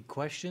 Any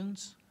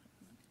questions?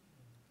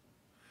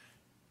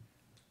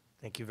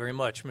 Thank you very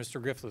much. Mr.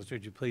 Griffith,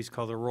 would you please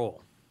call the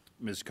roll?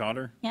 Ms.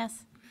 Cotter?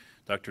 Yes.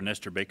 Dr.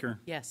 Nestor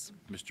Baker? Yes.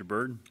 Mr.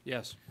 Byrd?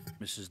 Yes.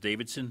 Mrs.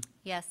 Davidson?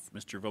 Yes.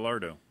 Mr.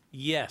 Velardo?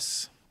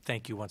 Yes.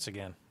 Thank you once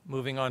again.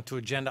 Moving on to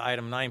agenda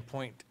item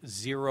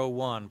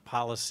 9.01,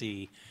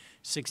 policy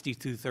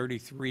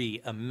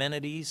 6233,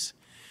 amenities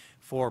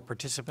for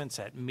participants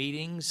at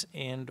meetings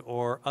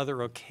and/or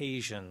other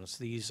occasions.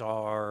 These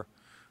are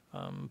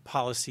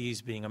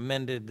policies being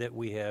amended that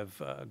we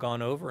have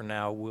gone over.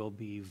 Now we'll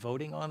be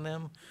voting on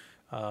them.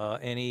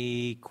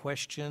 Any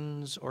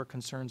questions or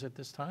concerns at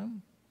this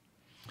time?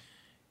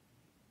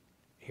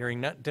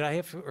 Hearing none. Did I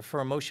have for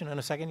a motion and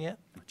a second yet?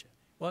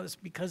 Well, it's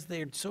because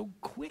they're so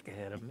quick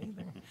ahead of me.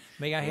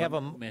 May I have a...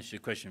 Let me ask you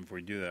a question before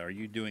you do that. Are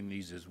you doing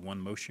these as one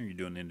motion or are you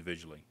doing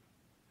individually?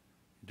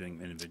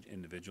 Doing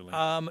individually?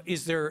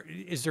 Is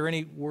there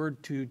any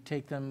word to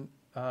take them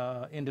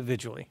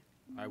individually?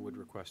 I would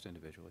request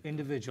individually.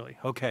 Individually,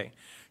 okay.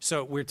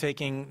 So we're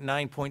taking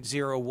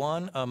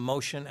 9.01, a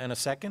motion and a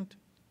second?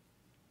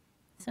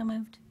 So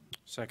moved.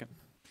 Second.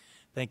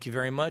 Thank you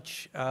very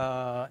much.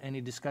 Any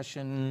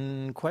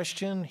discussion,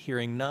 question?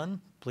 Hearing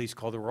none, please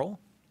call the roll.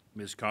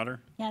 Ms.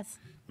 Cotter? Yes.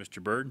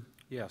 Mr. Byrd?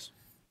 Yes.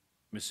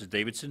 Mrs.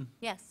 Davidson?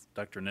 Yes.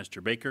 Dr.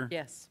 Nestor Baker?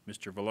 Yes.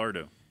 Mr.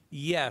 Velardo?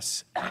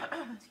 Yes.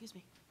 Excuse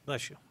me.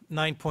 Bless you.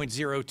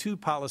 9.02,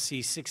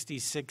 Policy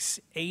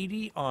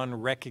 6680 on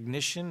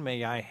recognition.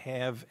 May I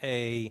have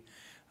a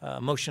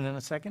motion and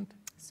a second?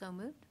 So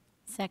moved.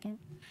 Second.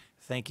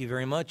 Thank you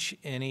very much.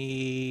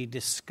 Any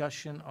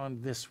discussion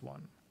on this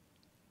one?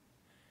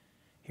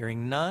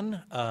 Hearing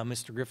none,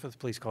 Mr. Griffith,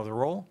 please call the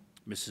roll.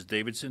 Mrs.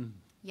 Davidson?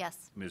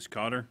 Yes. Ms.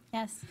 Cotter?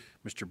 Yes.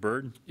 Mr.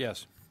 Byrd?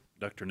 Yes.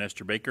 Dr.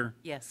 Nestor Baker?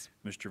 Yes.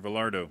 Mr.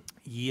 Velardo?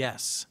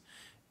 Yes.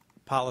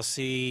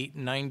 Policy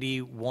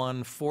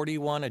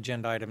 9141,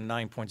 Agenda Item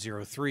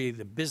 9.03,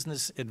 the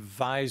Business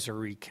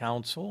Advisory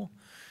Council.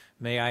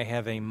 May I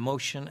have a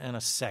motion and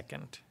a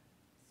second?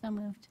 So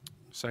moved.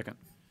 Second.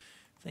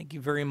 Thank you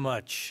very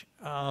much.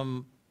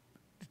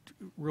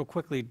 Real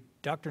quickly,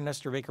 Dr.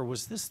 Nestor Baker,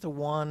 was this the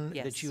one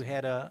that Yes. you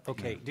had a,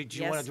 okay, did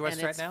you want to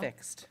address right now? Yes, and it's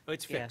fixed. Oh,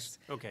 it's fixed,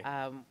 Yes. okay.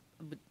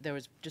 But there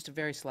was just a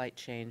very slight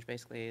change,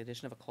 basically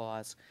addition of a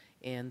clause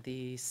in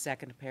the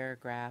second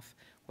paragraph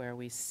where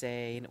we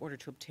say, in order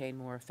to obtain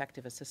more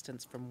effective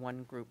assistance from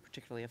one group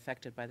particularly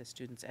affected by the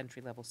student's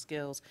entry-level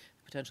skills,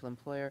 the potential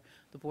employer,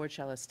 the board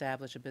shall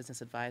establish a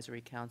business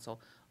advisory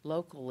council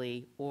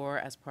locally or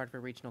as part of a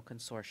regional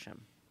consortium.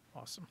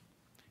 Awesome.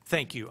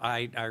 Thank you.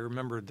 I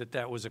remembered that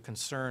that was a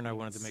concern. I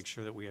wanted to make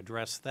sure that we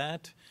addressed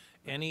that.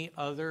 Any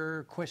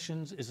other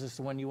questions? Is this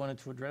the one you wanted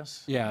to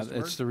address? Yeah, Mr. it's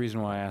Byrd? the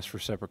reason why I asked for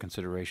separate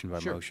consideration by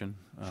Sure. motion,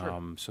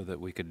 Sure. so that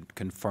we could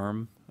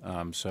confirm.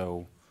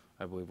 So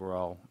I believe we're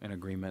all in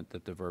agreement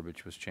that the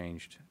verbiage was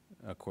changed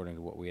according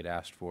to what we had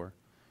asked for.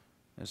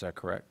 Is that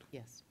correct?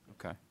 Yes.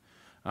 Okay.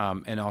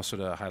 And also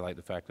to highlight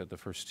the fact that the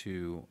first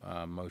two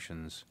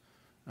motions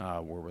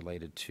were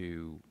related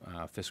to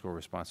fiscal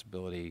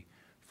responsibility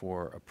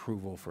for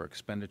approval for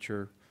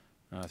expenditure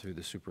through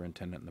the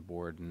superintendent and the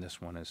board, and this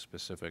one is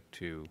specific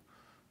to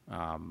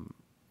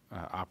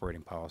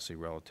operating policy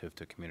relative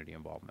to community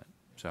involvement.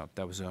 So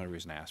that was the only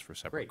reason I asked for a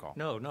separate Great. call.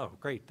 No,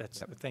 great.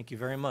 Thank you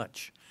very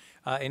much.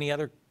 Any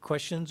other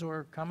questions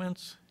or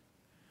comments?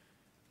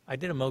 I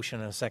did a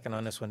motion and a second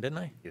on this one, didn't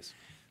I? Yes.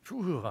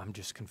 Phew, I'm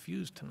just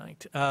confused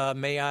tonight.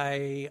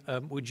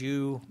 Would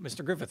you,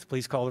 Mr. Griffith,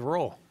 please call the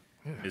roll?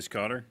 Ms.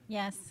 Cotter?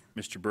 Yes.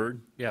 Mr.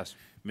 Byrd? Yes.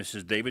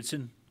 Mrs.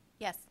 Davidson?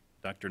 Yes.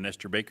 Dr.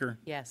 Nestor Baker?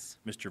 Yes.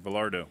 Mr.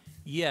 Velardo?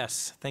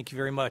 Yes, thank you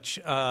very much.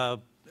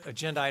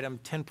 Agenda item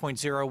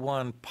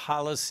 10.01,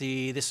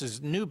 policy, this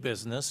is new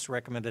business,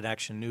 recommended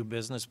action, new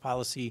business,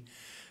 policy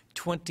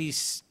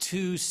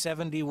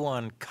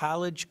 2271,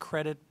 college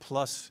credit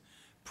plus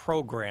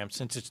program.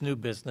 Since it's new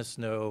business,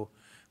 no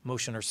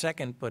motion or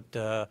second, but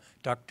Mr.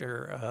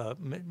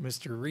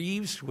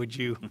 Reeves, would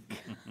you?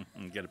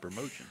 Get a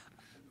promotion.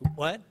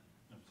 What?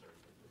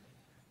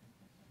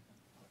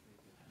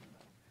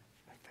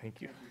 Thank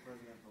you. Thank you,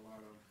 President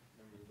Velardo,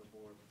 members of the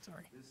board.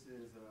 Sorry. This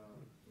is a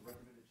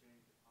recommended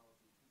change to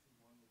policy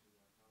 221,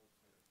 which is our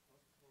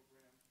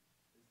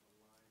college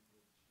credit plus program. This aligns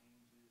with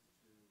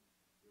changes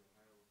to the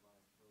Ohio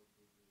Revised Code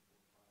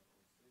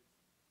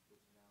 34506,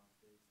 which now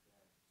states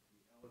that the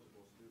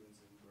eligible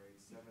students in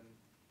grades 7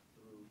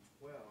 through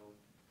 12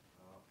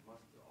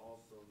 must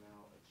also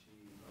now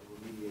achieve a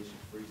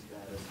remediation-free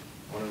status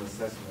on an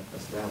assessment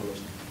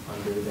established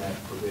under that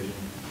provision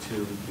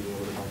to be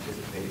able to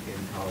participate in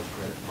college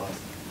credit plus.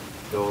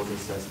 Those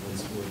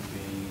assessments would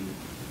be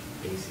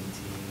ACT,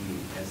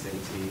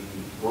 SAT,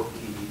 work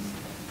keys.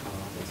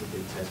 That's a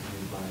big test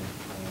used by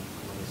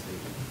another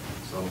state.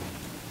 So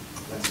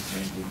that's a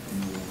change in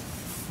the rule.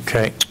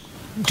 Okay.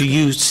 Do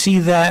you see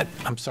that?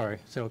 I'm sorry,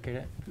 is that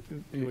okay?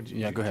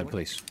 Yeah, go ahead,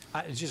 please.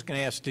 I was just going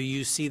to ask, do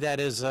you see that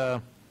as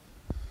a,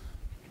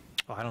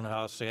 I don't know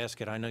how else to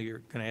ask it. I know you're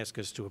going to ask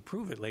us to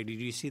approve it, lady.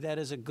 Do you see that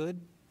as a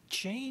good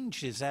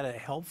change? Is that a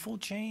helpful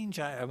change?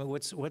 I mean,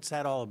 what's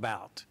that all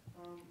about?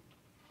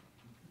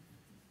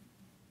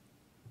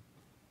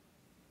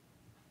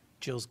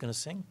 Jill's going to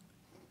sing?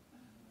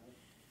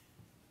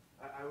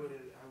 I would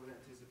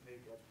anticipate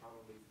that's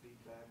probably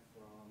feedback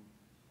from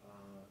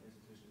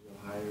institutions of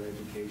higher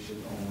education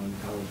on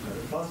college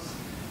credit plus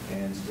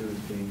and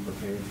students being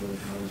prepared for the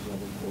college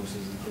level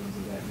courses and things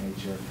of that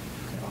nature.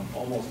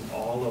 Almost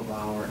all of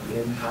our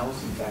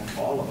in-house, in fact,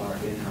 all of our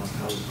in-house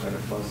college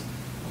credit plus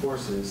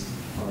courses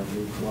are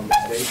through Columbus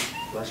State,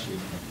 bless you,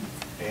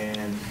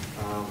 and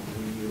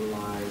we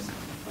utilize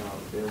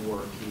their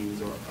work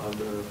keys or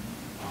other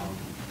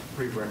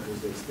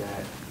prerequisites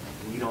that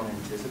we don't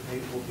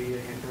anticipate will be a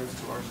hindrance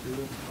to our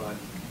students, but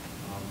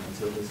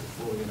until this is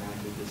fully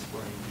enacted this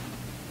spring,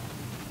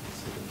 let's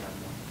see what that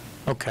one.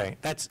 Okay,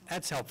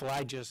 that's helpful.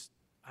 I just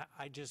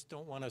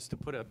don't want us to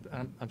put up,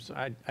 I'm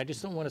sorry, I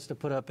just don't want us to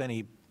put up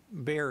any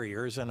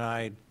barriers, and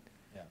I'm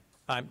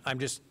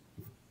just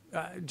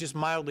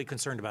mildly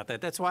concerned about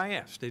that. That's why I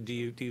asked. Do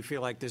you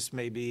feel like this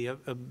may be a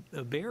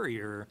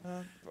barrier?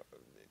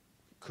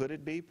 Could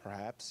it be?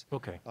 Perhaps.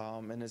 Okay.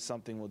 And it's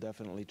something we'll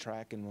definitely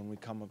track, and when we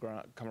come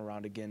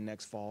around again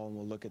next fall, and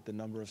we'll look at the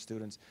number of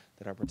students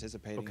that are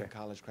participating in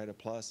College Credit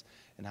Plus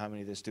and how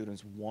many of the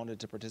students wanted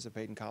to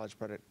participate in College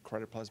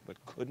Credit Plus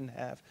but couldn't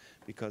have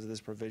because of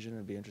this provision.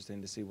 It'd be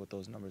interesting to see what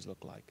those numbers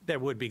look like.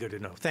 That would be good to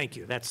know. Thank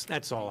you.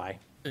 That's all I.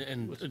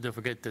 And don't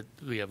forget that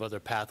we have other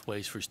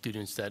pathways for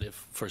students that if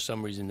for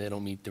some reason they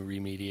don't meet the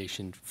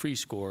remediation free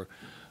score,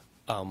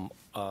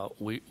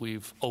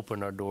 we've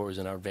opened our doors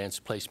in our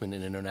advanced placement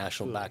and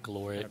international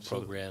baccalaureate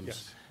Absolutely.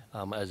 programs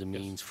Yes. as a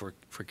means for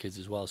kids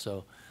as well.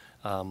 So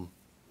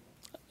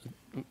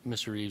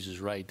Mr. Reeves is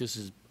right. This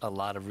is a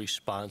lot of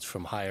response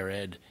from higher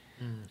ed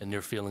and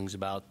their feelings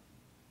about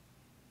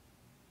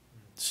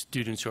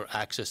students who are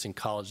accessing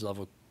college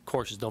level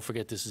courses. Don't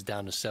forget this is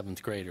down to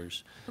 7th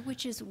graders.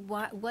 Which is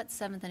what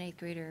 7th and 8th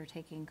grader are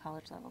taking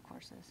college level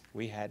courses?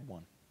 We had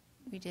one.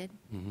 We did?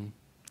 Mm-hmm.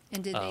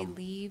 And did they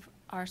leave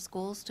our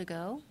schools to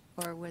go,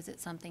 or was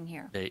it something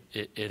here?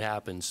 It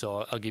happens.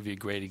 So I'll give you a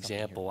great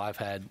example. I've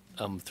had,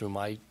 through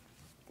my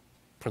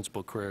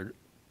principal career,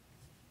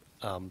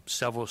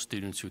 several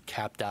students who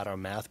capped out our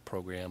math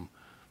program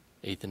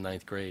 8th and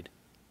 9th grade.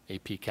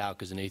 AP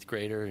Calc as an 8th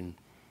grader, and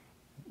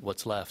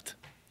what's left?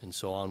 And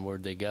so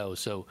onward they go.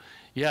 So,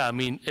 yeah, I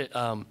mean,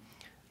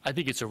 I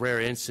think it's a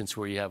rare instance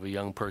where you have a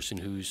young person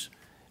who's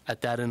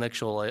at that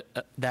intellectual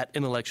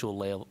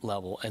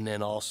level, and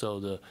then also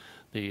the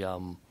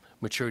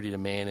maturity to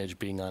manage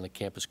being on a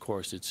campus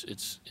course.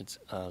 It's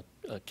a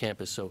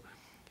campus, so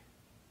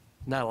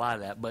not a lot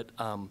of that. But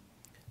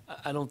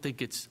I don't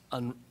think it's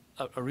a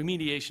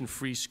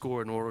remediation-free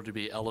score in order to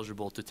be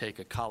eligible to take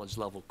a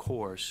college-level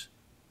course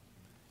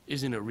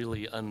isn't a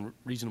really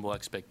unreasonable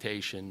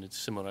expectation. It's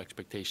a similar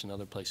expectation in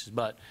other places.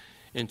 But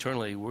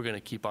internally, we're going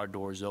to keep our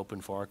doors open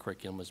for our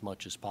curriculum as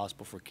much as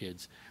possible for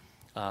kids.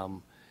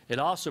 It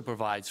also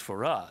provides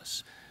for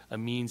us a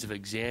means of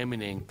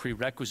examining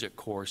prerequisite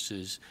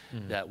courses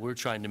that we're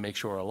trying to make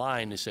sure are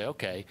aligned to say,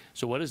 okay,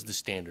 so what is the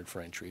standard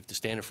for entry? If the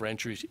standard for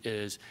entry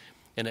is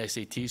an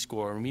SAT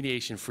score,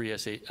 remediation-free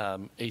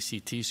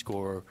ACT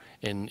score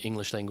in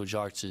English language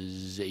arts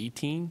is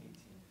 18?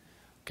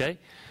 Okay?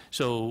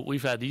 So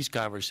we've had these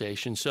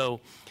conversations.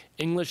 So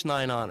English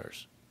 9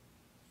 honors,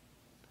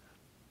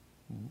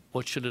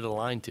 what should it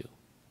align to?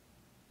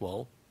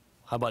 Well,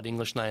 how about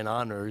English 9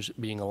 honors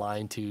being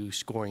aligned to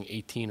scoring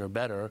 18 or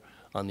better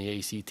on the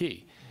ACT?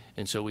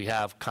 And so we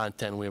have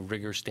content, we have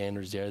rigorous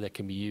standards there that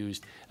can be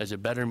used as a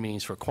better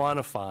means for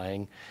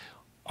quantifying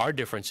our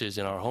differences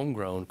in our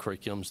homegrown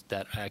curriculums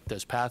that act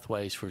as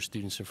pathways for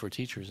students and for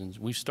teachers. And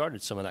we've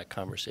started some of that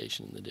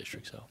conversation in the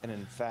district. So. And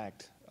in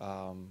fact,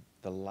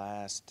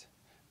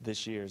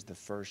 this year is the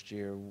first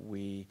year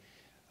we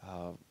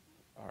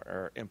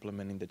are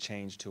implementing the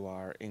change to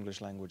our English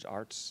language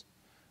arts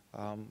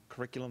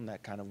curriculum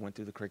that kind of went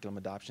through the curriculum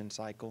adoption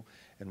cycle.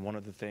 And one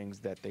of the things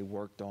that they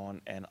worked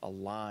on and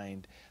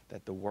aligned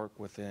that the work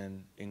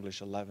within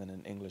English 11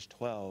 and English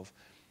 12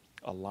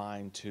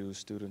 aligned to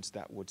students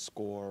that would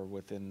score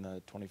within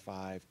the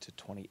 25 to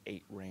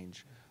 28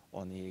 range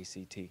on the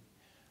ACT.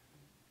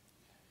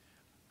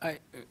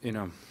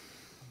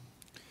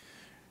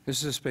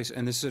 This is a space,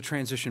 and this is a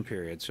transition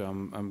period, so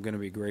I'm going to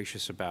be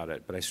gracious about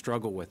it, but I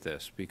struggle with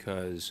this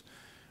because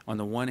on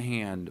the one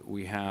hand,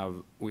 we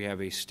have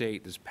a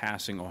state that's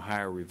passing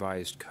Ohio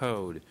Revised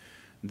Code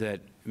that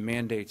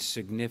mandates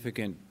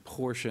significant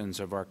portions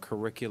of our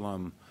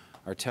curriculum,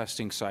 our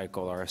testing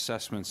cycle, our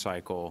assessment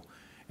cycle,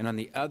 and on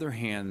the other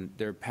hand,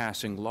 they're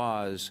passing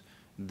laws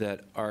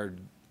that are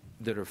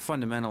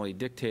fundamentally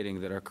dictating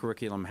that our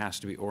curriculum has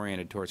to be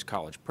oriented towards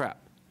college prep.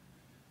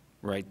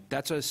 Right?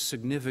 That's a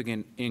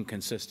significant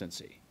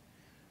inconsistency,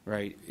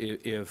 right?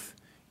 If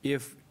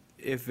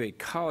a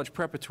college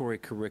preparatory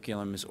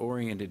curriculum is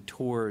oriented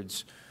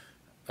towards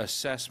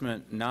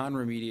assessment,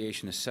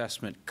 non-remediation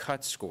assessment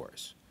cut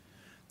scores,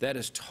 that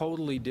is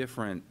totally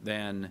different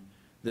than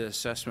the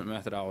assessment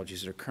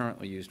methodologies that are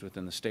currently used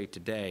within the state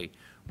today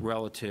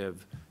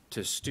relative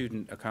to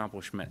student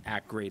accomplishment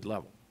at grade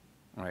level,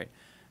 right?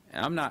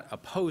 And I'm not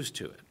opposed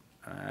to it.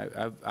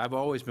 I've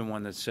always been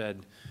one that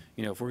said,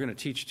 you know, if we're going to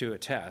teach to a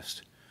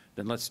test,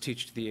 then let's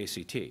teach to the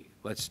ACT.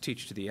 Let's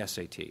teach to the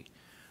SAT.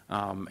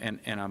 And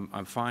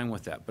I'm fine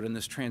with that. But in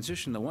this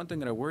transition, the one thing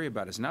that I worry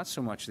about is not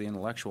so much the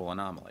intellectual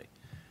anomaly,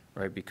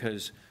 right?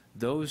 Because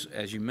those,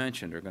 as you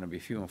mentioned, are going to be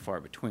few and far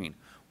between.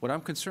 What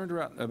I'm concerned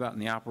about in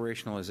the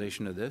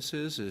operationalization of this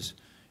is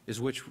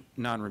which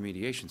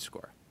non-remediation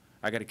score.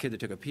 I got a kid that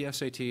took a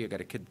PSAT, I got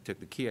a kid that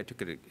took the KEY, I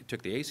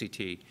took the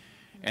ACT,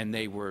 and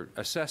they were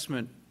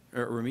assessment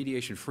or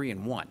remediation free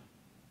in 1.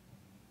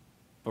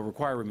 But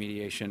require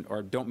remediation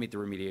or don't meet the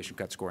remediation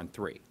cut score in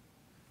 3.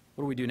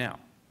 What do we do now,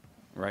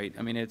 right?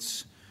 I mean,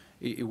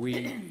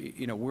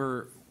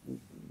 we're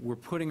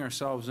putting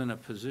ourselves in a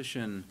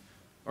position,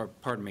 or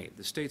pardon me,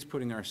 the state's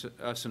putting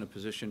us in a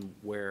position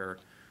where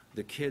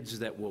the kids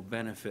that will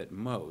benefit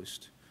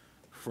most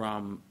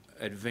from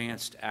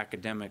advanced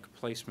academic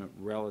placement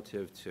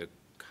relative to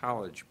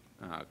college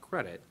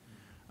credit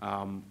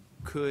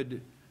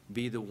could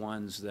be the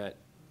ones that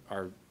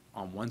are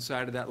on one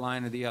side of that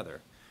line or the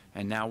other.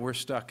 And now we're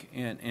stuck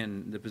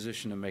in the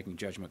position of making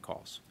judgment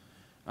calls.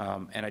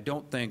 And I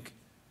don't think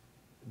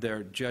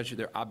they're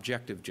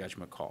objective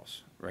judgment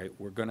calls, right?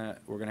 We're gonna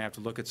have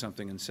to look at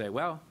something and say,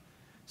 well,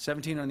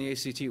 17 on the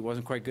ACT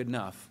wasn't quite good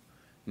enough,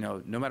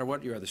 no matter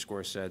what your other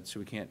score said, so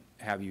we can't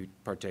have you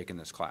partake in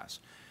this class.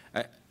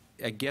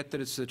 I get that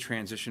it's the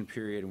transition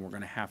period and we're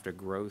going to have to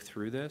grow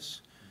through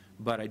this,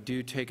 but I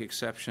do take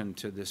exception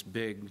to this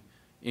big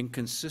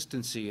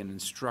inconsistency in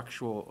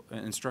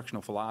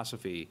instructional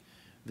philosophy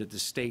that the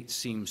state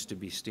seems to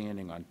be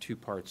standing on two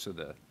banks of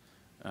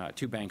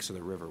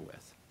the river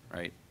with,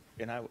 right?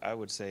 And I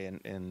would say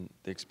in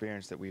the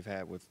experience that we've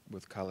had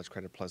with College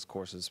Credit Plus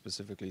courses,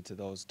 specifically to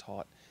those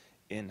taught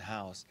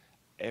in-house,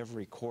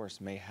 every course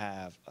may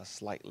have a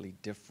slightly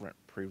different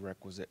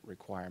prerequisite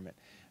requirement.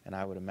 And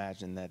I would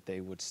imagine that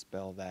they would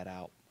spell that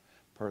out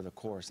per the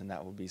course, and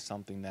that would be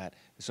something that,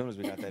 as soon as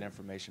we got that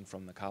information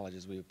from the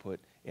colleges, we would put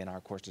in our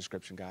course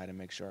description guide and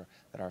make sure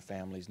that our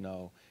families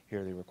know,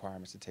 here are the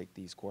requirements to take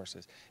these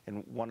courses.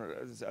 And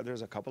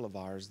there's a couple of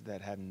ours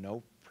that have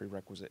no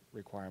prerequisite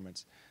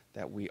requirements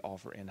that we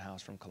offer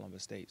in-house from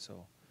Columbus State,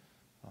 so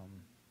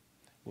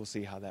we'll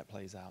see how that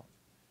plays out.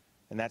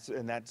 And that's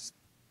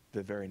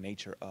the very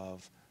nature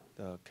of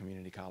the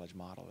community college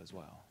model as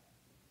well.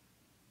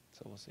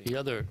 So we'll see.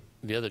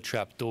 The other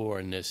trap door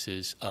in this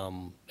is,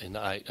 and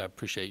I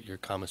appreciate your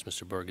comments,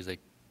 Mr. Berg, as I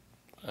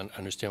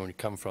understand where you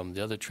come from.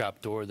 The other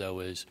trap door,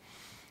 though, is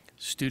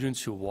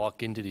students who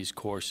walk into these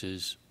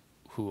courses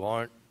who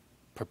aren't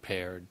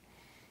prepared.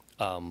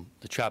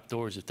 The trap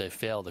door is if they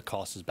fail, the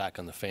cost is back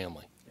on the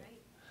family.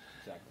 Right.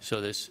 Exactly.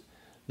 So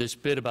this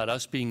bit about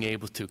us being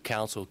able to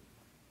counsel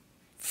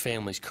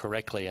families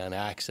correctly on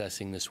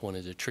accessing this one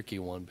is a tricky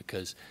one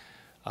because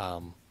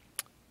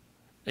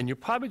and you're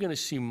probably going to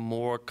see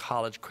more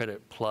College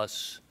Credit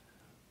Plus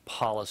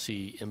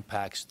policy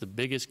impacts. The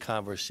biggest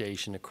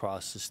conversation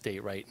across the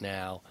state right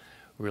now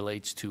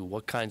relates to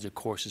what kinds of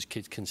courses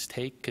kids can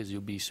take, because you'll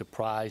be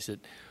surprised at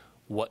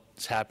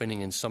what's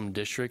happening in some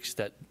districts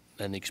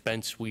and the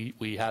expense,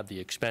 we have the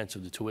expense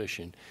of the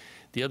tuition.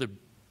 The other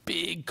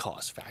big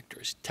cost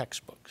factor is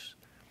textbooks.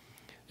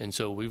 And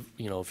so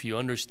if you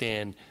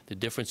understand the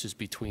differences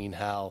between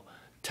how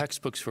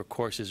textbooks for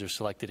courses are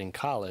selected in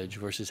college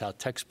versus how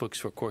textbooks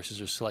for courses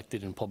are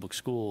selected in public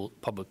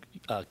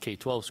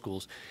K-12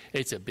 schools,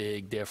 it's a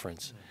big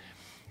difference.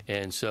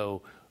 And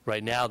so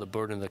right now the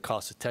burden of the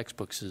cost of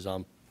textbooks is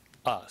on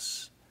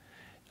us.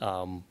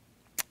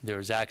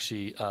 There's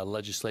actually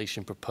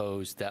legislation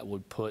proposed that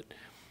would put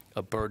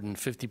a burden,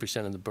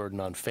 50% of the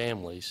burden on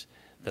families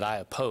that I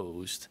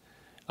opposed.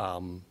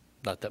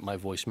 Not that my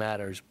voice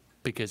matters,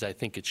 because I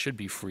think it should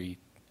be free.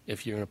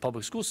 If you're in a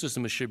public school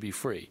system, it should be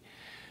free.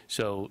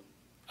 So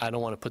I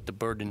don't want to put the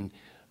burden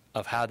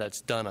of how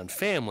that's done on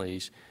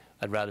families.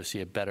 I'd rather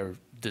see a better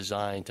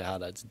design to how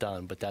that's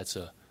done, but that's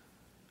a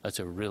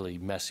really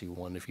messy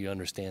one if you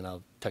understand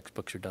how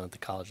textbooks are done at the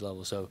college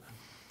level. So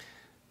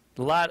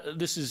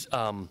this is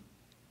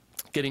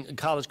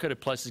College Credit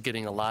Plus is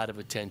getting a lot of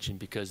attention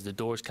because the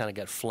doors kind of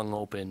got flung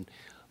open.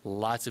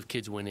 Lots of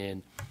kids went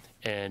in,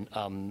 and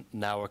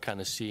now we're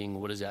kind of seeing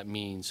what does that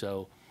mean.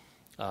 So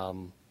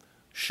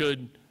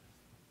should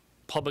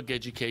public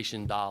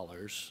education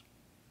dollars,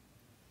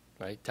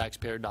 right,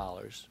 taxpayer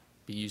dollars,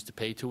 be used to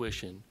pay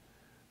tuition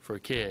for a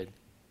kid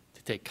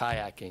to take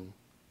kayaking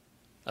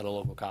at a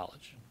local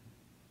college?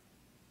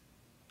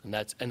 And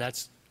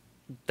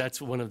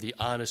that's one of the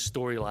honest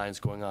storylines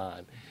going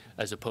on,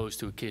 as opposed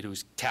to a kid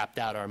who's tapped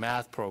out our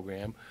math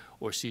program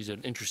or sees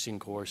an interesting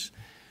course.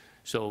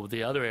 So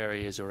the other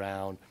area is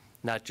around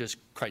not just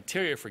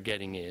criteria for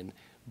getting in,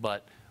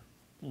 but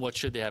what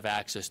should they have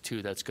access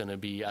to that's going to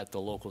be at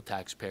the local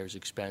taxpayer's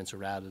expense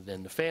rather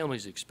than the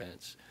family's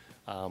expense.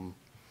 And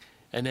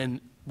then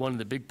one of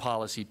the big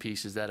policy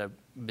pieces that have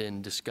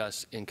been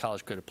discussed in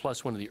College Credit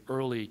Plus, one of the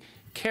early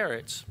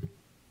carrots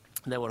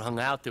that were hung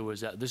out there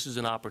was that this is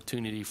an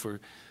opportunity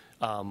for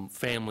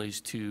families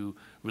to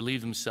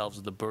relieve themselves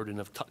of the burden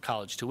of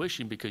college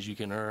tuition because you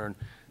can earn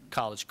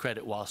college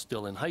credit while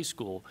still in high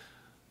school.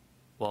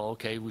 Well,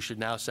 okay, we should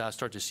now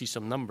start to see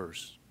some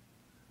numbers.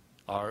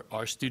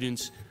 Are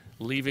students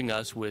leaving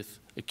us with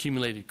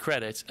accumulated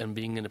credits and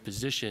being in a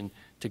position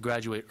to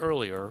graduate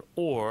earlier,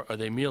 or are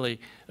they merely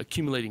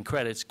accumulating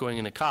credits going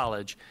into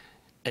college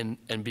and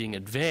being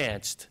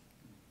advanced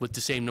with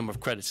the same number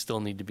of credits still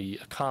need to be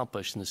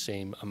accomplished and the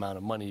same amount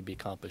of money to be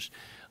accomplished?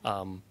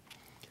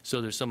 So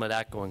there's some of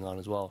that going on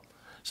as well.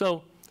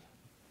 So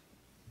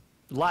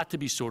a lot to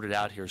be sorted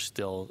out here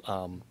still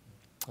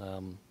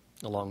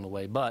along the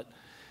way, but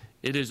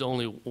it is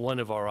only one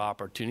of our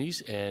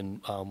opportunities,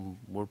 and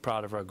we're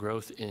proud of our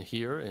growth in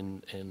here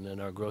and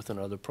our growth in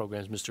other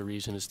programs. Mr.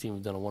 Reeves and his team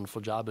have done a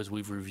wonderful job as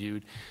we've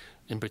reviewed.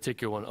 In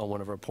particular, one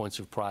of our points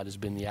of pride has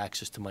been the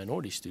access to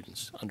minority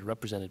students,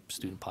 underrepresented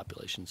student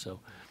population. So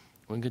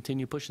we're going to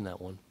continue pushing that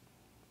one.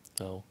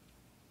 So.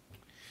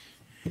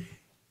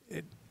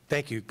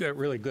 Thank you.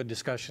 Really good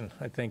discussion.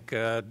 I think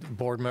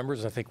board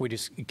members, I think we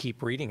just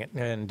keep reading it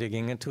and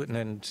digging into it and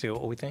then see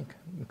what we think.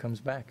 It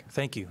comes back.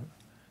 Thank you.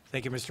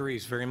 Thank you, Mr.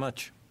 Reeves, very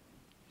much.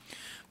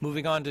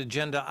 Moving on to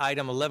agenda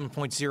item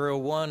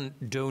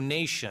 11.01,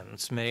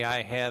 donations. May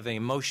I have a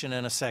motion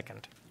and a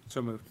second?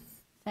 So moved.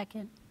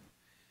 Second.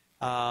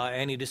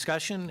 Any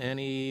discussion?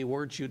 Any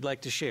words you'd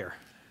like to share?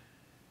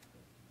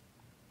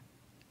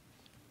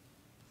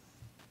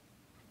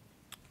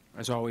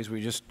 As always,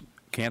 we just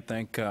can't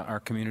thank our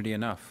community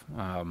enough,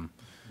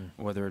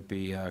 whether it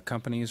be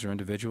companies or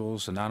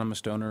individuals,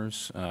 anonymous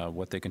donors,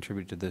 what they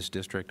contribute to this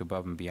district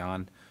above and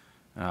beyond.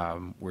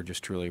 We're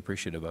just truly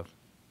appreciative of.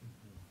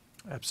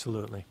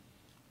 Absolutely.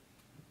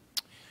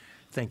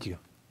 Thank you.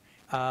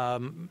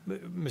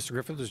 Mr.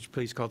 Griffith, would you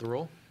please call the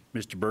roll?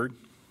 Mr. Byrd?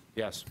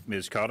 Yes.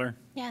 Ms. Cotter?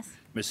 Yes.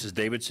 Mrs.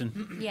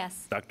 Davidson?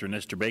 Yes. Dr.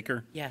 Nestor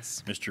Baker?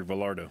 Yes. Mr.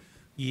 Velardo?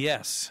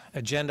 Yes.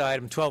 Agenda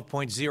item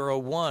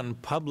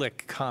 12.01,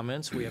 public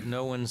comments. We have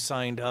no one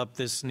signed up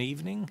this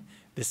evening.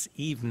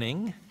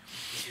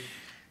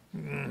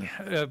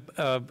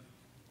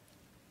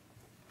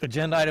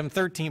 Agenda item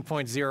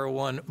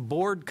 13.01,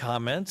 board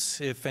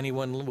comments. If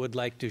anyone would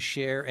like to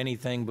share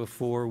anything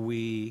before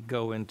we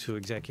go into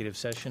executive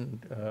session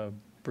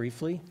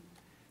briefly.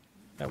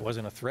 That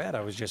wasn't a threat.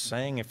 I was just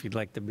saying if you'd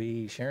like to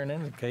be sharing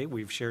it. Okay,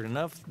 we've shared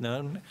enough.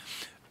 None.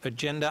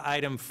 Agenda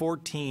item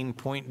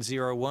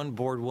 14.01,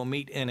 board will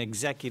meet in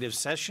executive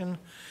session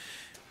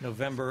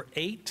November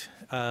 8,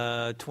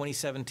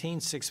 2017,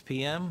 6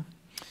 p.m.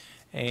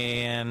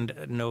 And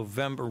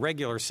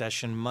regular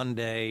session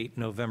Monday,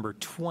 November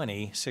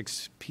 20,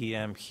 6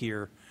 p.m.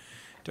 here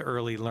to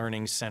Early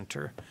Learning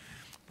Center.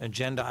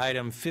 Agenda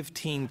item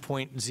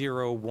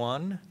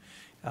 15.01,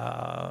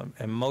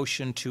 a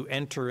motion to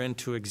enter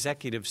into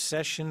executive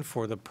session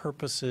for the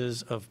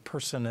purposes of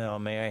personnel.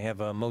 May I have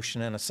a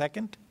motion and a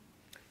second?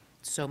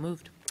 So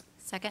moved.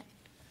 Second.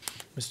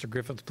 Mr.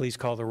 Griffith, please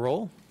call the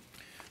roll.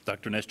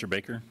 Dr. Nestor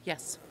Baker?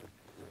 Yes.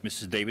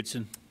 Mrs.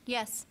 Davidson?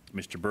 Yes.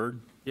 Mr. Byrd?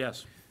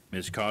 Yes.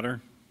 Ms.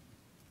 Cotter?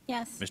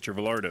 Yes. Mr.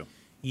 Velardo?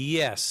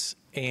 Yes,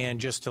 and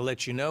just to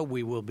let you know,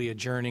 we will be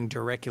adjourning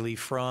directly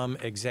from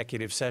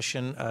executive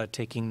session,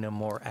 taking no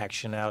more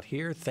action out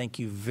here. Thank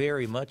you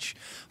very much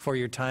for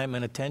your time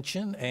and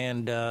attention,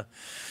 and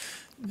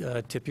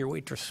tip your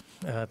waitress.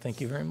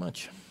 Thank you very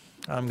much.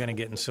 I'm going to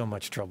get in so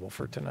much trouble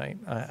for tonight.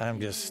 I'm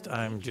just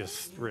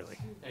really,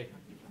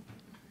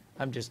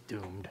 I'm just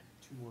doomed.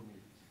 2 more meetings.